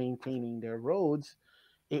good at maintaining their roads,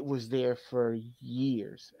 it was there for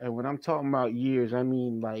years. And when I'm talking about years, I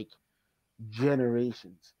mean like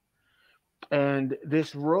generations. And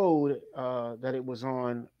this road that it was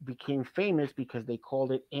on became famous because they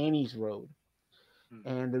called it Annie's Road.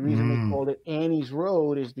 And the reason they called it Annie's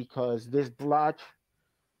Road is because this blotch,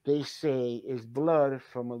 they say, is blood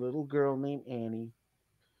from a little girl named Annie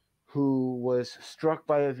who was struck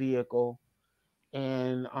by a vehicle.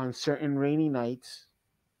 And on certain rainy nights,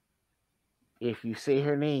 if you say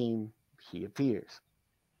her name, she appears.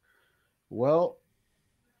 Well,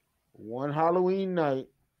 one Halloween night,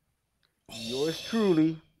 yours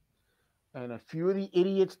truly and a few of the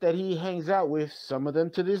idiots that he hangs out with, some of them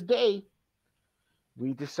to this day,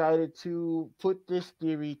 we decided to put this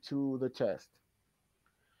theory to the test.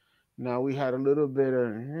 Now we had a little bit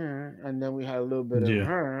of and then we had a little bit of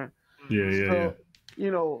So,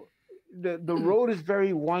 you know, the road is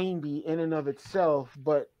very windy in and of itself,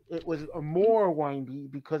 but it was more windy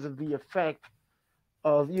because of the effect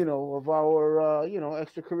of our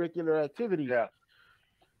extracurricular activities. Yeah.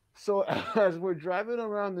 So as we're driving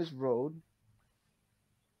around this road,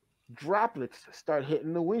 droplets start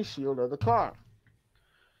hitting the windshield of the car.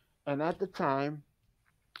 And at the time,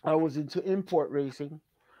 I was into import racing,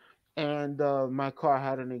 and my car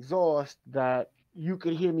had an exhaust that you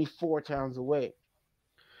could hear me 4 towns away.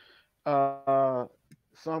 So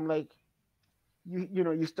I'm like,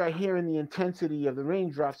 you start hearing the intensity of the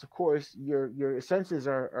raindrops. Of course, your senses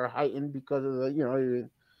are heightened because of the,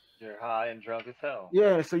 you're high and drunk as hell.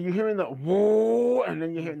 Yeah, so you're hearing the whoa, and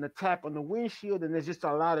then you're hearing the tap on the windshield, and there's just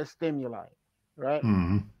a lot of stimuli, right?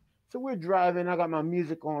 Mm-hmm. So we're driving. I got my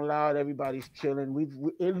music on loud. Everybody's chilling.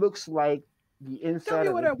 It looks like the inside. Tell me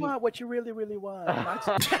what I want. What you really, really want.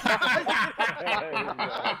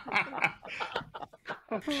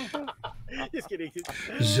 Just kidding.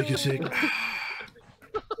 Zig.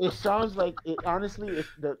 It sounds like it. Honestly, it's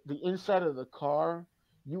the inside of the car.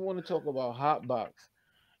 You want to talk about hot box?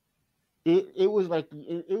 It was like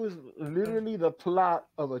it was literally the plot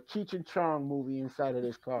of a Cheech and Chong movie inside of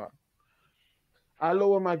this car. I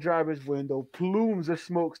lower my driver's window, plumes of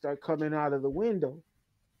smoke start coming out of the window.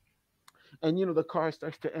 And you know, the car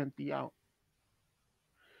starts to empty out.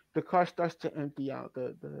 The car starts to empty out.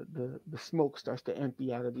 The smoke starts to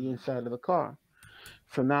empty out of the inside of the car.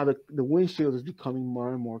 So now the windshield is becoming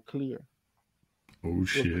more and more clear. Oh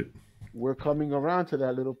shit. We're coming around to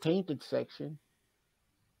that little painted section.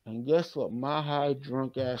 And guess what? My high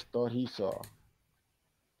drunk ass thought he saw.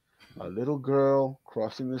 A little girl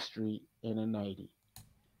crossing the street in a nightie.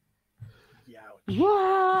 Yeah,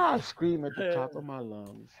 I scream at the top of my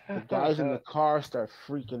lungs. The guys in the car start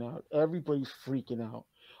freaking out. Everybody's freaking out.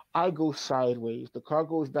 I go sideways. The car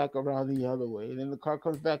goes back around the other way. And then the car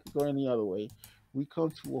comes back going the other way. We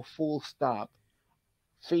come to a full stop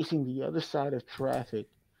facing the other side of traffic.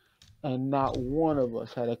 And not one of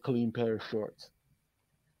us had a clean pair of shorts.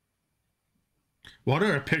 What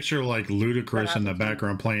are a picture like Ludacris in the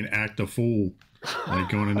background playing Act a Fool? Like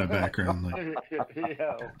going in the background. Like...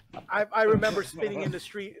 Yeah. I remember spinning in the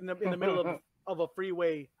street in the middle of a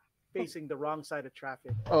freeway facing the wrong side of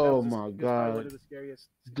traffic. Oh my God. One of the scariest.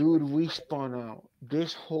 Dude, we spun out.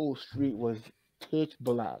 This whole street was pitch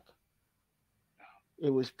black. It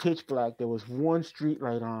was pitch black. There was one street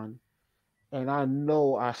light on. And I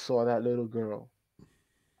know I saw that little girl.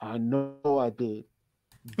 I know I did.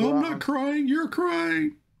 But I'm not crying. You're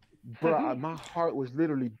crying. But my heart was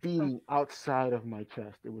literally beating outside of my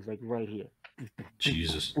chest. It was like right here.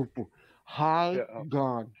 Jesus. High,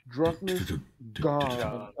 gone. Drunkenness,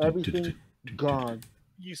 gone. Everything, gone.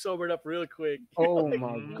 You sobered up real quick. Oh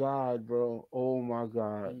my God, bro. Oh my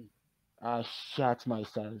God. I shot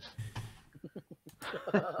myself.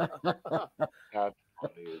 That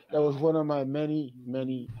was one of my many,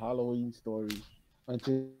 many Halloween stories.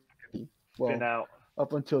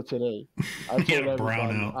 Up until today. I told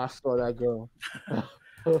everybody I saw that girl.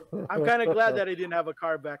 I'm kind of glad that I didn't have a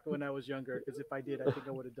car back when I was younger, because if I did, I think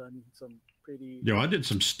I would have done some pretty... Yo, I did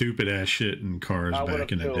some stupid ass shit in cars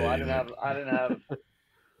back in the day. I didn't have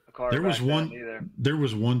a car there was one either. There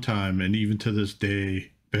was one time, and even to this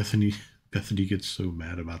day, Bethany gets so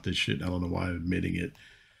mad about this shit. I don't know why I'm admitting it.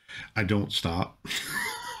 I don't stop.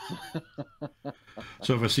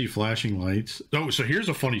 So if I see flashing lights... Oh, so here's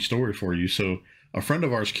a funny story for you. So a friend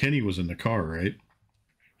of ours, Kenny, was in the car, right?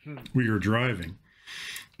 We were driving,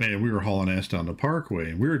 and we were hauling ass down the parkway,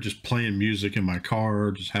 and we were just playing music in my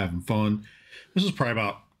car, just having fun. This is probably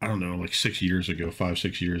about, I don't know, like 6 years ago,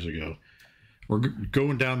 5-6 years ago. We're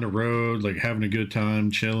going down the road, like having a good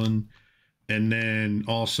time, chilling. And then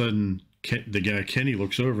all of a sudden, the guy, Kenny,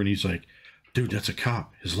 looks over and he's like, dude, that's a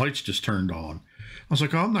cop. His lights just turned on. I was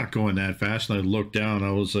like, oh, I'm not going that fast. And I looked down.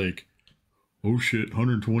 I was like, oh, shit,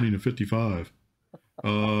 120 to 55.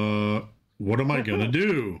 What am I going to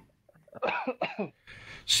do?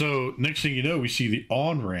 So next thing you know, we see the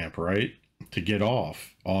on-ramp, right, to get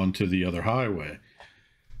off onto the other highway.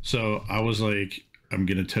 So I was like, I'm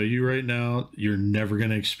going to tell you right now, you're never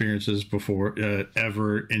going to experience this before,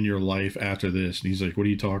 ever in your life after this. And he's like, what are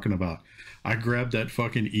you talking about? I grabbed that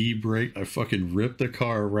fucking e-brake. I fucking ripped the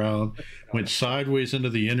car around, went sideways into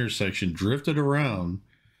the intersection, drifted around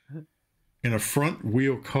in a front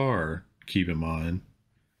wheel car, keep in mind,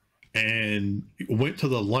 and went to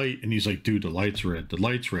the light. And he's like, dude, the light's red. The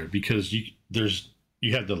light's red, because you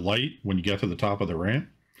had the light when you got to the top of the ramp.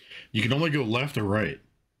 You can only go left or right.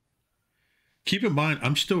 Keep in mind,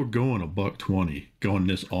 I'm still going $120 going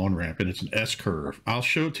this on-ramp, and it's an S-curve. I'll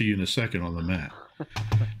show it to you in a second on the map.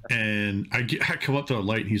 And I come up to the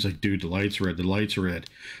light, and he's like, dude, the light's red. The light's red.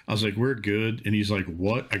 I was like, we're good. And he's like,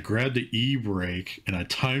 what? I grabbed the e-brake, and I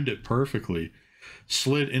timed it perfectly,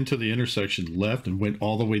 slid into the intersection left, and went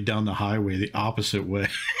all the way down the highway the opposite way.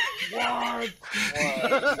 What?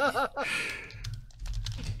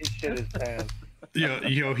 He shit his pants. Yeah,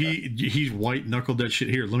 you know, he's white knuckled that shit.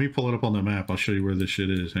 Here, let me pull it up on the map. I'll show you where this shit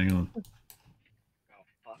is. Hang on. Oh,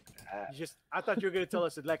 fuck that. I thought you were gonna tell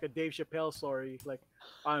us like a Dave Chappelle story. Like,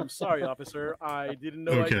 I'm sorry, officer, I didn't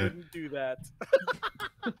know I couldn't do that.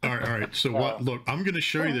 All right. So what? Look, I'm gonna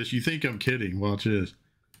show you this. You think I'm kidding? Watch this.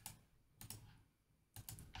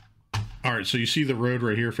 All right. So you see the road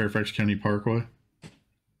right here, Fairfax County Parkway,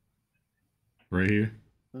 right here.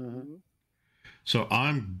 Mm-hmm. So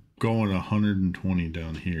I'm going 120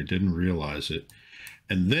 down here, didn't realize it.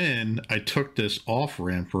 And then I took this off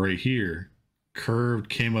ramp right here, curved,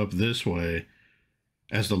 came up this way.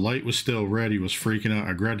 As the light was still red, he was freaking out.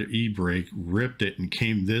 I grabbed the e-brake, ripped it, and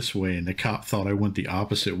came this way, and the cop thought I went the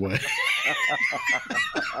opposite way.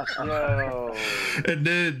 No. And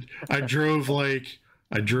then I drove like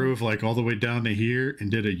I drove like all the way down to here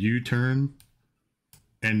and did a U-turn,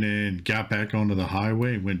 and then got back onto the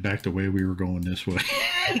highway and went back the way we were going this way.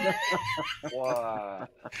 Wow.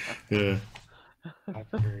 Yeah. That's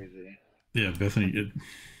crazy. Yeah, Bethany,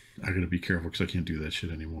 I gotta be careful because I can't do that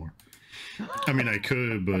shit anymore. I mean, I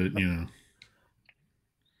could, but you know.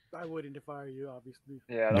 I wouldn't if I were you, obviously.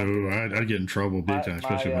 Yeah. No, I'd get in trouble big time,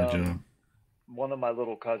 especially my job. One of my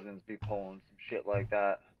little cousins be pulling some shit like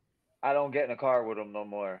that. I don't get in a car with him no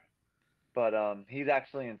more. But he's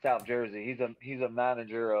actually in South Jersey. He's a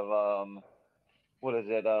manager of what is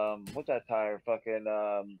it? What's that tire? Fucking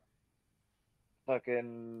what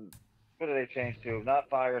did they change to? Not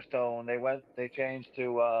Firestone. They changed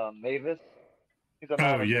to Mavis. He's a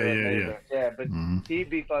manager of Mavis. Yeah, but he'd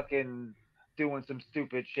be fucking doing some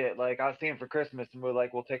stupid shit. Like I see him for Christmas and we're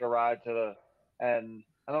like, we'll take a ride and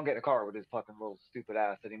I don't get in a car with his fucking little stupid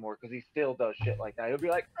ass anymore because he still does shit like that. He'll be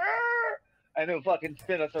like, "Arr!" And he'll fucking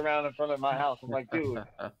spin us around in front of my house. I'm like, dude,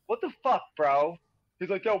 what the fuck, bro? He's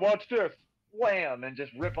like, yo, watch this. Wham! And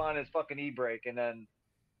just rip on his fucking e-brake. And then,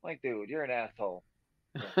 like, dude, you're an asshole.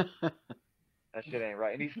 Yeah. That shit ain't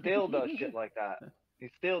right. And he still does shit like that.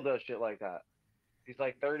 He's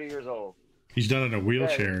like 30 years old. He's not in a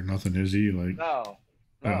wheelchair, nothing, is he? Like, no.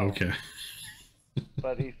 Oh, okay.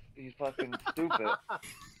 But he's fucking stupid.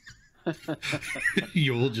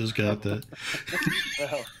 You'll just got that.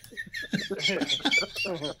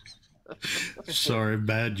 Sorry,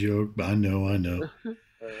 bad joke, but I know.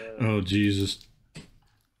 Oh, Jesus.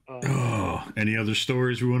 Oh, any other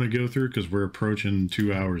stories we want to go through? Because we're approaching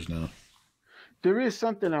 2 hours now. There is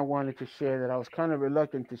something I wanted to share that I was kind of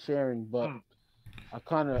reluctant to sharing, but I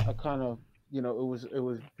kind of, you know, it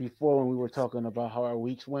was before when we were talking about how our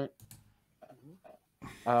weeks went.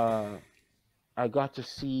 I got to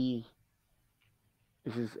see.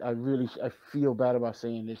 I feel bad about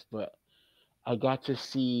saying this, but I got to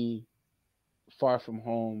see Far From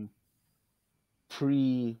Home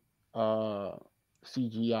pre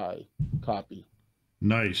CGI copy.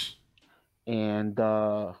 Nice. And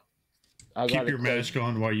keep your mask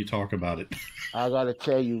on while you talk about it. I gotta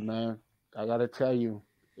tell you, man.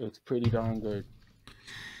 It's pretty darn good.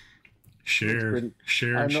 Share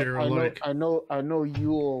alike. I know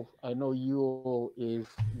Yule is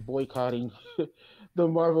boycotting the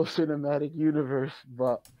Marvel Cinematic Universe,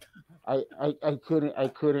 but I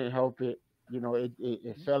couldn't help it. You know, it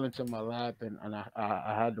fell into my lap, and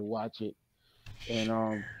I had to watch it.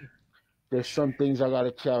 And there's some things I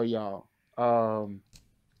gotta tell y'all.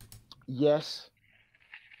 Yes,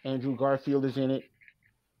 Andrew Garfield is in it.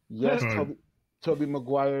 Yes, Tobey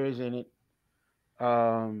Maguire is in it.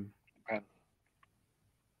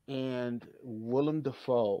 And Willem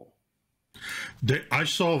Dafoe. I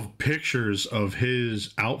saw pictures of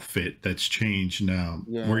his outfit that's changed now,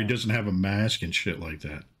 where he doesn't have a mask and shit like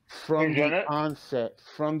that. From the onset,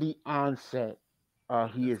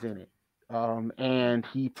 he is in it. And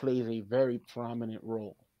he plays a very prominent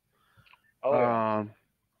role.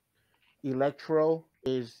 Electro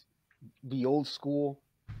is the old school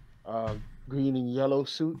green and yellow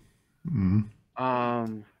suit.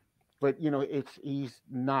 But you know, he's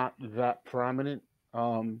not that prominent.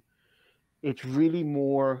 It's really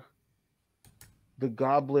more the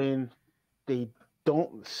Goblin. They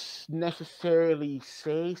don't necessarily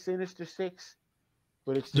say Sinister Six,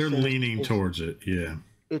 but they're leaning towards it. Yeah,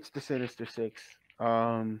 it's the Sinister Six.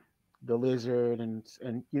 The Lizard and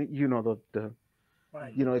you know the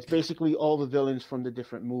right. You know, it's basically all the villains from the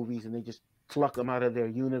different movies, and they just pluck them out of their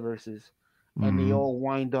universes, and they all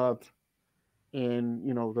wind up in,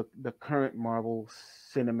 you know, the current Marvel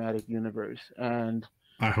Cinematic Universe. And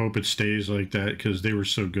I hope it stays like that because they were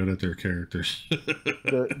so good at their characters.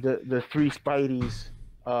 the three Spideys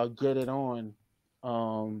get it on,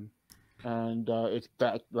 and it's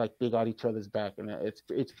back, like they got each other's back, and it's.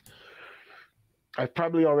 I've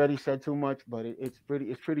probably already said too much, but it's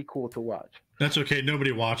pretty cool to watch. That's okay.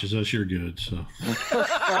 Nobody watches us. You're good. So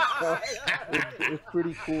it's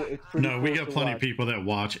pretty cool. We got plenty of people that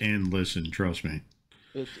watch and listen. Trust me.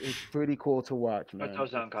 It's pretty cool to watch, man. That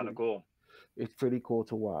does sound kind of cool. It's pretty cool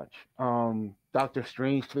to watch. Doctor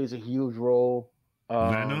Strange plays a huge role.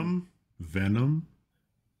 Venom.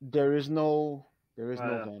 There is no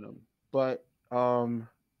Venom, but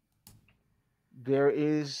there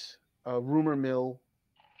is a rumor mill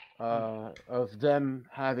of them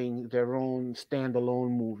having their own standalone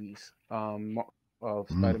movies of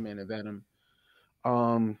Spider-Man and Venom.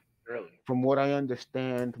 Really? From what I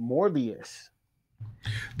understand, Morbius.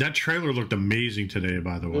 That trailer looked amazing today,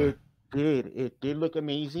 by the way. It did look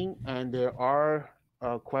amazing, and there are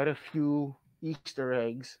quite a few Easter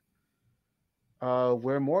eggs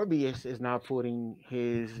where Morbius is now putting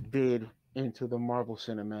his bid into the Marvel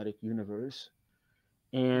Cinematic Universe.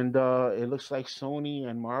 And it looks like Sony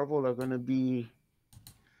and Marvel are going to be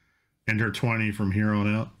intertwining from here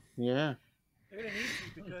on out. Yeah. They're going to need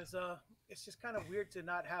to, because it's just kind of weird to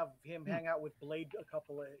not have him hang out with Blade a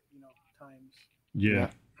couple of, times. Yeah.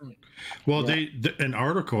 Well, an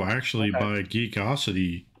article actually by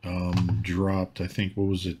Geekosity dropped, I think, what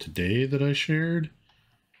was it, today that I shared?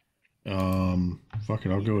 Fuck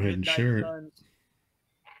it, I'll go ahead and share it. Let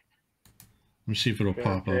me see if it'll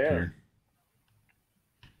pop up here.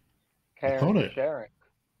 I thought I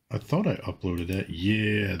uploaded that.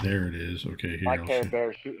 Yeah, there it is. Okay, here. My Care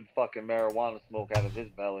Bear shooting fucking marijuana smoke out of his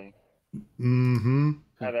belly. Mm-hmm.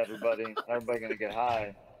 Have everybody gonna get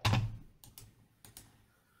high.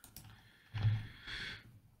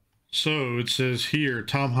 So it says here,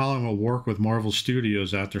 Tom Holland will work with Marvel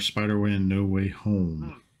Studios after Spider-Man No Way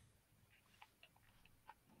Home.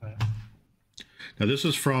 Now this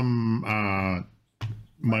is from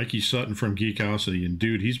Mikey Sutton from Geekosity, and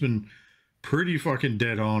dude, he's been pretty fucking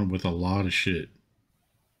dead on with a lot of shit.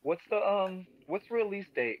 What's the release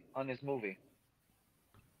date on this movie?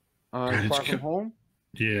 Far From Home?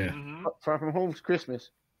 Yeah. Mm-hmm. Far From Home's Christmas.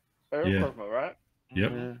 Yeah. Christmas, right?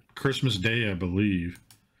 Yep. Yeah. Christmas Day, I believe.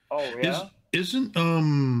 Oh yeah. Isn't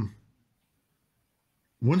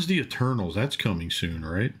when's the Eternals? That's coming soon,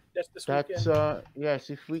 right? That's this weekend. It's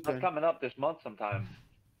this weekend. That's coming up this month sometime.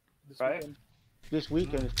 This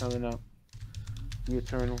weekend is coming up. The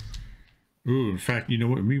Eternals. Ooh, in fact, you know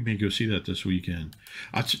what? We may go see that this weekend.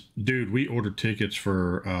 Dude, we ordered tickets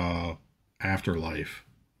for Afterlife.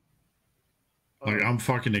 Like, I'm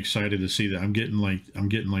fucking excited to see that. I'm getting like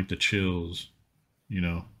the chills,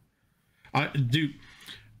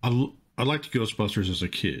 I liked Ghostbusters as a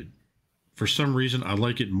kid. For some reason, I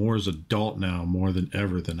like it more as an adult now, more than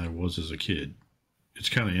ever than I was as a kid. It's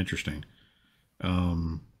kind of interesting.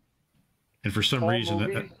 And for some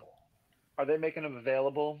reason, are they making them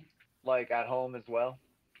available like at home as well?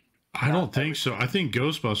 I don't think so. I think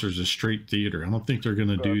Ghostbusters is straight theater. I don't think they're going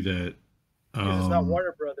to do that. It's not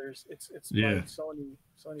Warner Brothers. It's yeah. Sony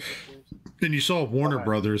Pictures. And you saw Warner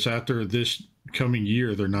Brothers after this coming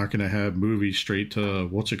year, they're not going to have movies straight to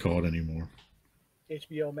what's it called anymore?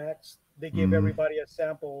 HBO Max. They give everybody a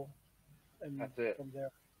sample, and that's it from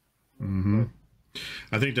there. Mm-hmm.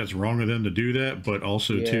 I think that's wrong of them to do that, but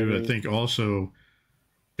also I think also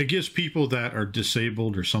it gives people that are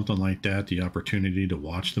disabled or something like that the opportunity to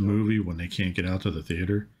watch the movie when they can't get out to the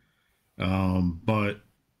theater. But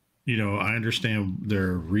I understand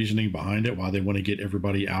their reasoning behind it, why they want to get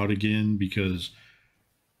everybody out again, because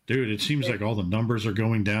dude, it seems like all the numbers are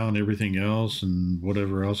going down, everything else and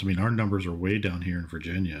whatever else. I mean, our numbers are way down here in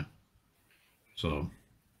Virginia. So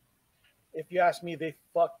if you ask me, they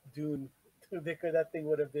fucked Dune. That thing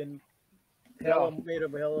would have been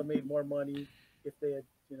made more money if they had,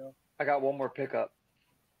 I got one more pickup.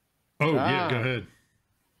 Oh yeah, go ahead.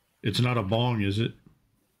 It's not a bong, is it?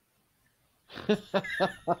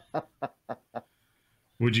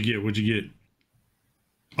 What'd you get?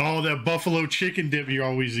 Oh, that buffalo chicken dip you're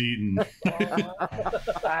always eating. I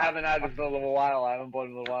haven't had it in a little while. I haven't bought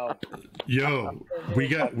it in a little while. Yo, we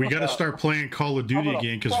got to start playing Call of Duty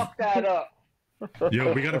again, because fuck that up.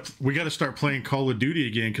 Yo, we got to start playing Call of Duty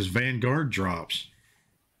again because Vanguard drops.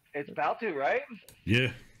 It's about to, right?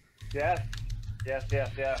 Yeah. Yes.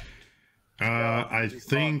 I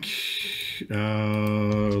think.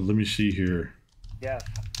 Let me see here. Yes,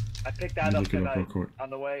 I picked that up tonight on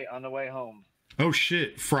the way home. Oh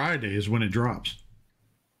shit! Friday is when it drops.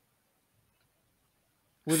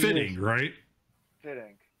 Fitting, right?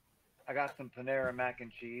 Fitting. I got some Panera mac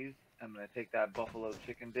and cheese. I'm gonna take that buffalo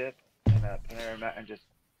chicken dip and that Panera mac and just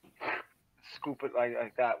scoop it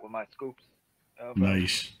like that with my scoops.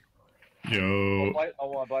 Nice. Yo. I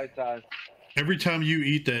want bite size. Every time you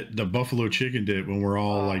eat the buffalo chicken dip when we're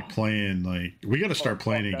all like playing, like we got to start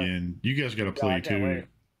playing again. You guys got to play too. Wait.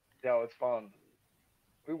 Yo, it's fun.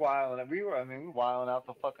 We wilding out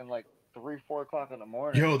till fucking like 3-4 o'clock in the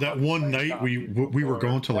morning. Yo, that one night we were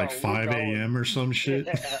going to like 5 a.m. or some shit.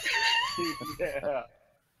 Yeah.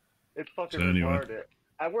 It's fucking retarded.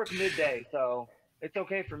 I work midday, so it's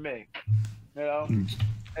okay for me. All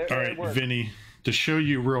right, Vinny, to show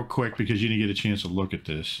you real quick because you didn't get a chance to look at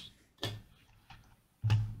this.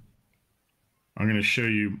 I'm going to show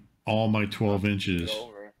you all my 12 inches.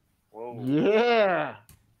 Whoa. Yeah.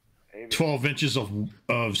 12 inches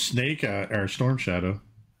of snake or storm shadow.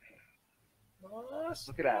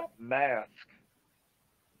 Look at that mask.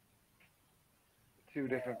 2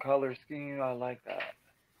 different color scheme. I like that.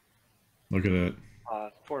 Look at that.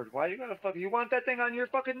 Sport. Why you gotta you want that thing on your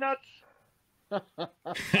fucking nuts? Nope.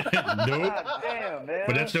 God damn, man.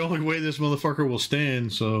 But that's the only way this motherfucker will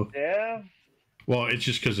stand. So Yeah. well, it's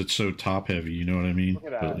just because it's so top heavy. You know what I mean? Look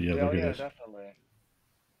at that. But, yeah, look at this. Definitely.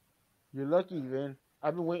 You're lucky, Vin.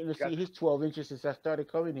 I've been waiting to see his 12 inches since I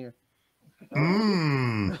started coming here.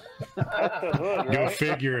 Mmm. That's the hood, right? Go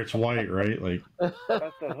figure. It's white, right? Like.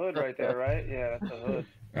 That's the hood right there, right? Yeah, that's the hood.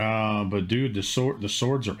 But dude, the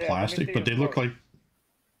swords are plastic, but they look like.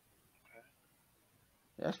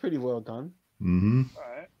 That's pretty well done. Mm-hmm. All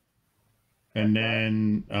right. And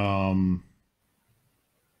then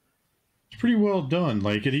it's pretty well done.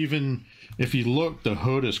 Like it even, if you look, the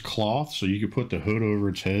hood is cloth, so you could put the hood over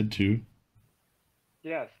its head too.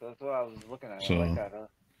 Yes, that's what I was looking at. So, I like that, huh?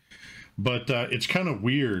 But it's kind of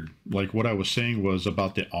weird. Like what I was saying was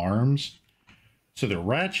about the arms. So they're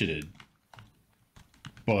ratcheted,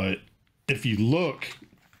 but if you look,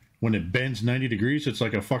 when it bends 90 degrees, it's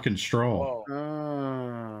like a fucking straw.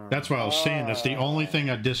 That's what I was saying. That's the only thing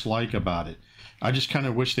I dislike about it. I just kind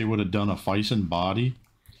of wish they would have done a Fison body.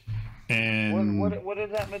 And what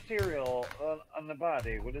is that material on the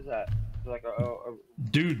body? What is that? Like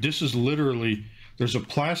dude, this is literally, there's a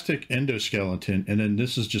plastic endoskeleton, and then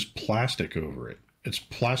this is just plastic over it. It's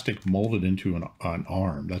plastic molded into an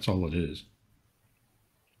arm. That's all it is.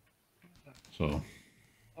 So,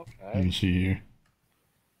 okay. you can see here.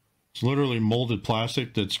 It's literally molded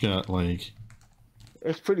plastic that's got like...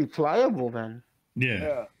 It's pretty pliable then.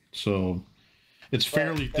 Yeah. So, it's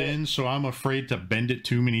fairly thin, so I'm afraid to bend it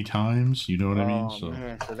too many times. You know what I mean? So,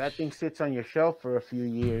 man. So that thing sits on your shelf for a few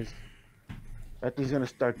years. That thing's going to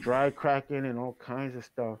start dry cracking and all kinds of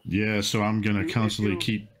stuff. Yeah, so I'm going to constantly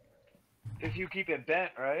keep... If you keep it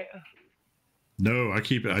bent, right? No, I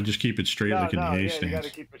just keep it straight like in the hay stands. You got to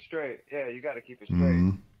keep it straight. Yeah, you got to keep it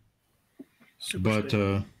straight. But,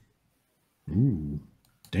 ooh,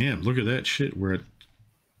 damn, look at that shit. We're at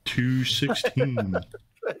 216.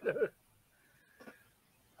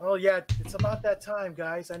 Oh, yeah, it's about that time,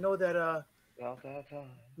 guys. I know that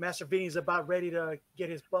Master Vinny's about ready to get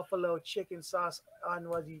his buffalo chicken sauce on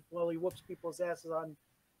while he whoops people's asses on,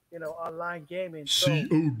 online gaming.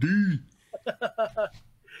 COD.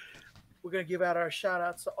 We're going to give out our shout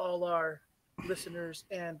outs to all our listeners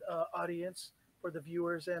and audience, for the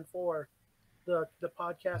viewers and for the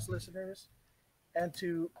podcast listeners, and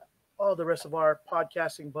to all the rest of our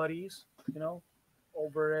podcasting buddies,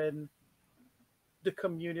 over in the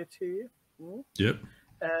community. Yep.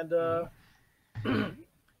 And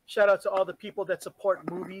shout out to all the people that support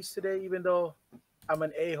movies today, even though I'm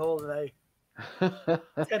an a-hole and I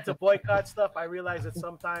tend to boycott stuff. I realize that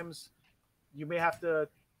sometimes you may have to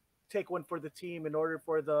take one for the team in order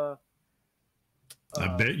for the I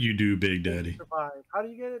bet you do, Big Daddy. Survive. How do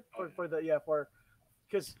you get it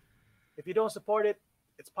because if you don't support it,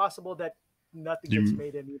 it's possible that nothing gets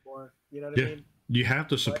made anymore. You know what I mean? You have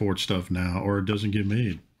to support stuff now or it doesn't get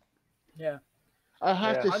made. Yeah. I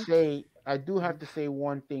have to say, I do have to say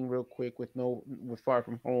one thing real quick with Far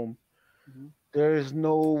From Home. Mm-hmm. There's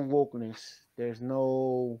no wokeness. There's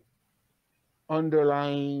no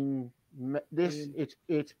underlying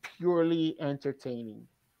it's purely entertaining.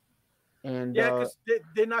 And because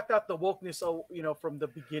they knocked out the wokeness, from the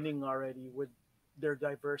beginning already with their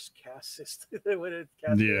diverse cast system.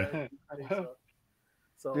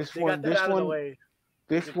 So this they one, got that out of the way.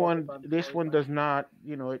 This one does not.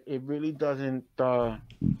 It really doesn't pull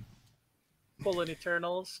in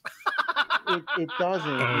Eternals. it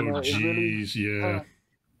doesn't. Oh jeez,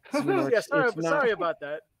 Sorry about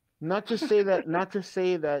that. Not to say that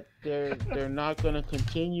they're not going to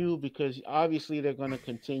continue, because obviously they're going to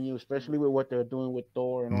continue, especially with what they're doing with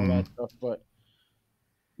Thor and all that stuff. But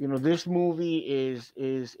this movie is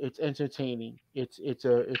it's entertaining. It's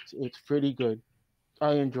pretty good.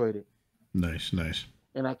 I enjoyed it. Nice.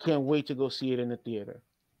 And I can't wait to go see it in the theater.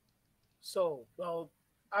 So,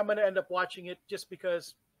 I'm going to end up watching it just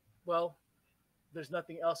because, there's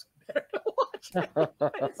nothing else better to watch.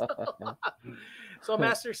 So,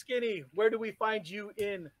 Master Skinny, where do we find you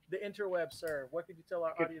in the interweb, sir? What could you tell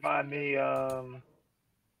our audience? Find me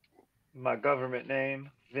my government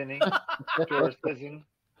name, Vinnie Jurczyszyn.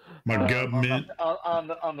 My government on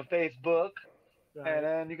the Facebook, and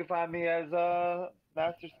then you can find me as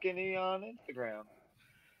Master Skinny on Instagram.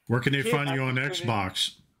 Where can they find you on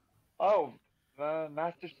Xbox? Oh,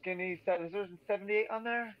 Master Skinny. Is there 78 on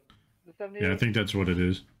there? The 78? Yeah, I think that's what it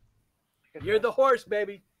is. You're the horse,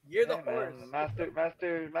 baby. You're the horse. Master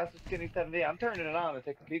Skinny 78. I'm turning it on to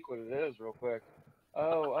take a peek what it is real quick.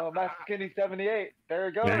 Oh, Master Skinny 78. There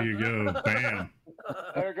it goes. There you go. Bam.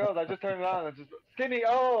 There it goes. I just turned it on. It's just Skinny.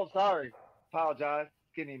 Oh, sorry. Apologize.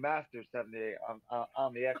 Skinny Master 78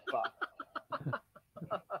 on the Xbox.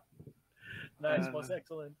 Nice, most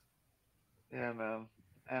excellent. Yeah, man.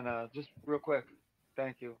 And just real quick,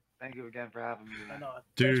 thank you again for having me.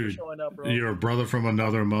 Dude, thanks for showing up, bro. You're a brother from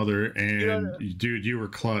another mother, and dude, you were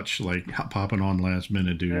clutch, like popping on last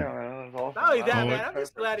minute, dude. Yeah, man, awesome. Not only that, man, I'm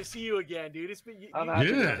just glad to see you again, dude. It's been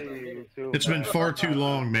it's been far too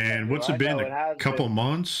long, man. What's it been? A couple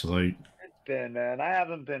months, like. It's been, man. I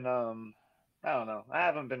haven't been I don't know. I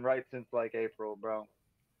haven't been right since like April, bro.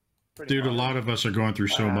 Dude, a lot of us are going through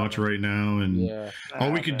so much right now, and all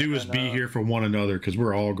we can do is be here for one another because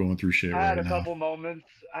we're all going through shit right now. I had a couple moments.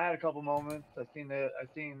 I seen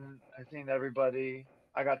everybody.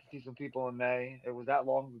 I got to see some people in May. It was that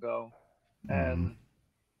long ago, and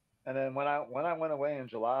then when I went away in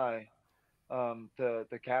July, to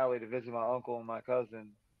Cali to visit my uncle and my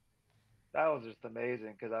cousin, that was just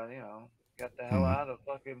amazing because I got the hell out of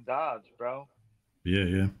fucking Dodge, bro.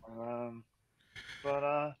 Yeah.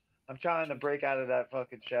 But I'm trying to break out of that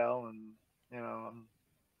fucking shell, and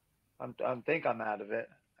I think I'm out of it.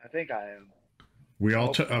 I think I am. We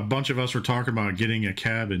all a bunch of us were talking about getting a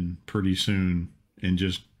cabin pretty soon and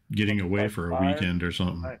just getting away for a weekend or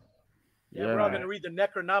something. Nice. Yeah, we're all gonna read the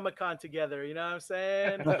Necronomicon together. You know what I'm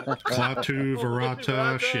saying? Klaatu,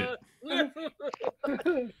 Verata, shit.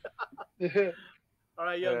 All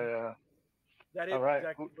right, young. Yeah. That it? All right.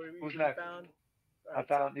 Exactly Who's next? Right,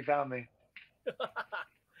 you found me.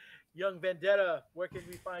 Young Vendetta, where can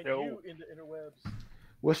we find you in the interwebs?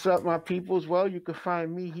 What's up, my peoples? Well, you can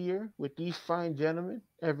find me here with these fine gentlemen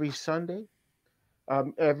every Sunday.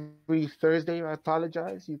 Every Thursday, I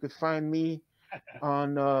apologize. You could find me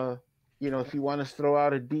on, if you want to throw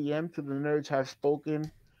out a DM to the Nerds Have Spoken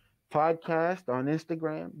podcast on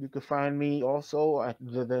Instagram. You can find me also at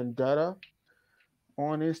the Vendetta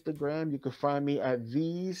on Instagram. You can find me at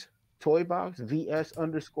V's Toybox,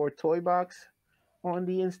 VS_Toybox on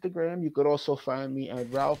the Instagram. You could also find me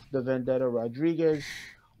at Ralph the Vendetta Rodriguez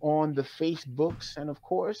on the Facebooks. And of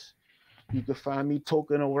course, you can find me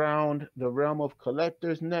toking around the Realm of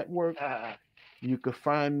Collectors Network. You could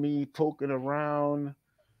find me toking around,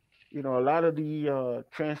 a lot of the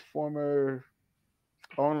Transformer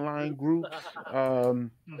online groups.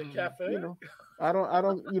 The cafe. I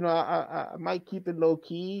might keep it low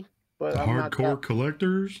key, but I'm not hardcore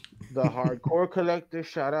collectors. The hardcore collectors,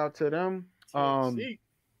 shout out to them. I'm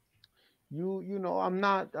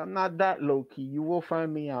not that low key. You will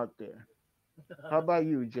find me out there. How about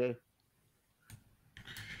you, Jay?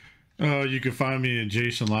 You can find me at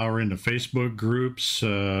Jason Lowery in the Facebook groups.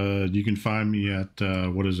 You can find me at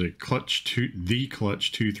the Clutch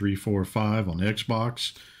 2345 on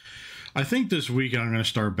Xbox. I think this week I'm going to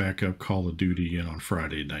start back up Call of Duty again on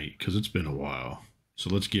Friday night because it's been a while. So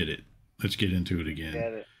let's get it. Let's get into it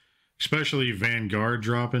again. Especially Vanguard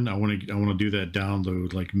dropping. I want to do that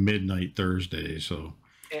download like midnight Thursday. So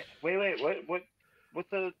wait, what's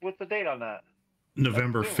the date on that?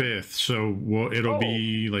 November 5th. So it'll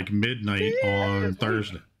be like midnight on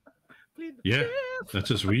Thursday. Yeah, that's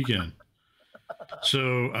this weekend.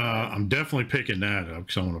 So I'm definitely picking that up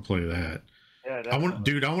because I want to play that. Yeah, I want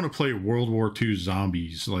to play World War II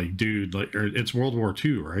zombies. It's World War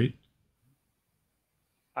II, right?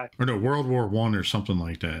 Or no, World War I or something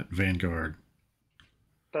like that. Vanguard.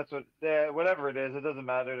 That's whatever it is, it doesn't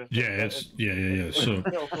matter. Yeah. So,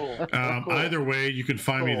 cool. Either way, you can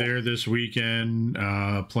find me there this weekend,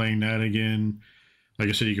 playing that again. Like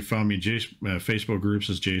I said, you can find me in Facebook groups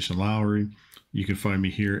as Jason Lowery. You can find me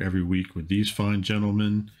here every week with these fine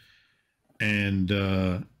gentlemen.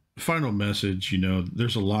 And final message,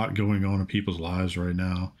 there's a lot going on in people's lives right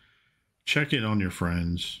now. Check in on your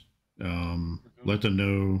friends. Let them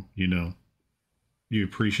know, you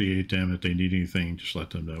appreciate them. If they need anything, just let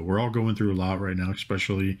them know. We're all going through a lot right now,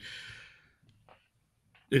 especially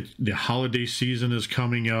the holiday season is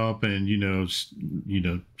coming up, and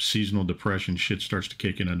seasonal depression shit starts to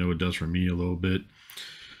kick in. I know it does for me a little bit.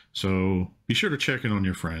 So be sure to check in on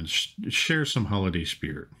your friends. Share some holiday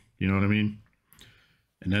spirit. You know what I mean?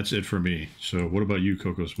 And that's it for me. So what about you,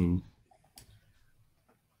 Cocoasmooth?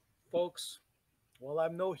 Folks, well,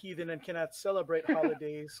 I'm no heathen and cannot celebrate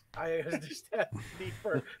holidays. I understand the need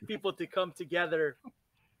for people to come together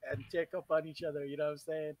and check up on each other. You know what I'm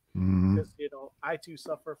saying? Because I too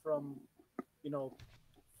suffer from,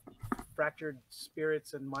 fractured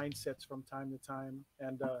spirits and mindsets from time to time,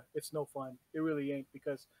 and it's no fun. It really ain't,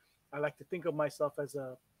 because I like to think of myself as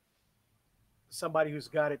somebody who's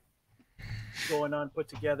got it going on, put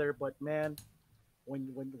together. But man, when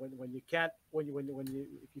you can't, if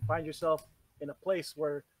you find yourself in a place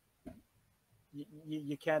where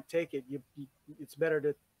you can't take it, it's better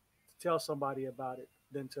to tell somebody about it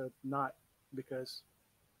than to not, because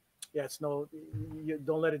yeah, it's no, you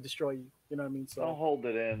don't let it destroy you. You know what I mean? So don't hold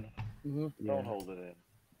it in. Mm-hmm. Don't hold it in.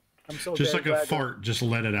 I'm so just like a glad fart, just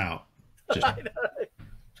let it out. Just...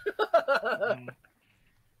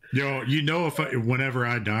 Yo, you know, whenever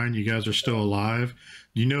I die and you guys are still alive,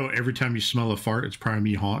 you know, every time you smell a fart, it's probably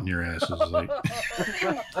me haunting your asses. Like,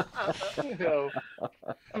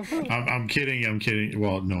 I'm kidding.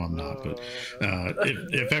 Well, no, I'm not. But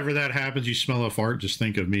if ever that happens, you smell a fart, just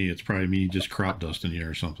think of me. It's probably me just crop dusting you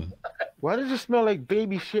or something. Why does it smell like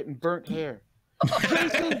baby shit and burnt hair?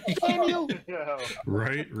 Jason, can you?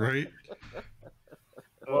 Right.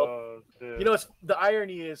 Well, you know, the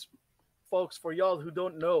irony is, folks, for y'all who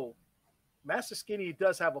don't know, Master Skinny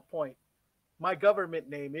does have a point. My government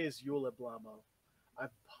name is Eula Blamo.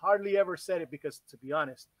 I've hardly ever said it because, to be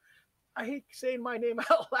honest, I hate saying my name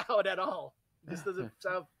out loud at all. This doesn't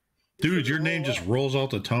sound... Dude, your name just rolls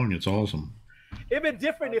off the tongue. It's awesome. It'd been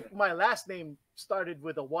different if my last name started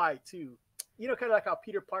with a Y, too. You know, kind of like how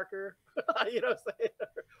Peter Parker, you know what I'm saying?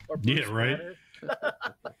 Or Bruce Banner.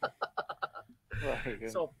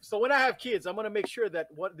 So when I have kids, I'm gonna make sure that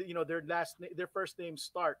their first names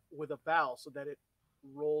start with a vowel so that it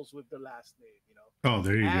rolls with their last name. You know. Oh,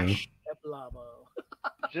 there you Ash go.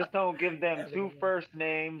 Just don't give them 2 first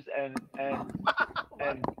names and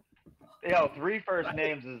 3 first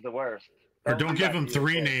names is the worst. Or don't give them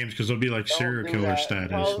 3 names because they'll be like serial killer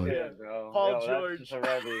status. Paul George.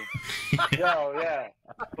 Yeah.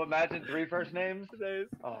 But imagine 3 first names.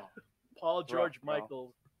 Paul George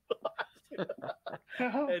Michael.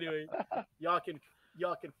 Anyway, y'all can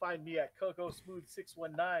find me at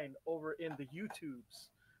Cocoasmooth619 over in the YouTubes,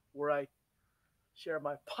 where I share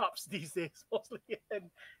my pops these days mostly,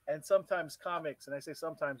 and sometimes comics. And I say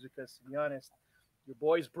sometimes because, to be honest, your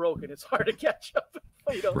boy's broke and it's hard to catch up.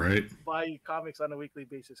 You know, right? Buy comics on a weekly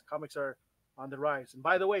basis. Comics are on the rise. And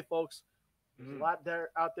by the way, folks, there's a lot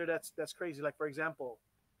out there that's crazy. Like, for example,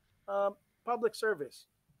 public service.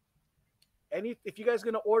 If you guys are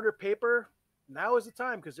gonna order paper, now is the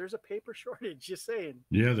time because there's a paper shortage. Just saying.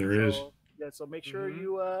 Yeah, there is. Yeah, so make sure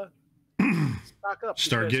you stock up.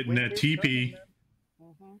 Start getting that TP.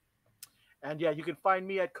 And yeah, you can find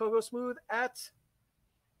me at Cocoasmooth at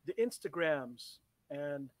the Instagrams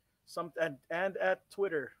and at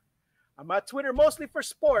Twitter. I'm at Twitter mostly for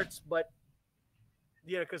sports, but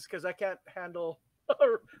yeah, because I can't handle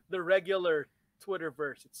the regular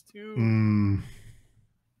Twitterverse. It's too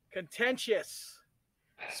contentious.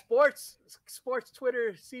 Sports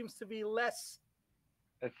Twitter seems to be less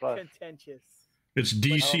contentious. It's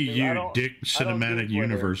DCU, Dick Cinematic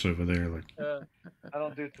Universe over there. Like, I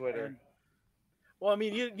don't do Twitter. Well, I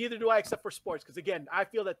mean, neither do I, except for sports, because again, I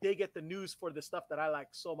feel that they get the news for the stuff that I like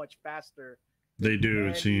so much faster. They do,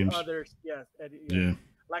 it seems. Others, yeah.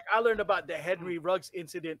 Like I learned about the Henry Ruggs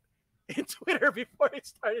incident in Twitter before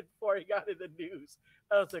he got in the news.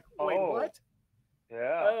 I was like, wait, what?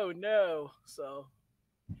 Yeah. Oh no. So,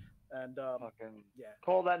 and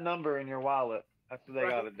call that number in your wallet. That's what they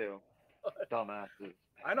got to do. Dumbasses.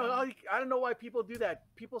 I don't know why people do that.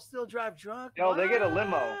 People still drive drunk. Yo, they get a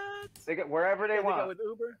limo. They get wherever they want. They go with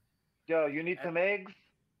Uber. Yo, you need some eggs?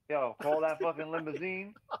 Yo, call that fucking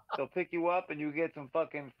limousine. They'll pick you up and you get some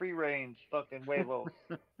fucking free range fucking huevos.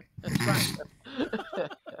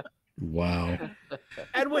 Wow.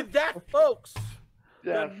 And with that, folks,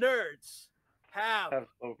 the nerds have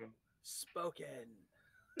spoken.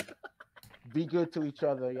 Be good to each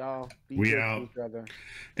other, y'all. We out. To each other.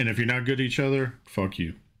 And if you're not good to each other, fuck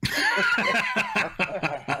you.